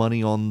spent all the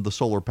money on the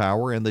solar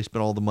power, and they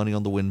spent all the money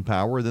on the wind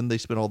power, then they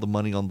spent all the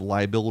money on the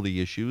liability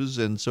issues,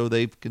 and so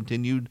they've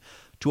continued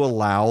to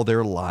allow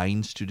their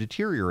lines to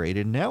deteriorate.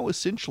 And now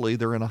essentially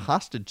they're in a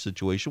hostage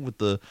situation with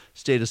the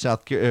state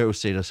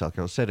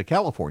of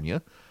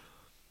California,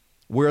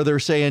 where they're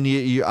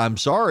saying, I'm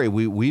sorry,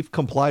 we've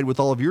complied with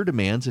all of your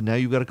demands, and now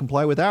you've got to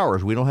comply with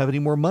ours. We don't have any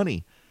more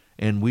money.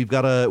 And we've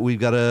got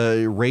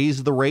to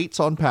raise the rates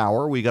on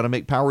power. We got to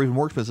make power even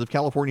more expensive.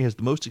 California has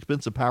the most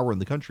expensive power in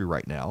the country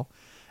right now,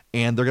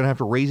 and they're going to have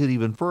to raise it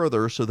even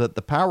further so that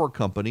the power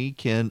company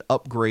can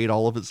upgrade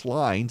all of its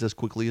lines as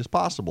quickly as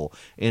possible.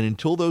 And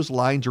until those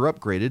lines are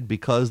upgraded,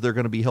 because they're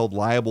going to be held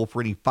liable for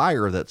any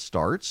fire that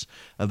starts,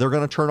 they're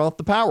going to turn off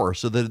the power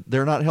so that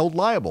they're not held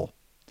liable.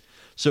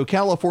 So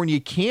California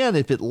can,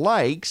 if it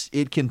likes,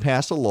 it can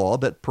pass a law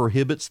that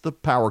prohibits the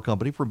power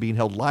company from being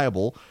held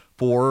liable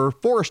for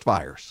forest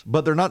fires,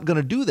 but they're not going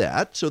to do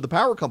that. So the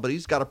power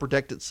company's got to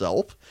protect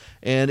itself,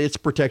 and it's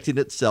protecting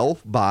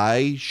itself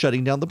by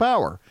shutting down the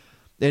power.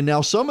 And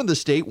now some in the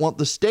state want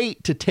the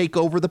state to take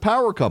over the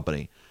power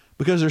company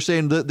because they're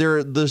saying that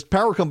the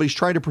power company's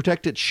trying to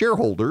protect its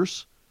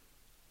shareholders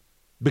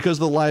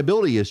because of the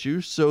liability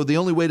issues. So the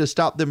only way to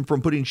stop them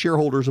from putting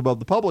shareholders above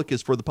the public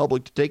is for the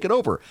public to take it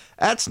over.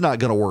 That's not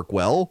going to work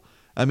well.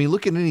 I mean,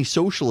 look at any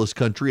socialist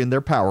country and their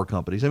power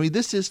companies. I mean,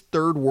 this is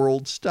third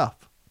world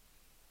stuff.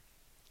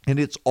 And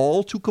it's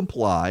all to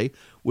comply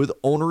with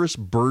onerous,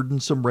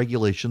 burdensome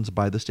regulations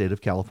by the state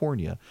of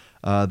California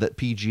that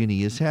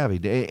PG&E is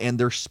having. And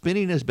they're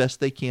spinning as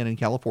best they can in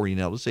California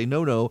now to say,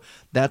 no,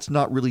 that's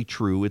not really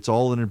true. It's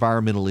all an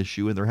environmental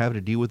issue, and they're having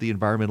to deal with the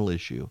environmental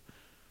issue.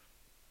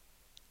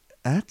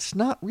 That's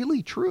not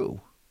really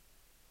true.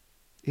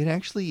 It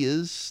actually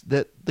is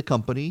that the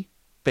company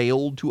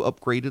failed to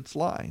upgrade its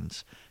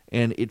lines.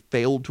 And it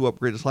failed to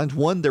upgrade its lines.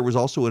 One, there was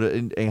also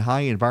a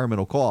high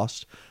environmental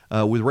cost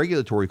with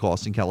regulatory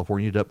costs in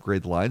California to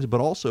upgrade the lines,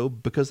 but also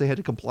because they had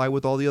to comply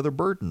with all the other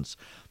burdens.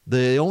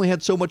 They only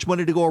had so much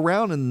money to go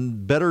around,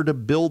 and better to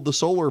build the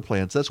solar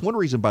plants. That's one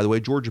reason, by the way,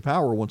 Georgia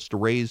Power wants to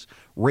raise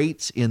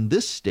rates in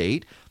this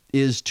state,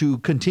 is to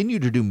continue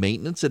to do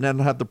maintenance and not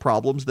have the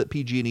problems that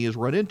PG&E has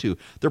run into.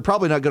 They're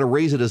probably not going to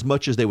raise it as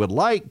much as they would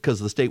like because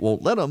the state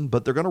won't let them,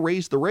 but they're going to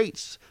raise the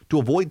rates to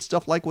avoid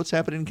stuff like what's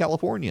happening in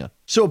California.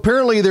 So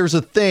apparently there's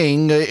a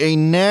thing, a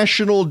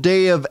national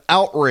day of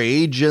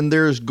outrage, and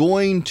there's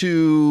going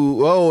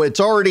to, it's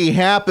already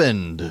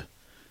happened.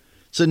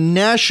 It's a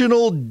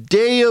national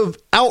day of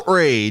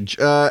outrage.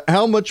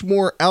 How much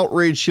more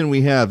outrage can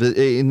we have?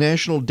 A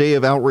national day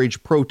of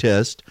outrage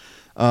protest.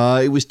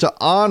 It was to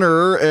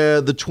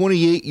honor the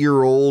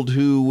 28-year-old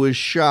who was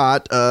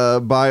shot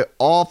by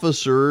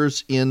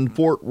officers in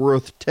Fort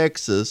Worth,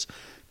 Texas.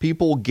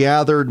 People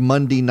gathered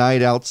Monday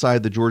night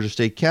outside the Georgia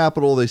State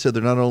Capitol. They said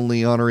they're not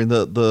only honoring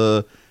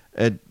the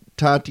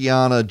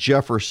Tatiana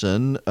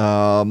Jefferson,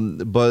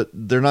 but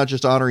they're not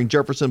just honoring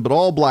Jefferson, but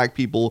all black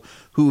people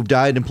who've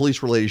died in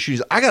police-related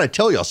shootings. I got to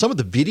tell y'all, some of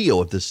the video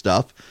of this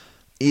stuff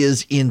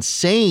is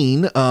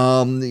insane.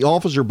 The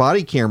officer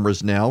body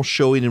cameras now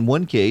showing in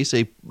one case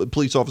a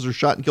police officer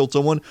shot and killed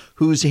someone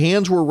whose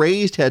hands were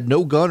raised, had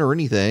no gun or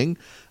anything,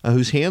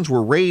 whose hands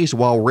were raised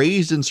while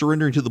raised and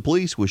surrendering to the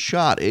police, was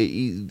shot.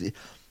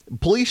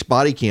 Police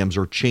body cams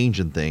are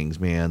changing things,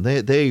 man.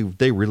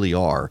 They really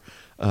are.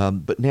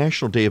 But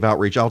National Day of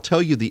Outrage, I'll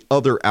tell you the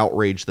other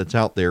outrage that's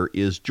out there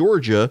is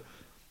Georgia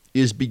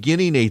is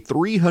beginning a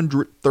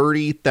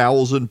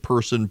 330,000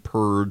 person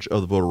purge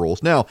of the voter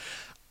rolls. Now,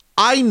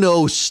 I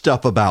know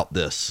stuff about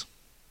this,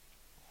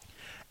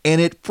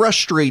 and it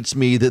frustrates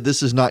me that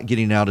this is not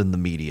getting out in the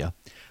media.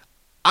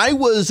 I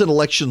was an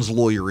elections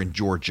lawyer in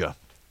Georgia,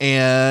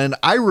 and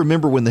I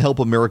remember when the Help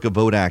America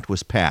Vote Act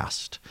was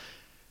passed.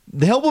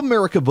 The Help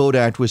America Vote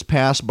Act was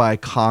passed by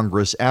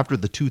Congress after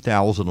the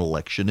 2000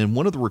 election, and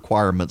one of the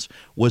requirements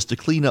was to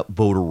clean up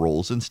voter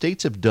rolls, and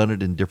states have done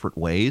it in different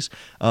ways,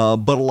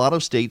 but a lot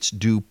of states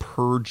do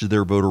purge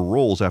their voter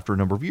rolls after a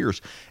number of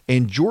years,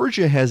 and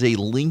Georgia has a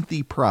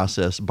lengthy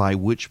process by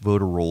which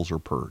voter rolls are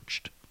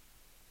purged.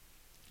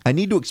 I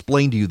need to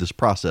explain to you this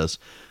process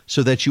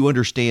so that you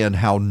understand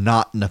how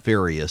not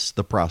nefarious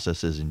the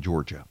process is in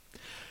Georgia.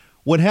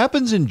 What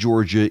happens in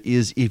Georgia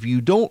is if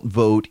you don't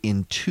vote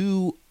in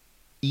 2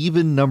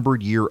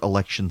 even-numbered year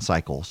election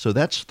cycle. So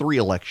that's 3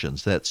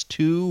 elections. That's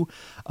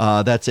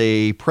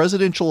a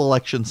presidential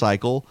election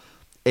cycle,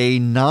 a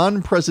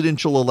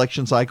non-presidential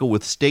election cycle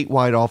with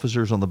statewide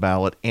officers on the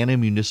ballot, and a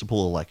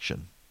municipal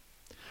election.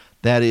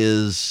 That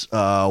is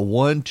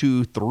 1,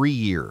 2, 3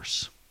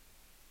 years.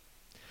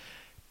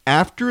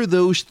 After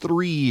those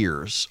 3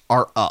 years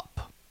are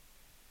up,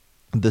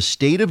 the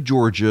state of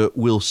Georgia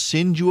will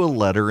send you a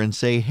letter and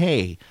say,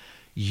 hey,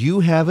 you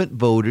haven't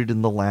voted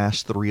in the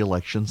last 3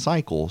 election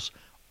cycles.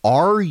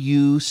 Are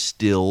you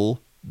still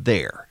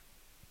there?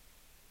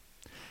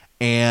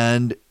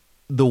 And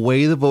the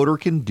way the voter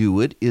can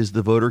do it is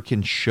the voter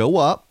can show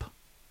up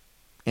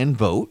and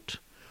vote,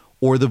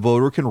 or the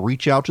voter can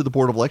reach out to the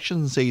Board of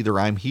Elections and say either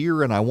I'm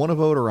here and I want to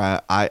vote, or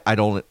I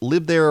don't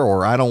live there,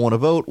 or I don't want to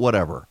vote,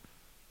 whatever.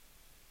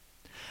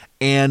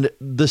 And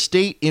the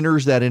state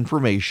enters that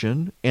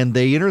information, and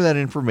they enter that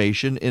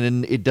information,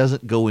 and it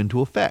doesn't go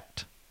into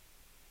effect.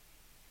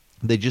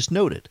 They just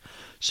note it.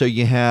 So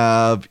you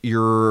have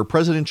your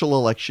presidential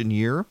election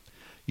year,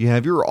 you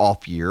have your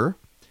off year,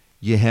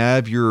 you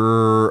have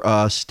your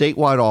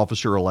statewide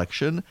officer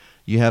election,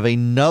 you have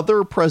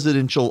another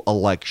presidential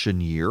election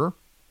year,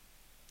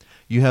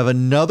 you have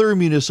another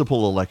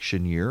municipal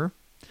election year,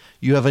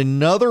 you have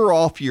another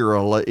off year,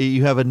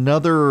 you have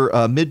another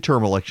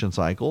midterm election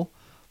cycle,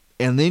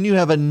 and then you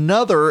have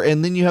another,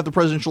 and then you have the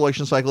presidential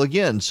election cycle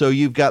again. So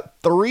you've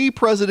got 3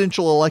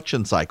 presidential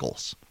election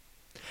cycles.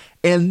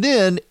 And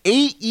then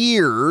 8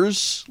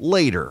 years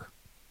later,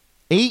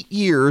 8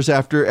 years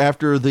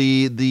after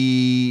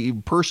the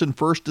person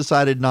first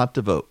decided not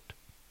to vote,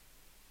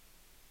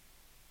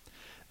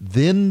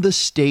 then the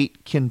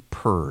state can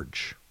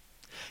purge.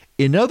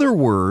 In other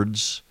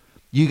words,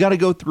 you got to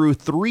go through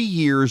 3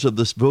 years of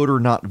this voter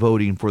not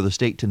voting for the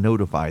state to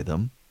notify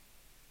them,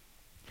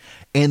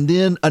 and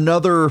then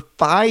another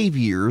 5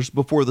 years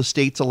before the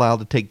state's allowed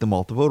to take them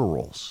off the voter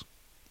rolls.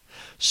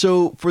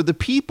 So for the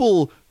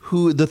people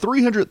the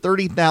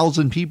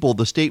 330,000 people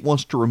the state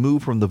wants to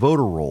remove from the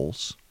voter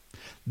rolls,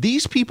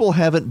 these people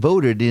haven't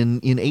voted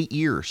in 8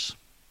 years.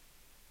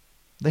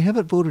 They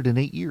haven't voted in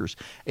 8 years.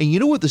 And you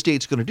know what the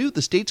state's going to do?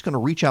 The state's going to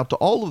reach out to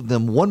all of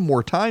them one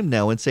more time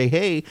now and say,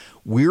 hey,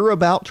 we're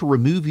about to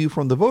remove you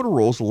from the voter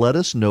rolls. Let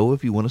us know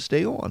if you want to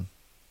stay on.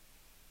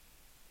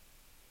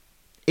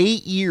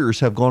 8 years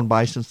have gone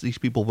by since these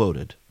people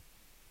voted.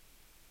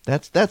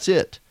 That's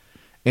it.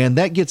 And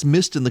that gets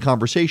missed in the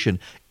conversation.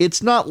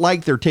 It's not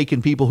like they're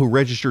taking people who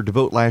registered to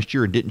vote last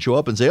year and didn't show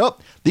up and say, oh,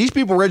 these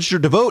people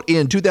registered to vote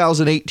in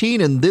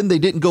 2018 and then they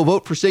didn't go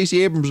vote for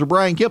Stacey Abrams or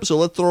Brian Kemp, so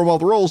let's throw them off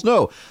the rolls.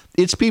 No,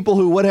 it's people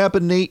who, what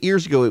happened 8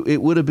 years ago?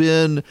 It would have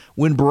been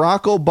when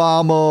Barack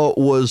Obama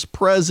was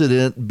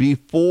president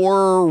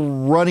before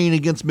running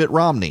against Mitt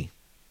Romney.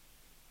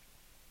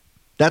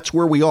 That's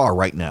where we are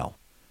right now.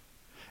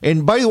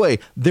 And by the way,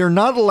 they're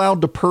not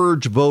allowed to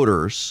purge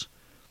voters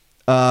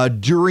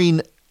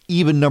during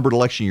even-numbered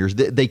election years.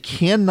 They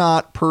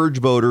cannot purge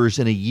voters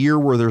in a year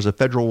where there's a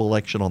federal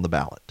election on the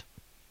ballot.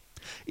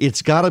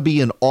 It's got to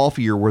be an off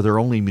year where there are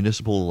only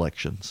municipal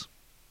elections.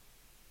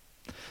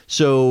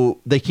 So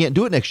they can't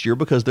do it next year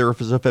because there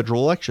is a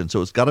federal election.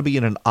 So it's got to be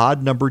in an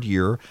odd-numbered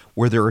year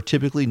where there are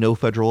typically no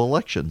federal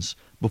elections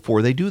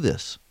before they do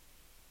this.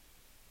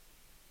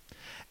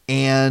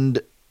 And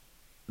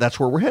that's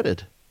where we're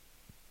headed.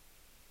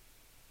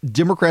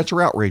 Democrats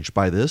are outraged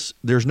by this.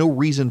 There's no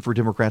reason for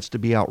Democrats to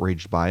be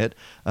outraged by it.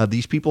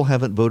 These people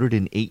haven't voted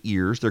in 8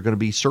 years. They're going to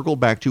be circled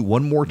back to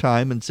one more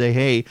time and say,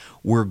 hey,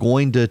 we're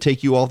going to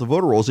take you off the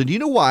voter rolls. And do you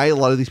know why a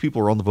lot of these people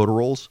are on the voter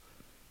rolls?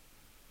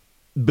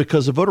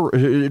 Because of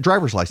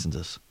driver's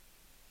licenses.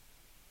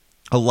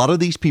 A lot of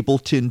these people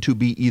tend to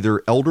be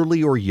either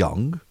elderly or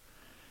young.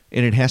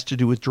 and it has to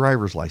do with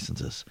driver's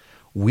licenses.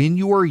 When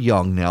you are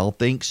young now,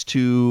 thanks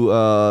to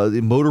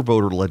the motor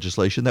voter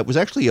legislation that was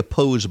actually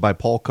opposed by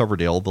Paul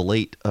Coverdale, the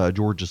late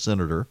Georgia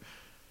senator,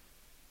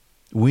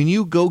 when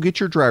you go get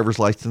your driver's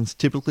license,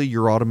 typically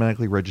you're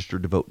automatically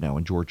registered to vote now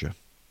in Georgia.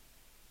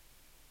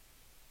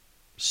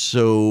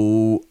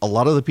 So a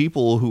lot of the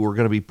people who are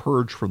going to be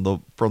purged from the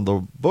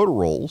voter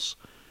rolls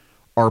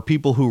are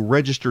people who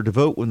registered to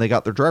vote when they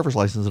got their driver's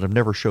license and have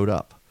never showed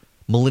up.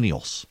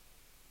 Millennials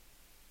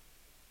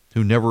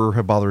who never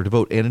have bothered to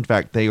vote. And in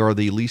fact, they are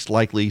the least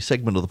likely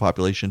segment of the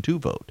population to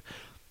vote.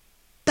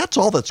 That's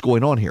all that's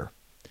going on here.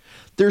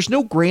 There's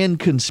no grand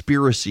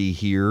conspiracy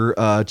here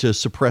to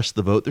suppress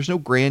the vote. There's no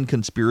grand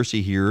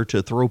conspiracy here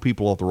to throw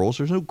people off the rolls.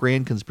 There's no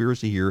grand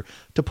conspiracy here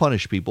to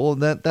punish people.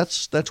 And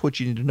that's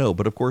what you need to know.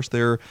 But of course,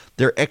 they're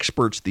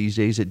experts these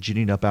days at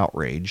ginning up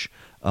outrage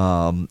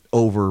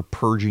over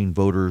purging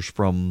voters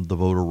from the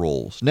voter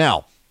rolls.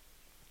 Now,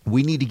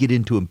 we need to get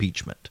into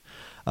impeachment.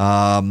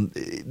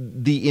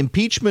 The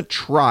impeachment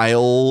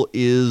trial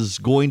is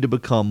going to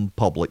become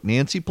public.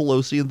 Nancy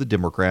Pelosi and the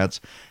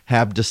Democrats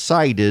have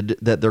decided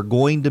that they're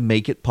going to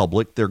make it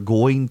public. They're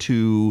going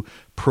to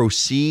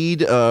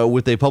proceed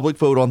with a public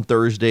vote on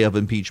Thursday of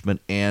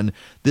impeachment, and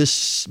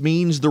this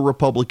means the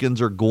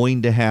Republicans are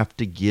going to have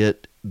to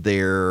get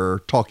their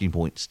talking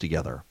points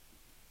together.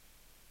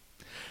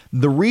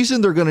 The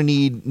reason they're going to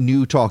need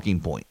new talking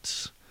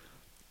points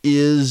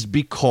is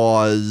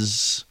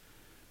because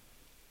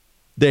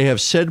they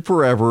have said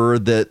forever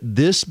that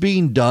this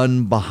being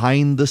done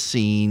behind the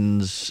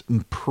scenes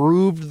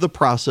proved the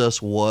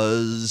process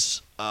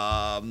was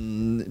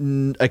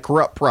a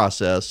corrupt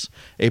process,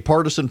 a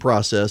partisan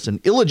process, an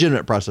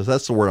illegitimate process.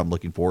 That's the word I'm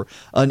looking for,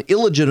 an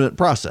illegitimate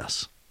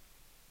process.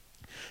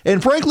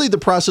 And frankly, the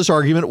process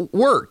argument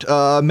worked.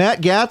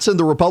 Matt Gaetz and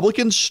the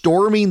Republicans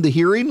storming the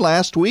hearing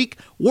last week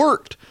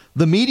worked.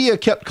 The media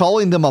kept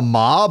calling them a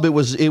mob. It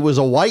was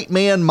a white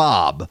man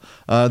mob.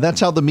 That's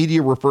how the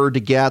media referred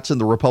to Gaetz and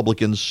the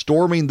Republicans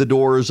storming the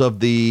doors of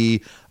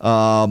the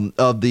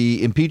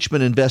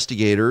impeachment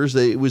investigators.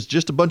 It was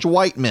just a bunch of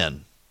white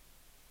men.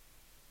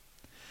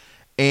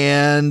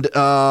 And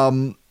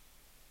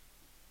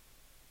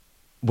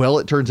well,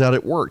 it turns out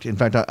it worked. In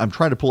fact, I'm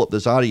trying to pull up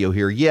this audio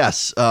here.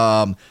 Yes,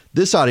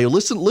 this audio.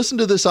 Listen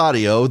to this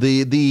audio.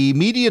 The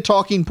media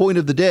talking point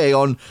of the day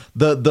on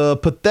the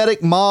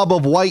pathetic mob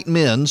of white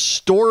men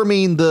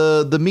storming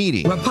the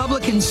meeting.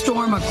 Republicans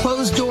storm a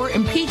closed-door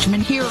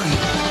impeachment hearing.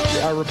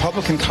 Our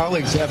Republican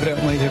colleagues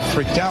evidently have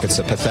freaked out. It's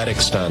a pathetic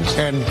stunt.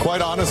 And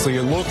quite honestly,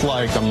 it looked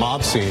like a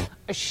mob scene.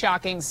 A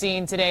shocking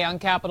scene today on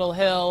Capitol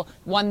Hill,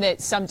 one that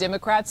some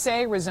Democrats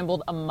say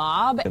resembled a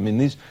mob. I mean,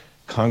 these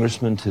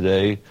congressmen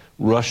today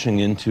rushing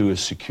into a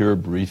secure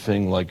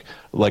briefing like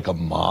a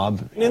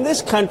mob. In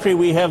this country,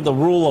 we have the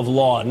rule of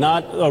law,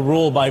 not a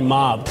rule by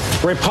mob.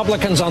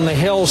 Republicans on the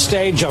Hill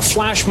stage a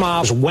flash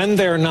mob when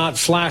they're not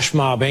flash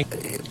mobbing.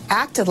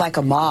 Acted like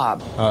a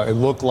mob. It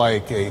looked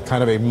like a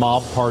kind of a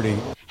mob party.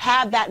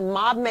 Had that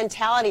mob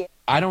mentality.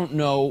 I don't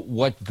know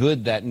what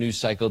good that news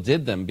cycle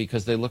did them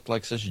because they looked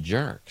like such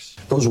jerks.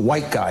 Those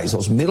white guys,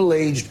 those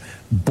middle-aged,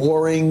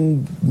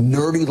 boring,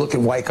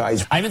 nerdy-looking white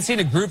guys. I haven't seen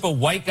a group of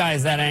white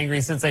guys that angry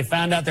since they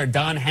found out their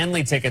Don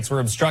Henley tickets were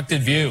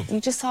obstructed view.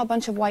 You just saw a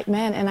bunch of white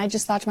men, and I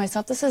just thought to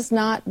myself, this is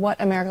not what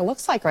America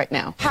looks like right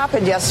now. What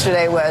happened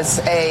yesterday was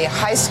a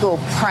high school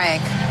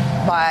prank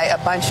by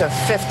a bunch of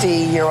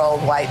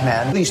 50-year-old white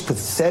men. These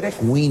pathetic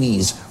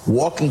weenies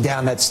walking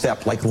down that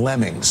step like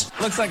lemmings.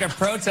 Looks like a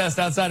protest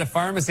outside a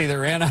pharmacy that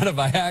ran out of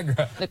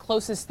Viagra. The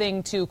closest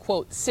thing to,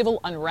 quote,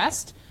 civil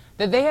unrest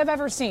that they have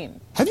ever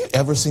seen. Have you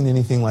ever seen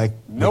anything like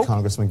what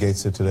Congressman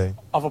Gaetz did today?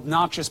 Of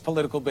obnoxious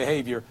political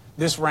behavior,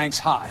 this ranks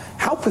high.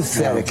 How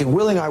pathetic. And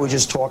Will and I were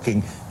just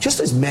talking, just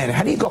as men,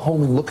 how do you go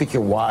home and look at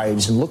your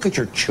wives and look at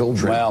your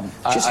children? Well,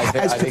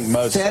 I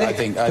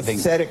think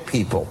pathetic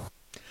people.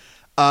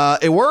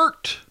 It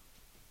worked.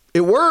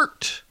 It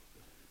worked.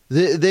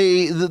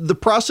 The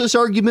process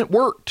argument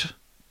worked.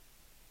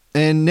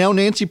 And now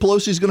Nancy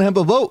Pelosi is going to have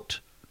a vote.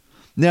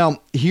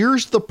 Now,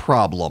 here's the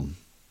problem.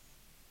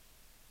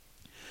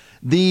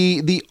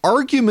 The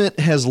argument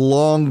has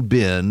long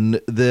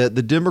been that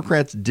the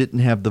Democrats didn't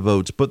have the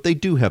votes, but they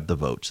do have the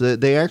votes.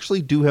 They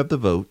actually do have the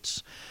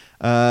votes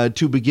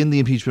to begin the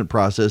impeachment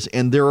process.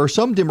 And there are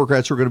some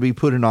Democrats who are going to be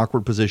put in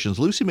awkward positions.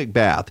 Lucy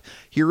McBath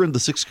here in the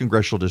 6th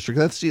Congressional District,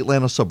 that's the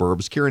Atlanta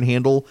suburbs. Karen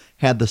Handel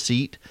had the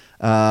seat,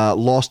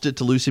 lost it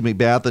to Lucy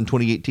McBath in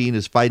 2018,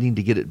 is fighting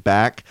to get it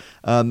back.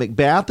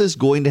 McBath is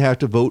going to have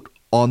to vote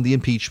on the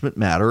impeachment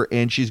matter,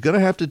 and she's going to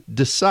have to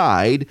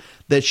decide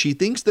that she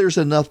thinks there's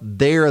enough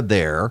there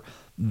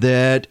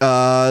that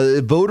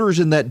voters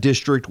in that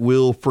district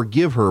will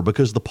forgive her,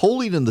 because the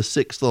polling in the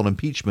 6th on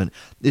impeachment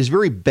is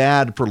very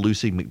bad for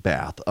Lucy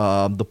McBath.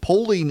 The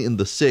polling in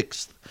the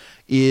 6th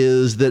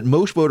is that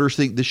most voters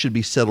think this should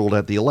be settled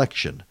at the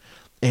election.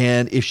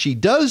 And if she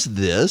does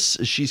this,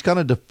 she's kind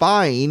of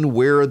defying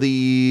where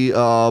the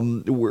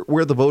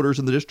voters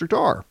in the district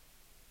are.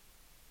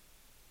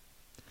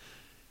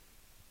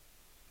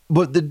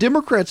 But the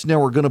Democrats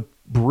now are going to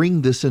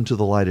bring this into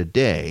the light of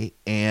day.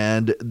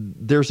 And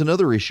there's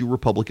another issue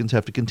Republicans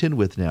have to contend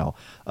with now.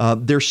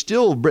 They're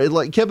still,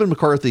 like Kevin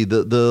McCarthy,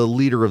 the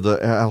leader of the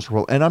House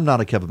Republicans, and I'm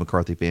not a Kevin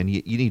McCarthy fan.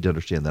 You need to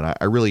understand that.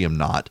 I really am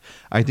not.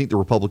 I think the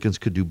Republicans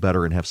could do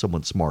better and have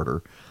someone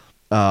smarter.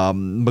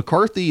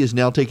 McCarthy is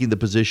now taking the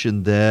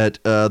position that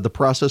the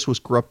process was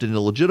corrupt and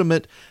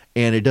illegitimate,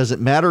 and it doesn't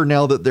matter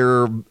now that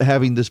they're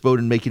having this vote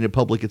and making it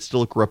public. It's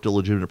still a corrupt,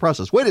 illegitimate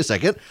process. Wait a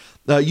second.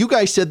 You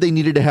guys said they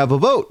needed to have a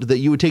vote, that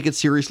you would take it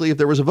seriously if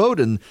there was a vote,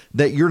 and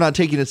that you're not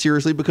taking it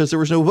seriously because there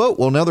was no vote.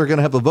 Well, now they're going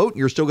to have a vote, and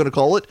you're still going to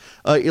call it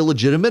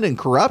illegitimate and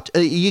corrupt.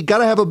 You got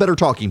to have a better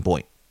talking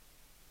point.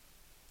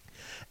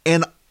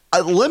 And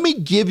let me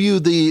give you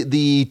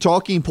the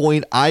talking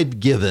point I've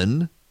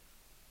given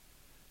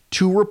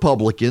to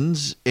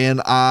Republicans,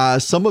 and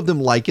some of them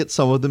like it,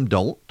 some of them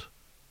don't.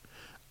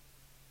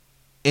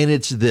 And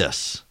it's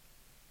this.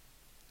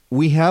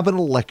 We have an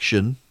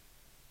election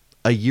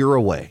a year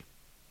away.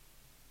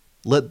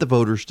 Let the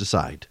voters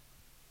decide.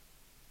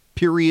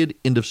 Period.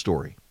 End of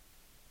story.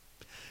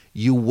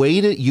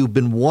 You've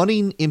been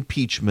wanting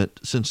impeachment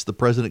since the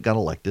president got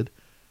elected.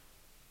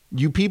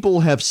 You people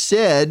have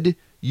said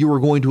you were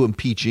going to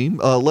impeach him.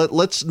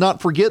 Let's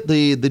not forget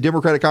the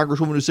Democratic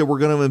Congresswoman who said we're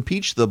going to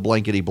impeach the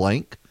blankety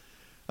blank.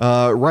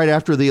 Right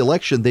after the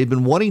election. They've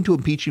been wanting to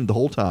impeach him the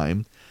whole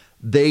time.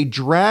 They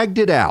dragged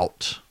it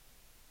out.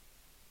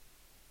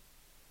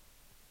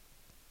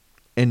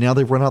 And now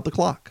they've run out the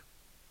clock.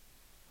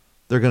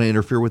 They're going to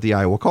interfere with the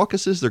Iowa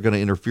caucuses. They're going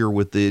to interfere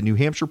with the New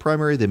Hampshire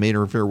primary. They may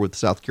interfere with the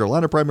South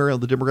Carolina primary on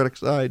the Democratic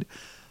side.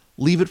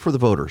 Leave it for the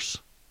voters.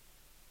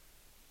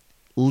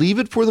 Leave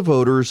it for the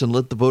voters and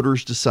let the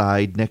voters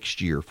decide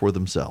next year for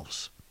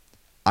themselves.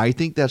 I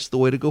think that's the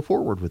way to go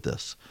forward with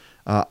this.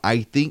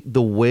 I think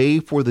the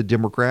way for the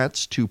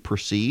Democrats to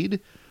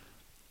proceed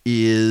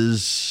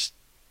is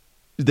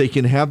they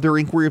can have their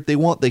inquiry if they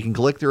want. They can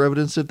collect their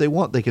evidence if they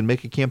want. They can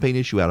make a campaign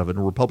issue out of it,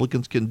 and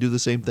Republicans can do the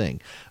same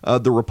thing.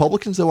 The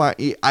Republicans, though,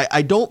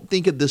 I don't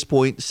think at this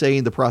point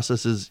saying the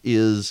process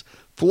is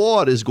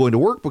flawed is going to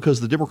work, because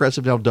the Democrats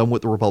have now done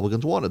what the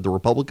Republicans wanted. The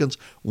Republicans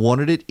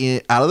wanted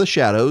it out of the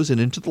shadows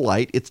and into the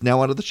light. It's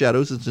now out of the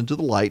shadows. It's into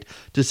the light.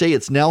 To say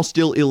it's now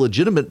still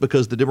illegitimate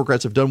because the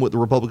Democrats have done what the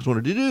Republicans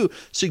wanted to do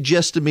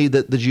suggests to me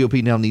that the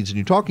GOP now needs a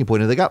new talking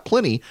point, and they got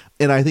plenty.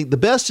 And I think the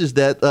best is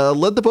that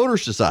let the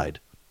voters decide.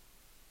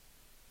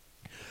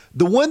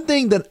 The one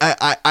thing that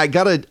I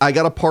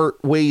gotta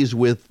part ways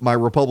with my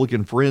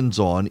Republican friends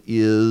on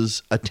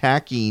is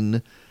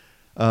attacking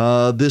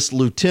this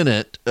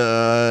lieutenant.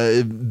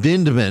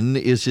 Vindman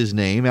is his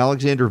name,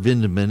 Alexander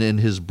Vindman, and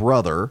his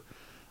brother,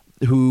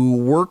 who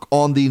work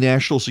on the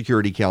National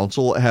Security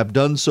Council, have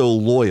done so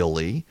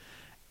loyally,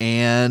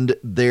 and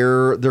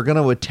they're going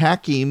to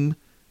attack him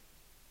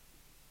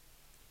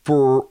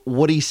for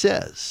what he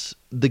says.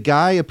 The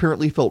guy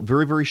apparently felt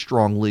very, very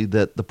strongly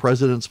that the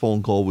president's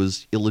phone call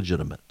was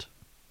illegitimate.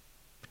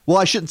 Well,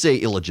 I shouldn't say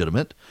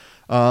illegitimate.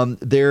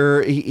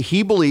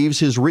 He believes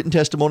his written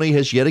testimony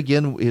has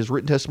his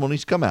written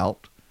testimony's come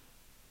out.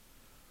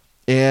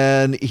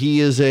 And he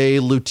is a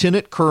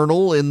lieutenant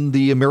colonel in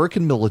the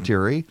American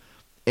military,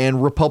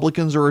 and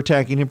Republicans are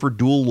attacking him for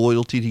dual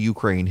loyalty to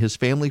Ukraine. His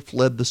family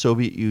fled the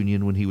Soviet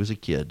Union when he was a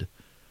kid.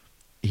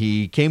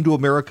 He came to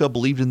America,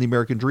 believed in the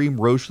American dream,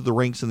 rose through the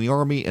ranks in the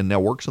Army, and now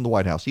works in the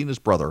White House. He and his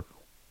brother,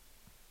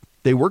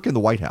 they work in the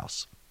White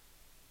House.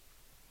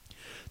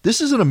 This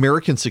is an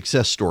American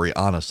success story,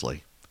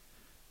 honestly.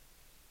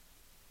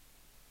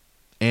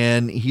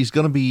 And he's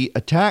going to be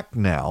attacked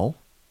now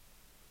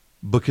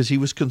because he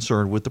was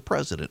concerned with the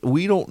president.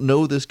 We don't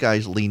know this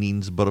guy's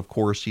leanings, but of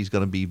course he's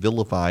going to be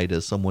vilified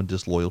as someone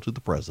disloyal to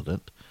the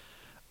president.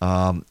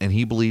 And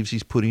he believes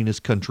he's putting his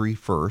country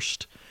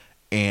first.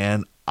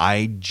 And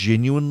I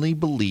genuinely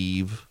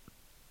believe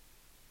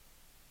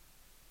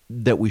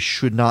that we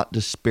should not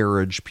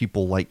disparage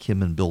people like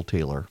him and Bill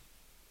Taylor.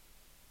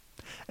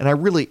 And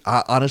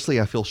honestly,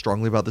 I feel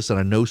strongly about this, and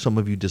I know some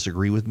of you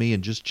disagree with me,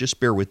 and just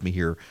bear with me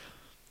here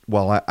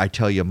while I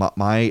tell you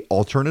my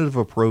alternative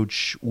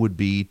approach would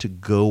be to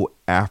go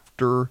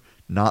after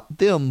not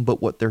them,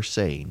 but what they're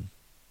saying.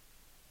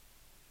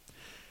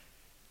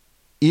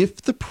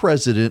 If the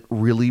president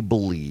really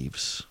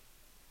believes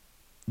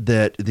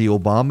that the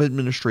Obama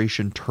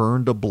administration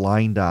turned a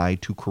blind eye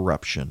to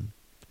corruption,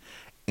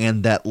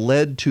 and that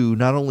led to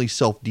not only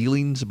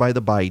self-dealings by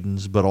the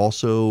Bidens, but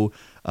also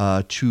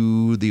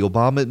to the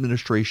Obama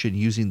administration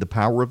using the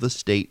power of the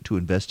state to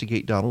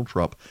investigate Donald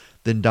Trump,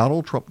 then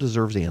Donald Trump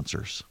deserves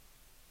answers.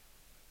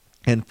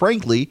 And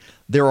frankly,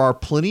 there are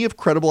plenty of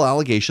credible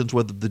allegations,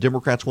 whether the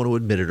Democrats want to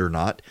admit it or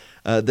not,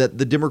 that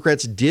the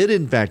Democrats did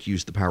in fact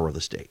use the power of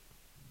the state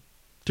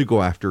to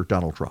go after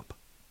Donald Trump.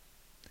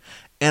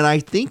 And I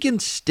think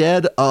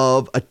instead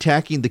of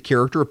attacking the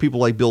character of people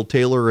like Bill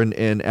Taylor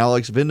and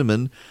Alex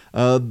Vindman,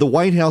 the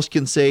White House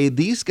can say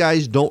these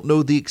guys don't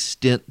know the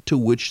extent to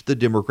which the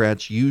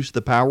Democrats use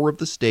the power of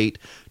the state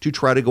to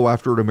try to go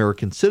after an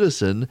American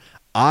citizen.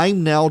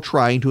 I'm now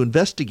trying to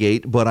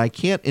investigate, but I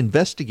can't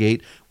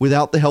investigate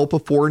without the help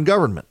of foreign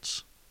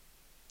governments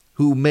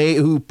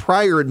who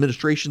prior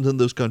administrations in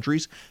those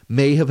countries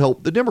may have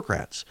helped the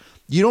Democrats.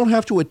 You don't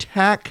have to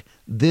attack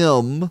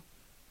them,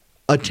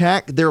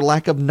 attack their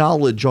lack of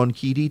knowledge on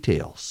key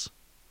details.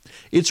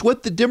 It's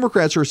what the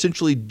Democrats are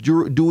essentially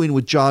doing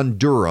with John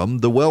Durham,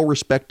 the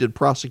well-respected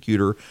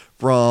prosecutor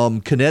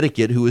from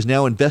Connecticut who is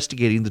now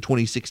investigating the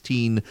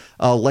 2016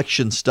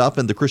 election stuff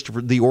and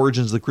the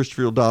origins of the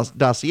Christopher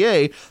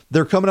dossier.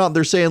 They're coming out and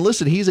they're saying,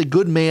 listen, he's a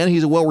good man,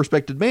 he's a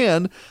well-respected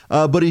man,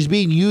 but he's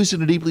being used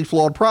in a deeply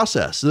flawed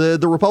process. The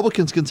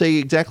Republicans can say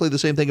exactly the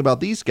same thing about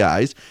these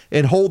guys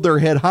and hold their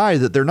head high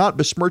that they're not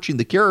besmirching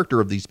the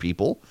character of these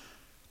people.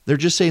 They're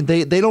just saying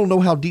they don't know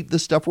how deep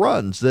this stuff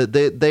runs. That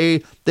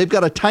they've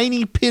got a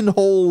tiny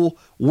pinhole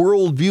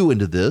worldview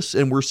into this,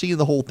 and we're seeing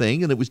the whole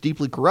thing, and it was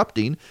deeply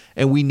corrupting,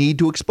 and we need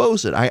to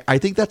expose it. I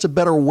think that's a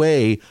better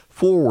way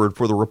forward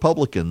for the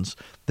Republicans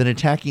than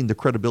attacking the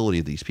credibility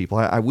of these people.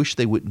 I wish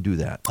they wouldn't do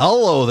that.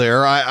 Hello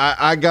there.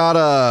 I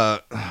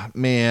gotta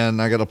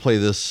play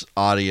this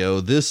audio.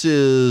 This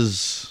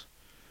is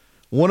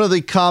one of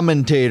the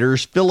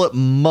commentators, Philip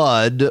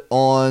Mudd,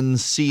 on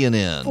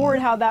CNN. Forward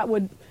how that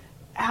would.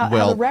 How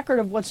the record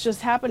of what's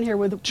just happened here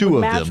with two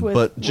of them,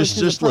 but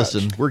just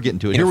listen. We're getting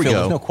to it. Here we go.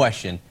 There's no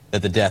question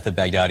that the death of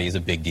Baghdadi is a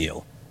big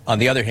deal. On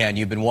the other hand,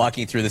 you've been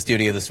walking through the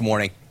studio this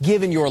morning,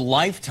 given your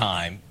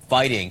lifetime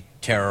fighting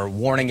terror,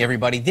 warning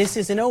everybody this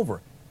isn't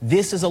over.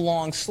 This is a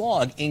long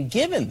slog. And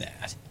given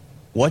that,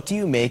 what do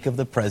you make of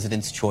the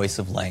president's choice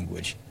of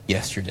language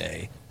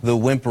yesterday? The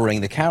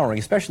whimpering, the cowering,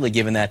 especially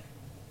given that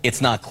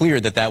it's not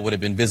clear that that would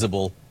have been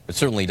visible. It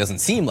certainly doesn't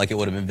seem like it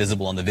would have been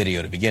visible on the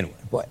video to begin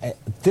with. Well,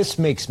 this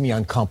makes me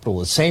uncomfortable.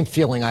 The same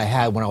feeling I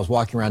had when I was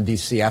walking around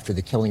D.C. after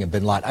the killing of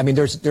bin Laden. I mean,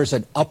 there's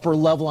an upper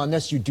level on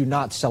this. You do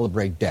not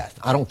celebrate death.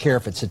 I don't care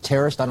if it's a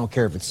terrorist. I don't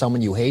care if it's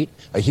someone you hate.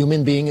 A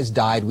human being has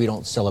died. We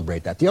don't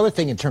celebrate that. The other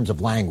thing in terms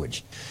of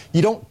language,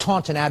 you don't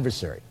taunt an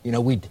adversary. You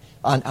know,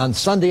 on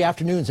Sunday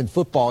afternoons in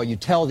football, you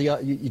tell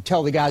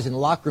the guys in the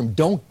locker room,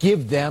 don't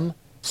give them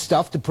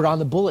stuff to put on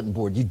the bulletin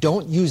board. You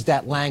don't use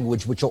that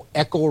language, which will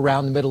echo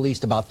around the Middle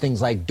East about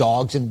things like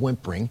dogs and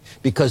whimpering,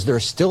 because there are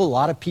still a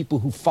lot of people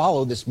who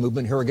follow this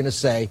movement who are going to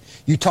say,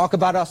 you talk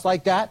about us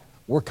like that,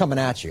 we're coming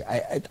at you.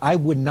 I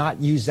would not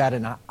use that,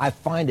 and I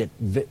find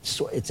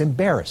it's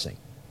embarrassing.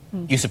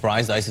 You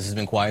surprised ISIS has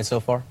been quiet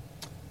so far?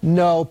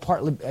 No,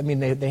 partly, I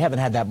mean, they haven't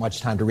had that much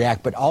time to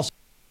react, but also...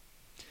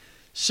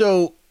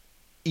 So...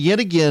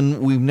 Yet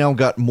again, we've now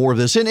got more of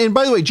this. And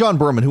by the way, John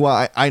Berman, who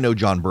I know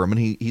John Berman,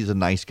 he's a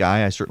nice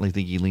guy. I certainly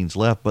think he leans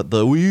left, but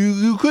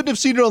you couldn't have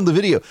seen it on the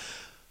video.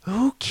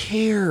 Who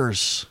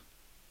cares?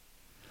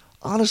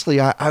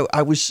 Honestly,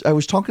 I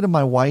was talking to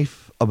my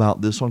wife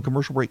about this on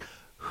commercial break.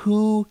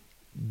 Who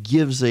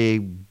gives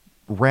a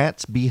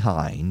rat's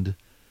behind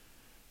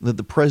that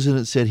the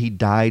president said he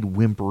died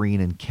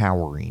whimpering and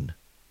cowering?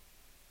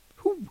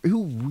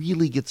 Who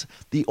really gets...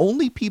 The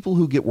only people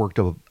who get worked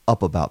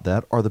up about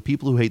that are the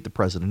people who hate the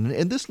president.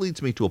 And this leads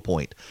me to a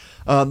point.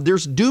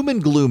 There's doom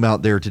and gloom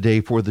out there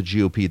today for the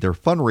GOP. Their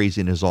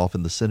fundraising is off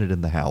in the Senate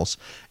and the House,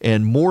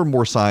 and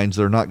more signs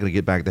they're not going to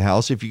get back the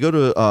House. If you go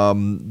to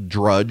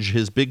Drudge,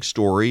 his big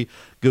story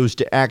goes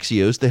to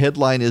Axios. The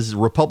headline is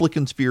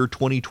Republicans fear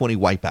 2020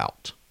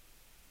 wipeout.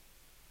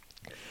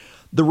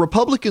 The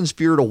Republicans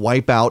feared a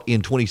wipeout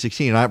in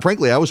 2016. And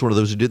frankly, I was one of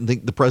those who didn't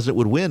think the president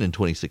would win in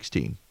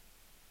 2016.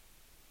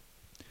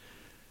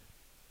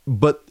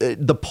 But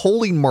the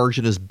polling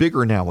margin is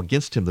bigger now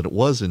against him than it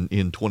was in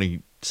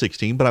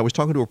 2016. But I was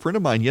talking to a friend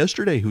of mine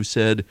yesterday who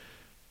said,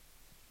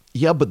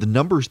 yeah, but the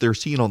numbers they're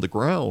seeing on the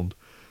ground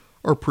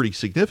are pretty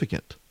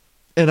significant.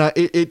 And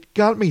it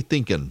got me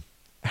thinking,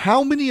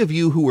 how many of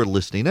you who are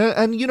listening,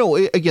 and you know,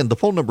 again, the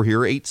phone number here,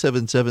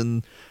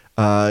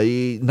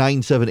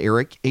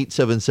 877-97-ERIC,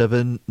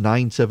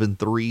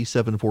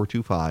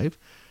 877-973-7425.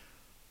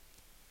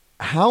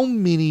 How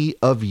many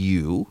of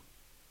you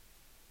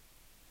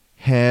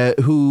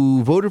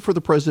who voted for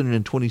the president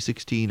in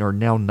 2016 are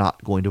now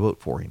not going to vote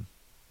for him?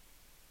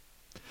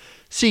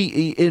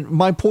 See,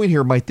 my point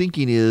here, my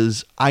thinking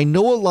is, I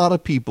know a lot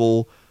of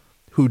people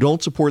who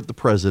don't support the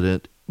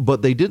president,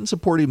 but they didn't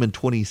support him in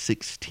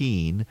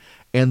 2016,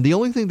 and the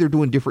only thing they're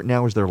doing different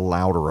now is they're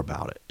louder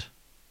about it.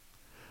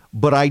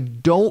 But I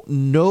don't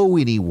know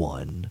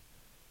anyone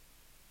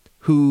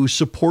who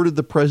supported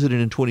the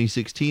president in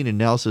 2016 and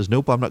now says,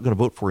 nope, I'm not going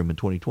to vote for him in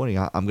 2020.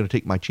 I'm going to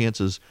take my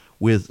chances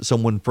with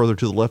someone further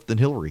to the left than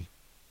Hillary.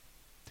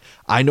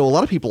 I know a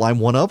lot of people, I'm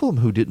one of them,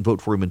 who didn't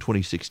vote for him in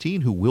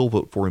 2016, who will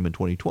vote for him in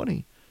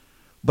 2020.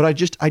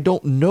 But I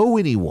don't know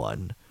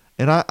anyone.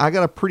 And I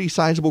got a pretty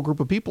sizable group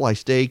of people I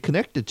stay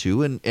connected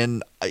to.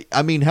 And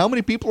I mean, how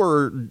many people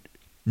are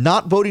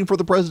not voting for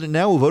the president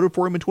now who voted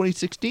for him in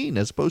 2016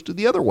 as opposed to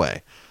the other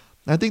way?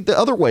 I think the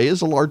other way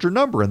is a larger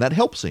number, and that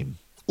helps him.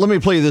 Let me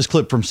play this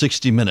clip from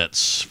 60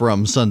 Minutes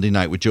from Sunday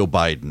night with Joe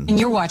Biden. And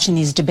you're watching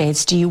these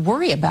debates. Do you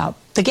worry about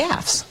the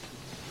gaffes?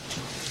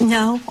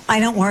 No, I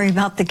don't worry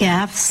about the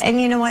gaffes. And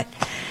you know what?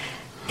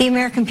 The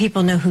American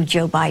people know who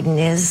Joe Biden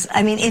is.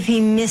 I mean, if he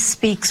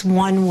misspeaks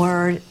one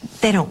word,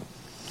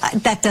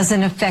 that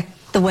doesn't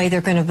affect the way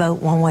they're going to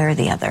vote one way or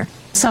the other.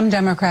 Some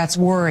Democrats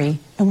worry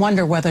and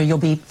wonder whether you'll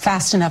be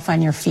fast enough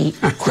on your feet,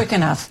 quick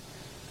enough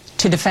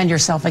to defend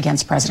yourself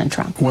against President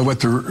Trump. Well, what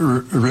they're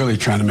really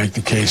trying to make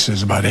the case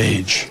is about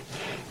age.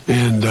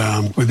 And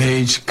with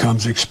age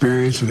comes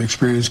experience, with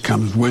experience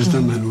comes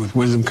wisdom, and with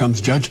wisdom comes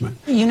judgment.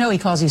 You know he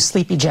calls you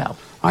Sleepy Joe.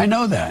 I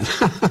know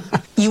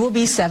that. You will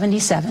be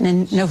 77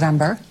 in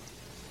November.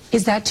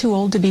 Is that too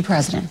old to be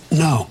president?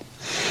 No.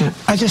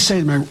 I just say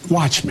to me,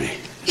 watch me.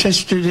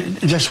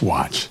 Just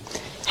watch.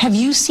 Have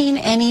you seen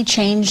any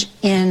change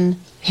in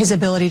his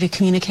ability to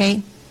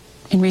communicate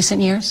in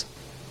recent years?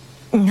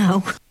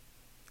 No.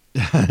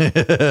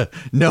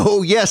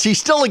 No, yes, he's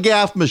still a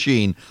gaffe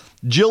machine.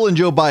 Jill and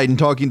Joe Biden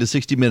talking to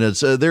 60 Minutes.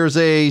 There's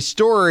a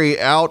story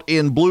out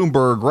in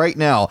Bloomberg right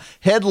now.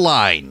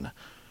 Headline: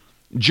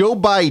 Joe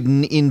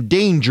Biden in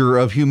danger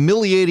of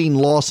humiliating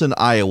loss in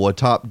Iowa,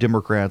 top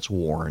Democrats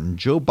warn.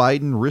 Joe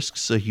Biden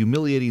risks a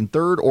humiliating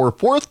third or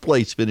fourth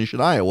place finish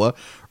in Iowa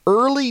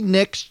early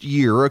next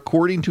year,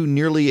 according to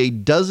nearly a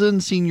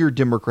dozen senior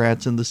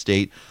Democrats in the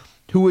state,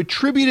 who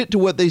attribute it to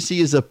what they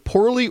see as a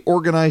poorly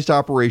organized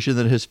operation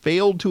that has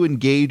failed to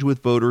engage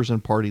with voters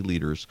and party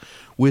leaders.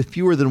 With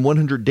fewer than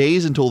 100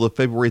 days until the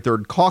February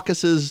 3rd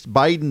caucuses,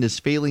 Biden is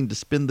failing to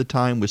spend the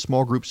time with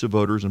small groups of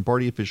voters and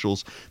party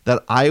officials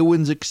that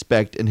Iowans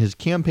expect, and his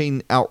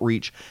campaign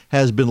outreach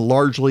has been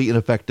largely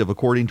ineffective,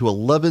 according to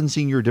 11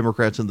 senior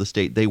Democrats in the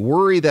state. They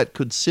worry that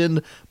could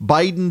send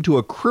Biden to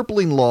a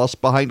crippling loss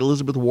behind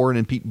Elizabeth Warren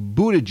and Pete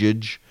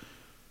Buttigieg,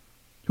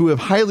 who have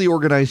highly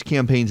organized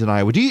campaigns in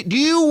Iowa. Do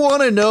you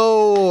want to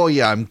know?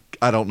 Yeah,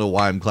 I don't know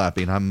why I'm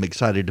clapping. I'm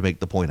excited to make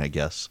the point, I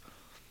guess.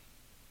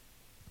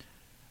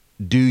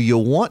 Do you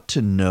want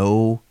to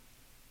know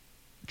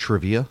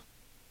trivia?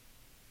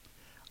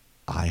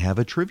 I have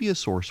a trivia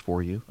source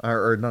for you.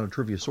 Or not a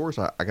trivia source.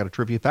 I got a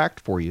trivia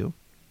fact for you.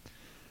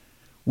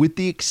 With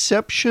the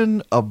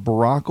exception of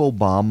Barack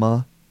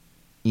Obama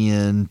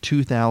in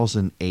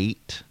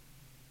 2008,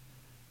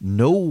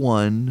 no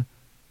one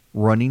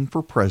running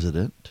for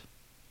president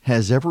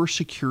has ever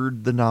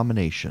secured the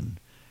nomination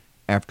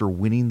after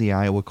winning the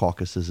Iowa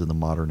caucuses in the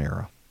modern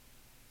era.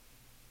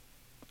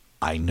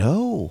 I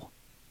know.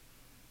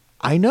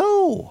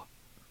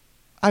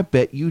 I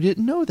bet you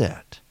didn't know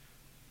that.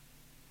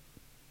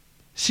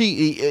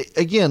 See,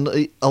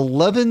 again,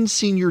 11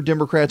 senior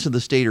Democrats in the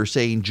state are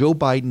saying Joe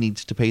Biden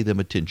needs to pay them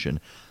attention.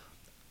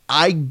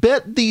 I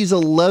bet these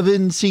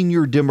 11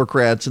 senior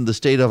Democrats in the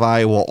state of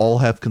Iowa all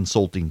have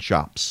consulting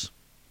shops,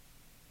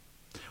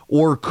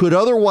 or could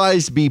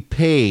otherwise be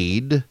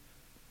paid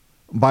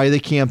by the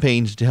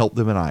campaigns to help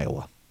them in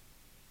Iowa.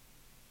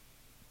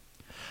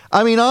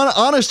 I mean,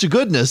 honest to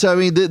goodness, I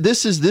mean,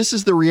 this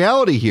is the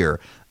reality here.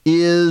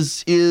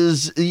 Is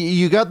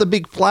you got the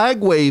big flag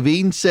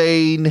waving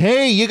saying,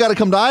 hey, you got to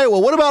come to Iowa.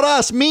 What about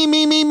us?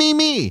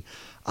 Me.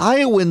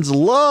 Iowans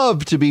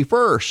love to be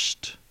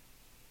first.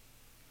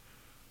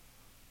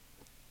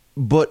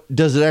 But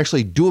does it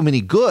actually do them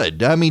any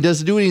good? I mean,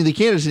 does it do any of the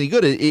candidates any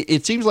good?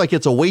 It seems like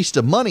it's a waste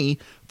of money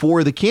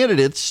for the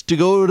candidates to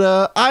go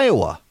to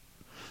Iowa.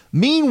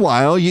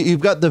 Meanwhile,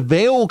 you've got the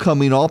veil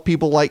coming off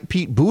people like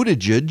Pete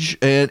Buttigieg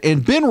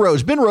and Ben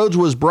Rhodes. Ben Rhodes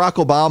was Barack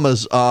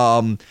Obama's,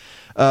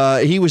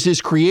 he was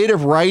his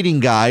creative writing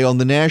guy on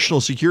the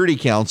National Security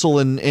Council.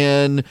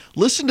 And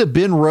listen to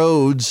Ben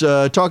Rhodes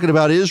talking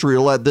about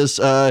Israel at this,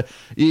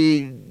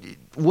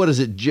 what is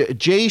it,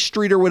 J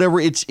Street or whatever?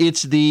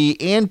 It's the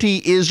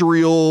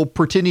anti-Israel,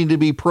 pretending to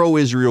be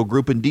pro-Israel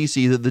group in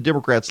D.C. that the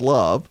Democrats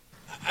love.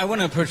 I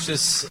want to approach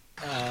this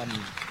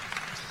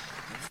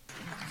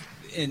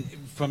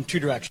from two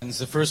directions.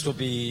 The first will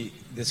be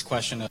this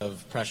question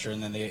of pressure,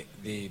 and then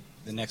the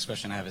next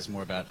question I have is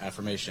more about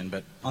affirmation.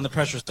 But on the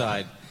pressure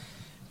side,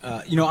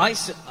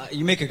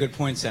 you make a good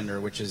point, Senator,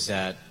 which is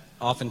that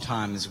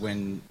oftentimes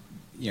when,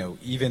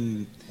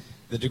 even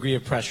the degree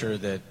of pressure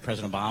that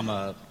President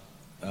Obama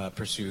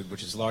pursued,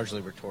 which is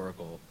largely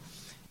rhetorical,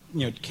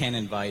 can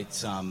invite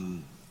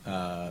some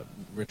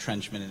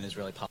retrenchment in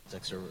Israeli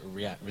politics or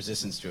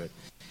resistance to it.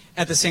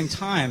 At the same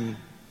time,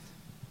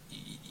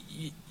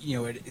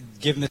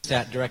 given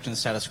the direction of the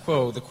status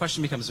quo, the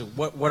question becomes,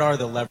 what are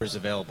the levers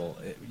available?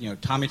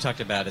 Tommy talked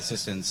about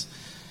assistance.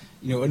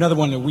 Another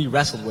one that we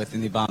wrestled with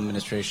in the Obama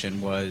administration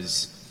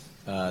was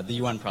the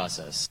UN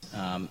process.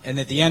 And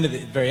at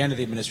the very end of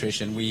the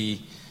administration,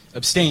 we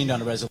abstained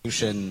on a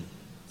resolution.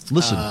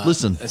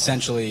 Listen.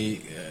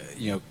 Essentially,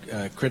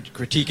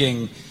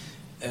 critiquing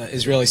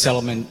Israeli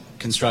settlement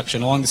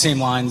construction along the same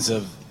lines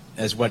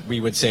as what we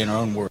would say in our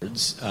own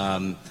words.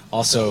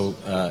 Also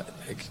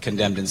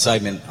condemned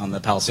incitement on the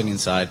Palestinian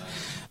side.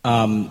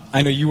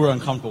 I know you were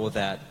uncomfortable with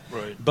that.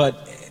 Right.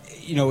 But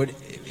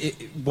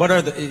what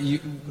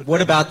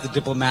about the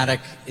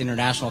diplomatic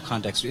international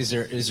context? Is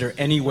there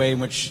any way in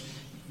which,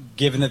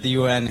 given that the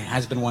UN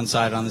has been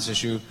one-sided on this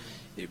issue,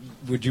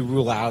 would you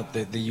rule out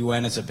that the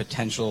UN as a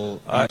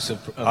potential use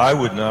of... I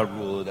would not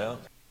rule it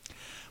out.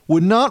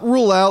 would not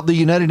rule out the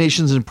United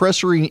Nations in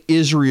pressuring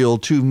Israel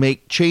to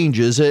make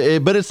changes.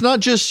 But it's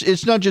not just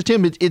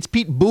him. It's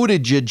Pete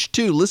Buttigieg,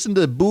 too. Listen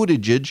to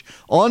Buttigieg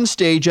on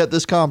stage at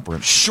this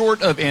conference.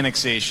 Short of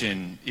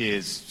annexation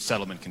is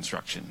settlement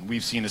construction.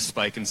 We've seen a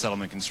spike in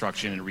settlement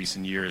construction in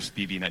recent years.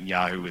 Bibi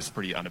Netanyahu is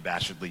pretty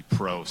unabashedly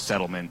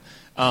pro-settlement.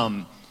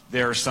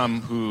 There are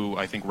some who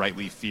I think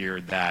rightly fear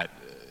that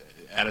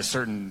at a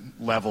certain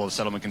level of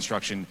settlement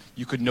construction,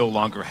 you could no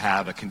longer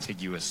have a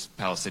contiguous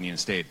Palestinian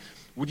state.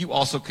 Would you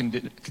also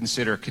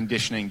consider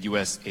conditioning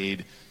U.S.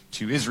 aid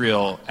to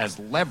Israel as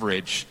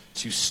leverage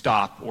to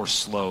stop or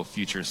slow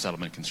future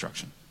settlement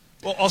construction?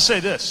 Well, I'll say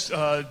this.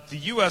 The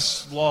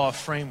U.S. law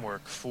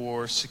framework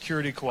for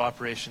security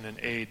cooperation and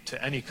aid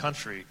to any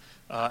country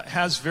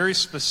has very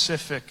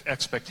specific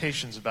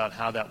expectations about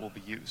how that will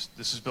be used.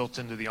 This is built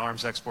into the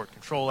Arms Export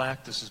Control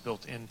Act. This is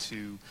built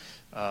into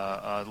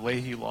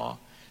Leahy law.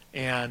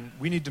 And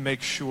we need to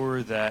make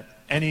sure that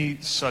any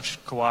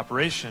such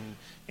cooperation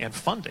and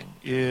funding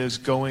is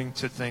going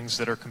to things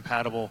that are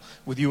compatible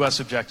with U.S.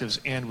 objectives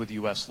and with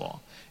U.S. law.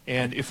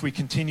 And if we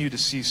continue to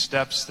see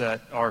steps that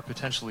are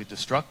potentially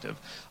destructive,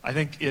 I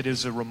think it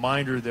is a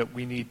reminder that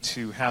we need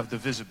to have the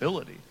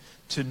visibility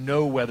to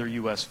know whether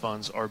U.S.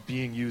 funds are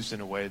being used in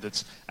a way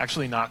that's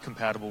actually not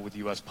compatible with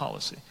U.S.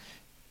 policy.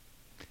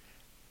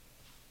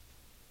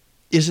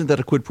 Isn't that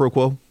a quid pro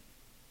quo?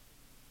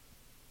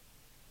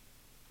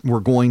 We're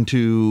going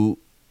to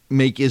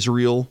make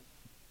Israel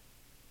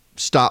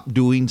stop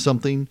doing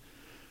something,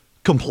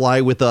 comply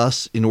with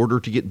us in order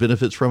to get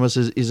benefits from us.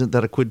 Isn't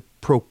that a quid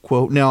pro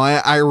quo? Now,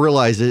 I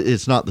realize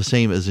it's not the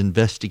same as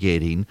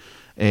investigating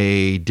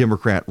a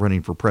Democrat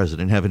running for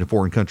president, having a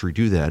foreign country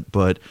do that,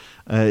 but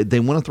they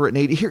want to threaten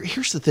aid.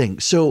 Here's the thing.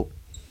 So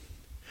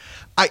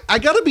I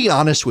got to be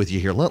honest with you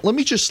here. Let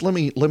me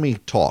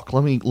talk.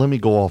 Let me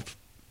go off.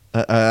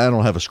 I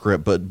don't have a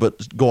script,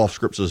 but go off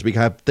script, so to speak.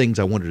 I have things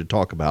I wanted to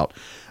talk about.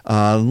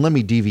 Let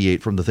me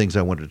deviate from the things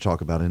I wanted to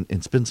talk about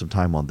and spend some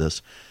time on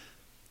this.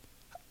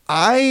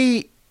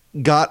 I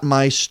got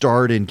my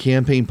start in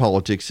campaign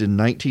politics in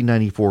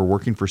 1994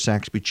 working for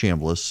Saxby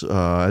Chambliss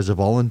as a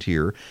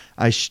volunteer.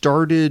 I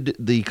started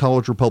the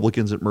College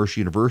Republicans at Mercer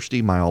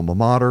University, my alma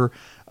mater,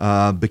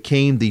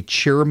 became the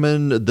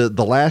chairman,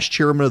 the last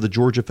chairman of the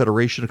Georgia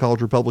Federation of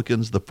College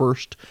Republicans, the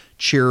first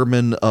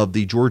chairman of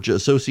the Georgia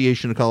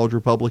Association of College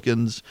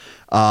Republicans.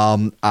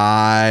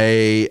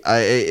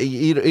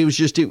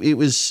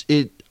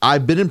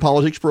 I've been in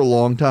politics for a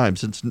long time,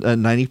 since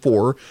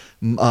 94,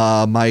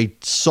 my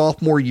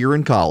sophomore year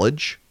in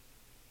college,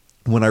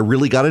 when I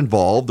really got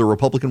involved, the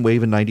Republican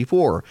wave in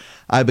 94.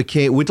 I went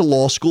to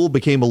law school,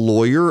 became a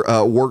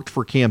lawyer, worked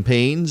for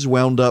campaigns,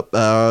 wound up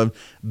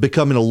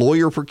becoming a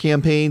lawyer for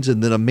campaigns,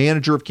 and then a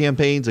manager of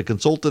campaigns, a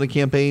consultant of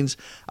campaigns.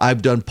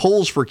 I've done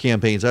polls for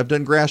campaigns. I've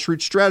done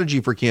grassroots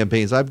strategy for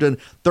campaigns. I've done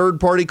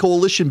third-party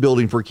coalition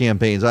building for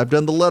campaigns. I've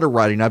done the letter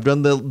writing. I've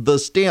done the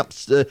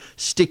stamps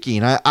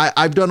sticking.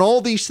 I've done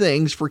all these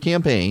things for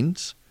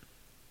campaigns.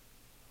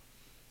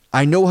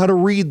 I know how to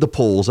read the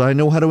polls. I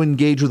know how to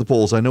engage with the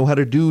polls. I know how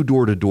to do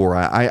door-to-door.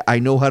 I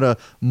know how to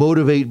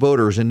motivate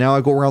voters. And now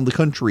I go around the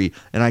country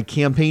and I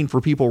campaign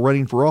for people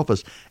running for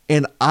office.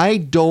 And I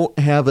don't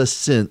have a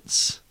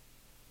sense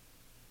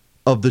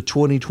of the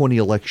 2020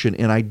 election.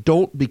 And I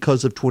don't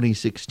because of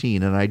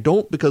 2016. And I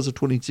don't because of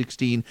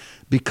 2016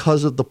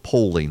 because of the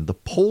polling. The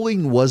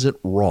polling wasn't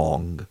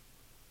wrong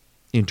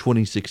in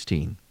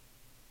 2016.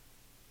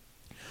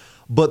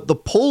 But the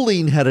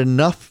polling had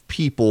enough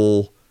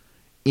people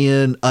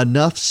in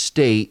enough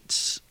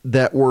states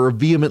that were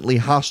vehemently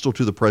hostile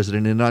to the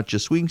president, and not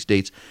just swing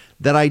states,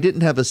 that I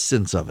didn't have a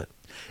sense of it.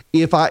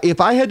 If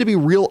I had to be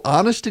real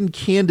honest and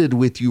candid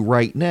with you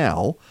right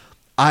now,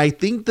 I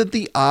think that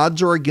the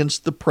odds are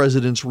against the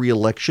president's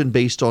reelection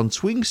based on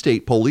swing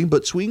state polling,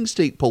 but swing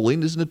state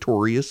polling is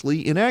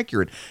notoriously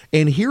inaccurate.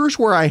 And here's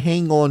where I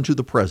hang on to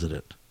the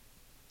president.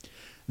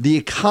 The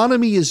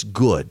economy is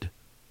good.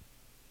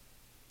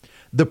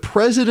 The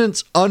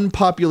president's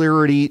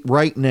unpopularity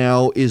right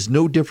now is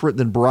no different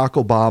than Barack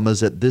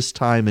Obama's at this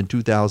time in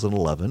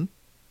 2011.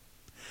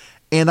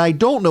 And I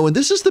don't know, and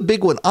this is the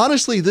big one.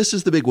 Honestly, this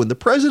is the big one. The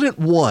president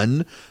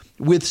won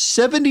with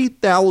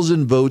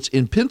 70,000 votes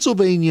in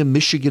Pennsylvania,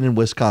 Michigan, and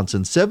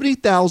Wisconsin.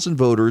 70,000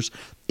 voters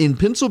in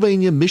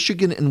Pennsylvania,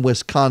 Michigan, and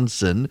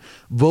Wisconsin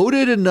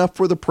voted enough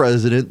for the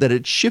president that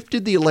it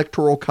shifted the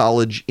Electoral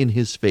College in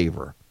his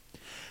favor.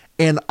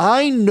 And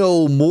I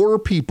know more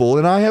people,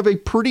 and I have a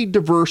pretty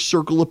diverse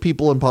circle of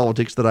people in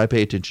politics that I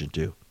pay attention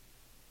to.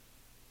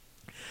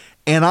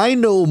 And I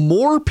know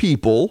more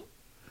people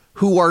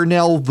who are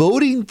now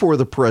voting for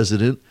the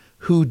president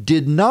who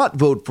did not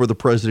vote for the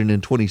president in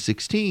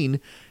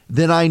 2016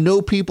 than I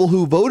know people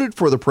who voted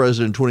for the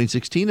president in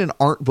 2016 and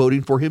aren't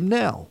voting for him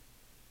now.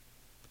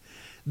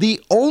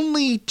 The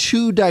only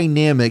two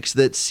dynamics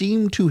that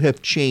seem to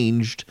have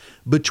changed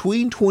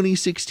between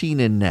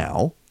 2016 and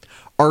now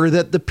are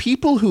that the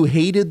people who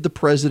hated the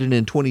president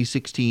in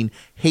 2016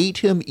 hate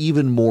him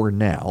even more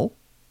now.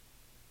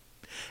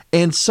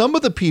 And some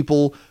of the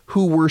people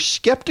who were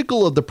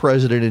skeptical of the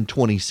president in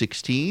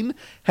 2016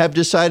 have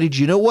decided,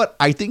 you know what?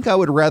 I think I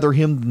would rather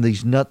him than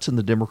these nuts in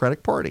the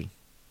Democratic Party.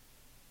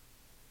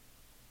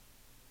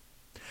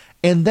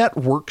 And that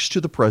works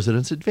to the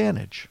president's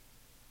advantage.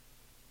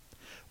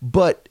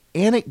 But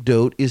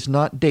anecdote is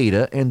not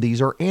data, and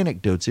these are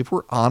anecdotes. If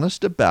we're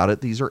honest about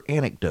it, these are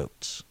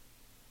anecdotes.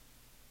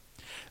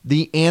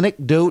 The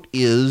anecdote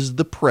is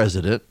the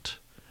president.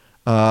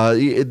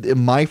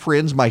 My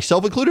friends,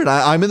 myself included,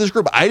 I'm in this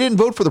group. I didn't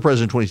vote for the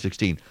president in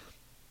 2016.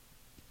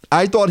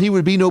 I thought he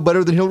would be no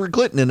better than Hillary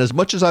Clinton. And as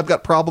much as I've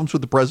got problems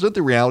with the president,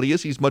 the reality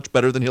is he's much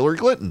better than Hillary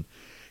Clinton.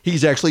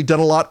 He's actually done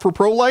a lot for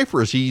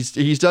pro-lifers.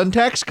 He's done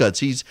tax cuts.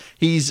 He's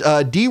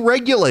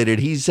deregulated.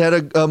 He's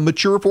had a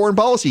mature foreign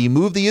policy. He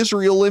moved the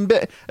Israel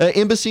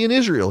embassy in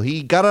Israel.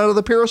 He got out of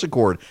the Paris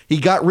Accord. He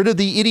got rid of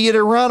the idiot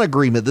Iran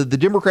agreement that the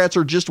Democrats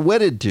are just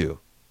wedded to.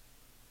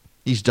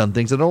 He's done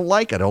things I don't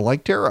like. I don't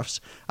like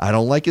tariffs. I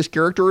don't like his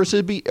character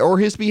or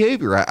his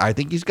behavior. I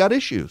think he's got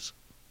issues.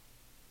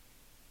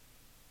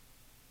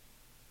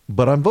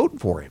 But I'm voting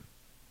for him.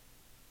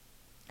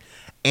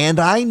 And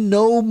I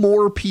know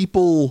more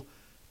people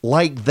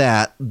like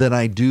that than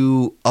I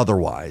do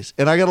otherwise.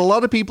 And I got a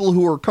lot of people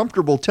who are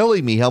comfortable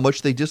telling me how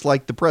much they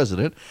dislike the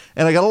president.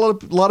 And I got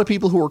a lot of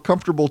people who are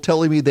comfortable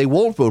telling me they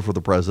won't vote for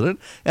the president.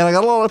 And I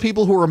got a lot of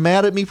people who are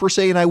mad at me for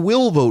saying I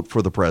will vote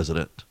for the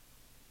president.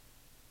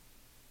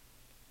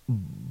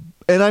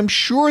 And I'm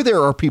sure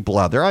there are people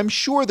out there. I'm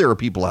sure there are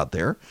people out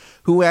there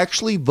who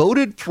actually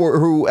voted for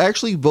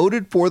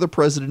the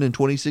president in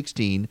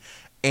 2016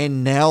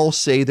 and now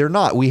say they're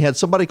not. We had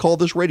somebody call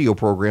this radio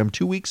program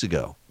 2 weeks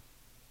ago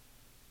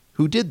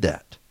who did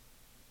that,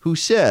 who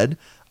said,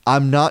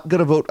 I'm not going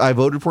to vote. I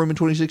voted for him in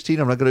 2016.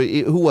 I'm not going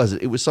to. Who was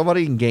it? It was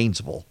somebody in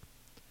Gainesville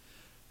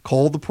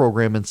called the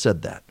program and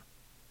said that.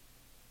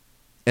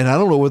 And I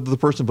don't know whether the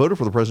person voted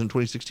for the president in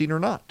 2016 or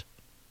not.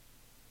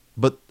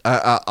 But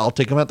I'll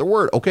take them at their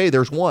word. Okay,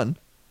 there's one.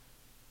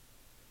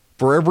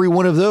 For every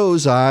one of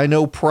those, I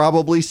know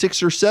probably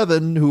 6 or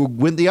 7 who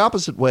went the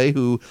opposite way,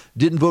 who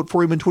didn't vote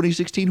for him in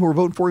 2016, who are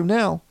voting for him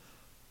now.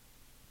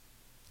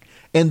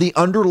 And the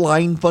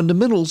underlying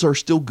fundamentals are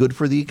still good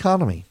for the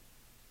economy.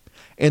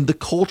 And the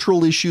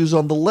cultural issues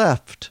on the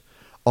left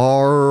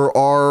are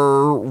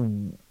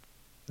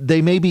they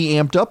may be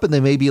amped up and they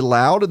may be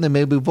loud and they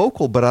may be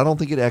vocal, but I don't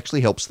think it actually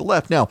helps the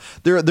left. Now,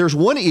 there's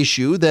one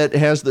issue that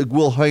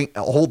will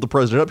hold the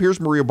president up. Here's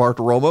Maria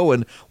Bartiromo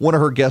and one of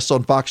her guests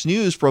on Fox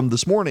News from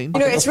this morning. You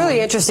know, it's really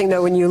interesting,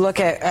 though, when you look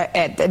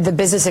at the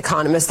business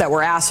economists that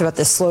were asked about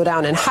this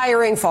slowdown in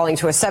hiring, falling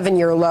to a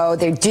 7-year low.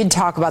 They did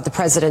talk about the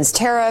president's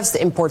tariffs,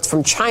 the imports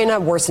from China,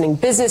 worsening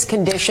business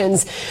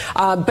conditions.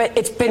 But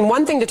it's been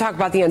one thing to talk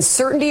about the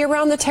uncertainty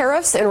around the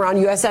tariffs and around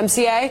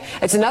USMCA.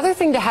 It's another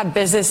thing to have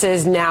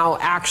businesses now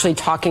actually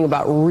talking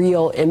about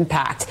real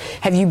impact.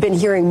 Have you been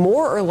hearing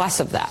more or less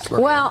of that?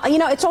 Well, you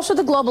know, it's also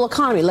the global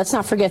economy. Let's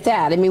not forget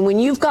that. I mean, when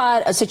you've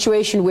got a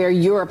situation where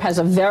Europe has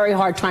a very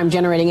hard time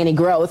generating any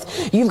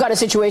growth, you've got a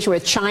situation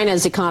where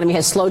China's economy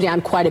has slowed down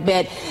quite a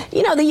bit.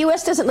 You know, the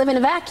U.S. doesn't live in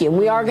a vacuum.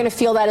 We are going to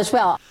feel that as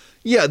well.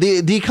 Yeah,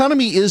 the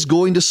economy is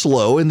going to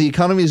slow, and the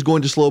economy is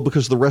going to slow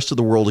because the rest of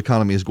the world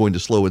economy is going to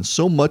slow, and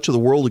so much of the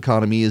world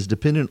economy is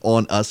dependent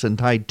on us and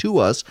tied to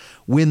us.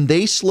 When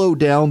they slow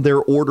down their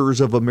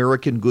orders of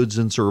American goods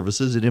and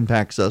services, it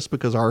impacts us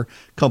because our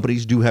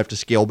companies do have to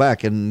scale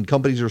back, and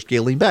companies are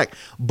scaling back.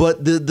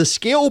 But the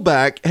scale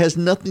back has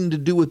nothing to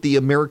do with the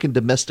American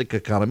domestic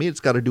economy.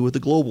 It's got to do with the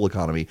global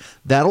economy.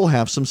 That'll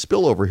have some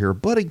spillover here.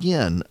 But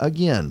again,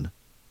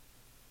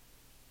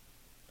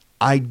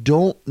 I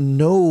don't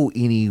know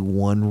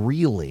anyone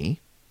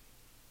really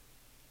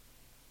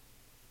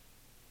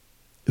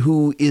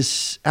who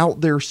is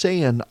out there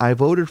saying, I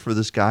voted for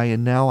this guy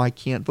and now I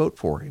can't vote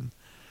for him.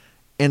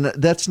 And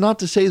that's not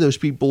to say those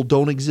people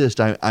don't exist.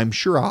 I'm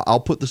sure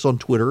I'll put this on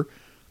Twitter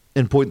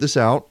and point this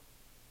out,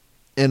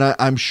 and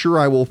I'm sure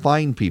I will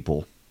find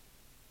people.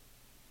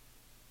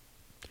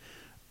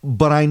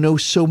 But I know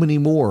so many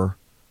more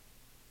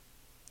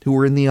who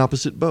are in the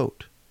opposite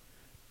boat.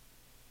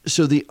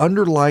 So the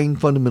underlying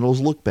fundamentals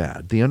look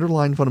bad. The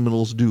underlying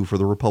fundamentals do for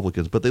the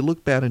Republicans, but they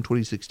look bad in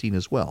 2016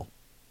 as well.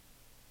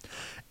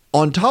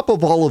 On top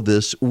of all of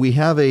this, we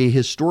have a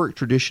historic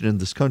tradition in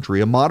this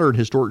country, a modern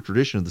historic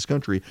tradition in this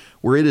country,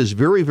 where it is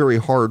very, very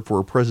hard for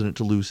a president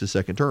to lose his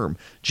second term.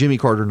 Jimmy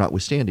Carter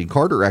notwithstanding.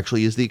 Carter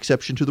actually is the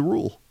exception to the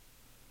rule.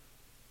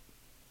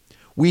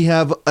 We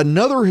have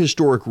another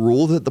historic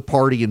rule that the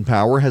party in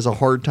power has a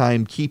hard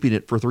time keeping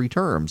it for 3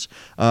 terms.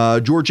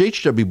 George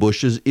H.W.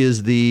 Bush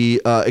is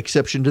the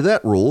exception to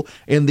that rule.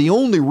 And the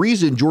only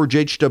reason George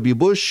H.W.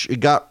 Bush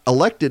got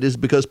elected is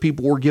because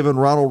people were giving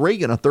Ronald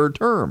Reagan a 3rd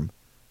term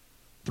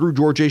through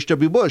George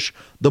H.W. Bush.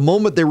 The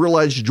moment they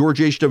realized George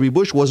H.W.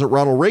 Bush wasn't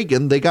Ronald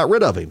Reagan, they got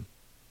rid of him.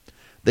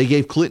 They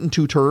gave Clinton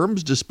 2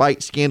 terms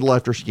despite scandal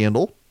after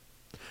scandal.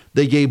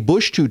 They gave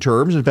Bush 2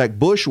 terms. In fact,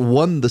 Bush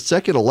won the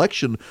second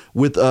election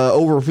with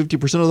over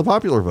 50% of the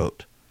popular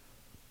vote.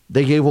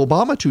 They gave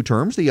Obama 2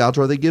 terms. The odds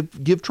are they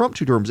give Trump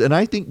 2 terms. And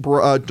I think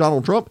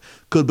Donald Trump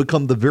could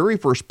become the very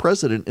first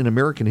president in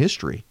American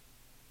history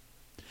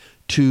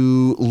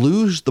to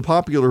lose the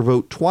popular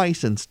vote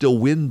twice and still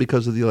win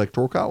because of the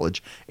Electoral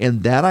College.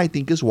 And that, I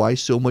think, is why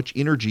so much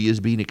energy is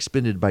being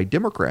expended by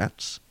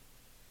Democrats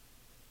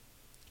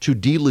to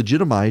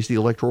delegitimize the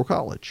Electoral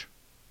College.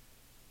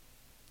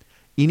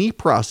 Any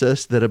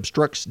process that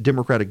obstructs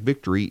Democratic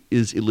victory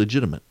is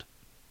illegitimate.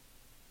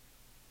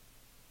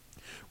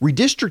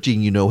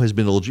 Redistricting, has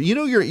been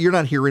illegitimate. You're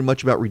not hearing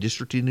much about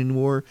redistricting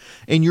anymore,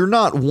 and you're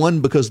not,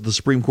 one, because the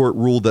Supreme Court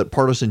ruled that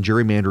partisan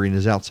gerrymandering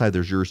is outside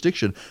their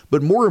jurisdiction,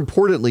 but more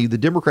importantly, the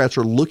Democrats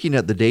are looking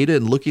at the data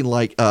and looking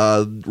like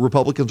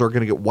Republicans are going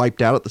to get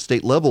wiped out at the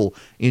state level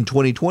in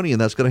 2020, and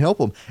that's going to help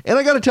them. And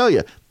I got to tell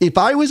you, if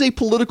I was a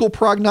political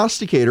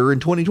prognosticator in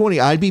 2020,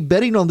 I'd be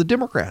betting on the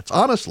Democrats,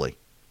 honestly.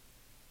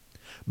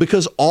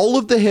 Because all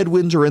of the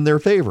headwinds are in their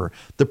favor.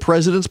 The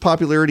president's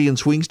popularity in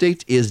swing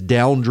states is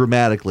down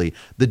dramatically.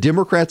 The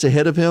Democrats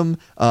ahead of him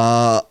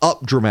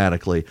up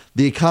dramatically.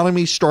 The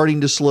economy's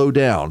starting to slow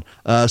down.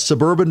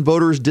 Suburban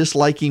voters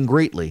disliking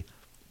greatly.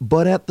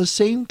 But at the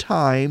same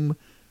time,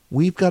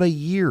 we've got a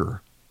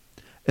year.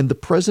 And the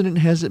president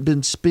hasn't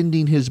been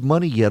spending his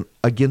money yet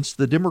against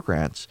the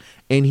Democrats.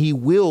 And he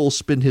will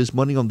spend his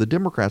money on the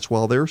Democrats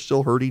while they're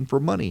still hurting for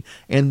money.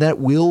 And that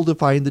will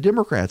define the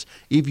Democrats.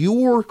 If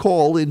you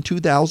recall, in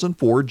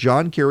 2004,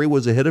 John Kerry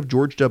was ahead of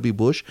George W.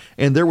 Bush,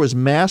 and there was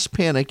mass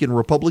panic in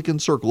Republican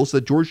circles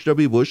that George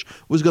W. Bush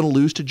was going to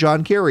lose to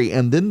John Kerry.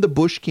 And then the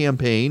Bush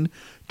campaign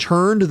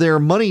turned their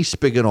money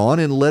spigot on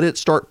and let it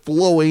start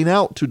flowing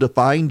out to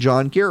define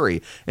John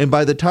Kerry. And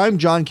by the time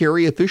John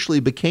Kerry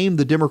officially became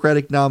the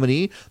Democratic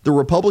nominee, the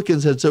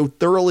Republicans had so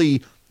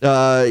thoroughly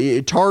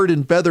tarred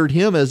and feathered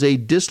him as a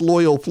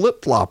disloyal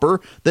flip-flopper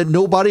that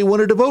nobody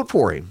wanted to vote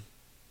for him.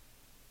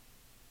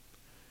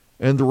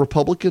 And the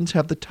Republicans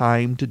have the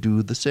time to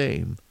do the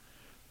same.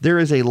 There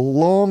is a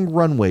long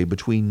runway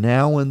between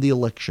now and the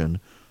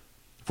election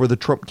for the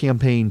Trump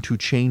campaign to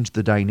change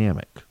the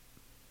dynamic.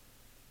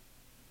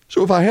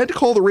 So if I had to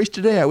call the race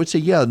today, I would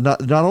say,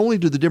 not only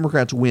do the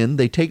Democrats win,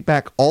 they take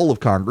back all of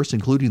Congress,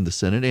 including the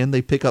Senate, and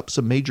they pick up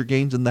some major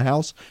gains in the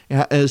House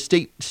as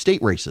state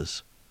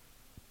races,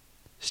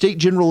 state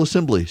general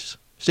assemblies,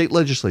 state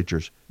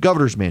legislatures,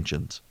 governor's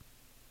mansions.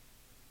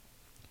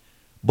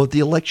 But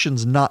the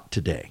election's not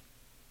today.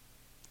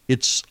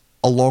 It's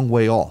a long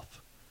way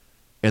off,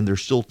 and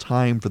there's still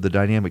time for the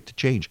dynamic to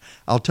change.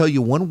 I'll tell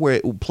you one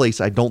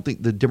place I don't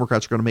think the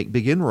Democrats are going to make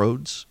big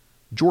inroads: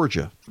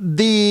 Georgia.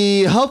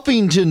 The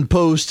Huffington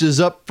Post is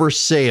up for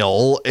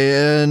sale,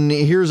 and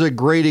here's a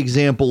great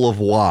example of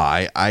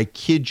why. I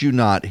kid you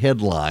not.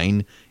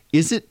 Headline: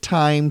 Is it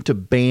time to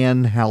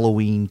ban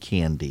Halloween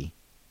candy?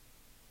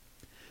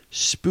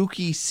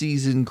 Spooky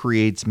season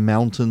creates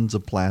mountains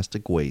of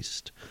plastic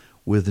waste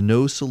with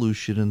no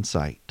solution in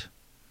sight.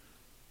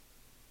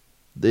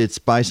 It's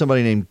by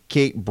somebody named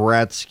Kate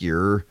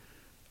Bratskier.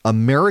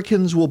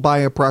 Americans will buy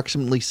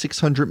approximately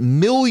 600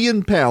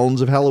 million pounds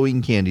of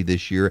Halloween candy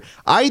this year.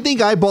 I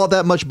think I bought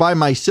that much by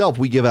myself.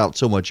 We give out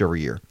so much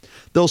every year.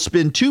 They'll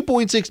spend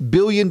 $2.6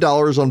 billion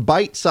on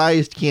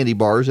bite-sized candy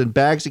bars and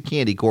bags of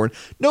candy corn.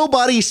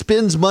 Nobody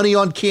spends money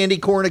on candy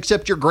corn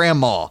except your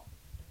grandma.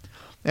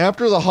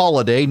 After the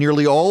holiday,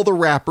 nearly all the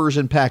wrappers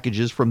and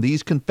packages from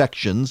these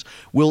confections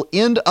will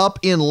end up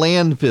in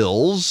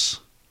landfills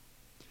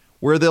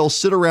where they'll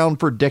sit around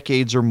for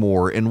decades or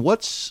more. And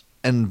what's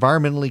an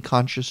environmentally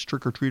conscious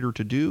trick-or-treater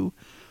to do?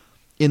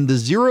 In the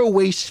Zero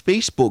Waste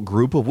Facebook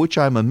group, of which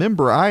I'm a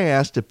member, I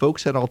asked if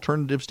folks had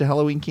alternatives to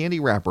Halloween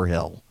candy wrapper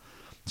hell.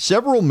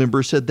 Several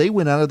members said they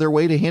went out of their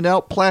way to hand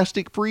out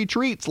plastic-free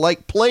treats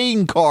like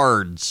playing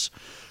cards,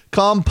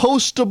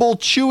 compostable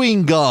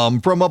chewing gum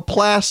from a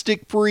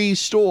plastic-free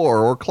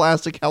store, or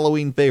classic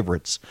Halloween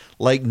favorites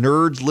like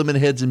Nerds, Lemon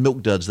Heads, and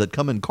Milk Duds that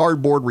come in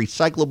cardboard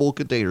recyclable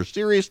containers.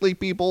 Seriously,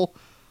 people?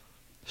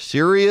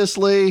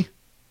 Seriously?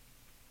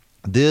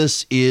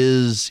 This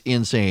is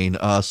insane.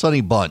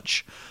 Sonny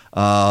Bunch,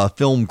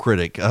 film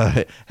critic,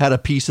 had a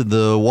piece in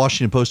the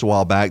Washington Post a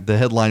while back. The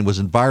headline was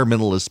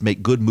 "Environmentalists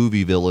Make Good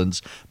Movie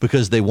Villains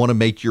Because They Want to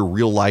Make Your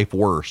Real Life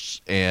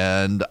Worse."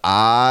 And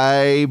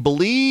I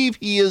believe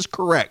he is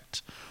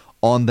correct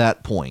on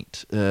that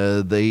point.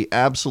 They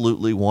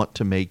absolutely want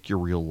to make your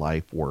real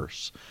life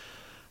worse.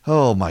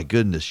 Oh, my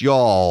goodness,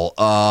 y'all.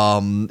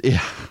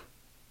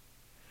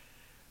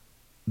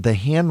 The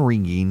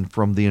hand-wringing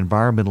from the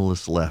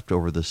environmentalists left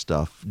over this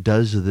stuff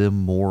does them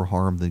more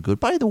harm than good.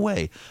 By the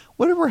way,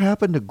 whatever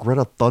happened to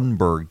Greta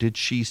Thunberg? Did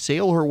she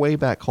sail her way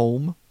back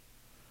home?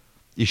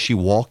 Is she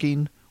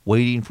walking,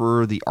 waiting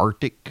for the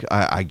Arctic?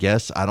 I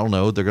guess. I don't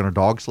know. They're going to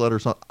dog sled or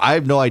something. I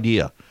have no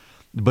idea.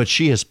 But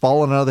she has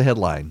fallen out of the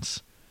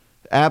headlines.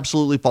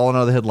 Absolutely fallen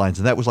out of the headlines.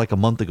 And that was like a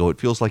month ago. It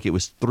feels like it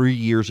was 3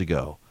 years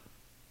ago.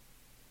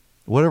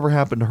 Whatever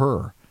happened to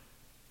her?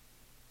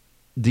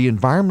 The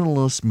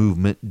environmentalist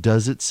movement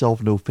does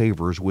itself no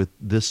favors with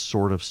this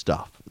sort of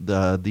stuff.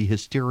 The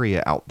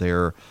hysteria out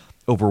there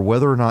over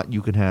whether or not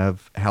you can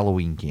have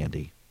Halloween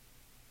candy.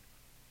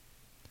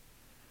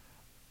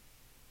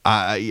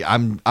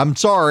 I'm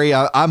sorry.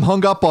 I'm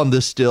hung up on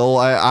this still.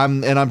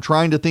 I'm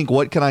trying to think,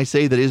 what can I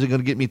say that isn't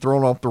going to get me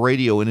thrown off the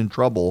radio and in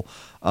trouble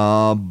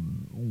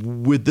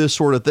with this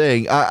sort of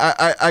thing.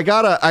 I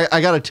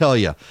gotta tell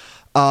you,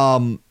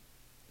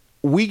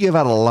 we give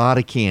out a lot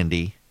of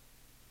candy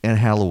at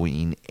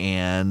Halloween,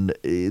 and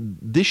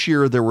this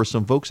year there were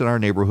some folks in our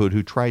neighborhood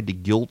who tried to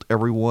guilt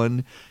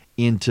everyone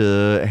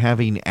into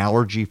having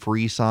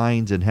allergy-free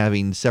signs and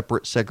having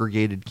separate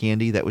segregated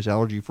candy that was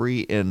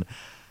allergy-free, and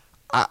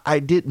I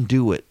didn't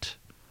do it.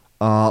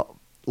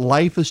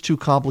 Life is too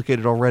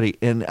complicated already,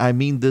 and I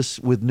mean this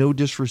with no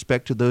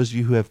disrespect to those of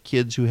you who have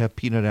kids who have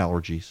peanut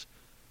allergies,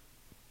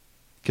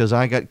 because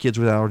I got kids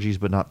with allergies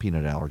but not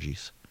peanut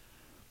allergies.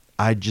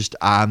 I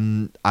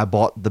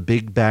bought the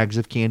big bags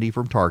of candy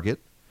from Target,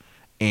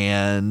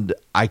 and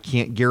I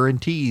can't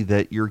guarantee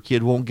that your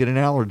kid won't get an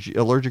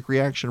allergic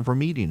reaction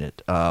from eating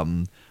it.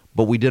 But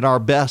we did our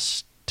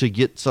best to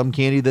get some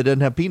candy that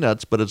didn't have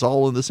peanuts, but it's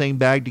all in the same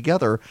bag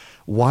together.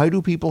 Why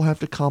do people have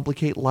to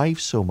complicate life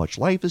so much?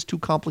 Life is too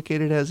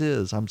complicated as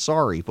is. I'm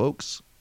sorry, folks.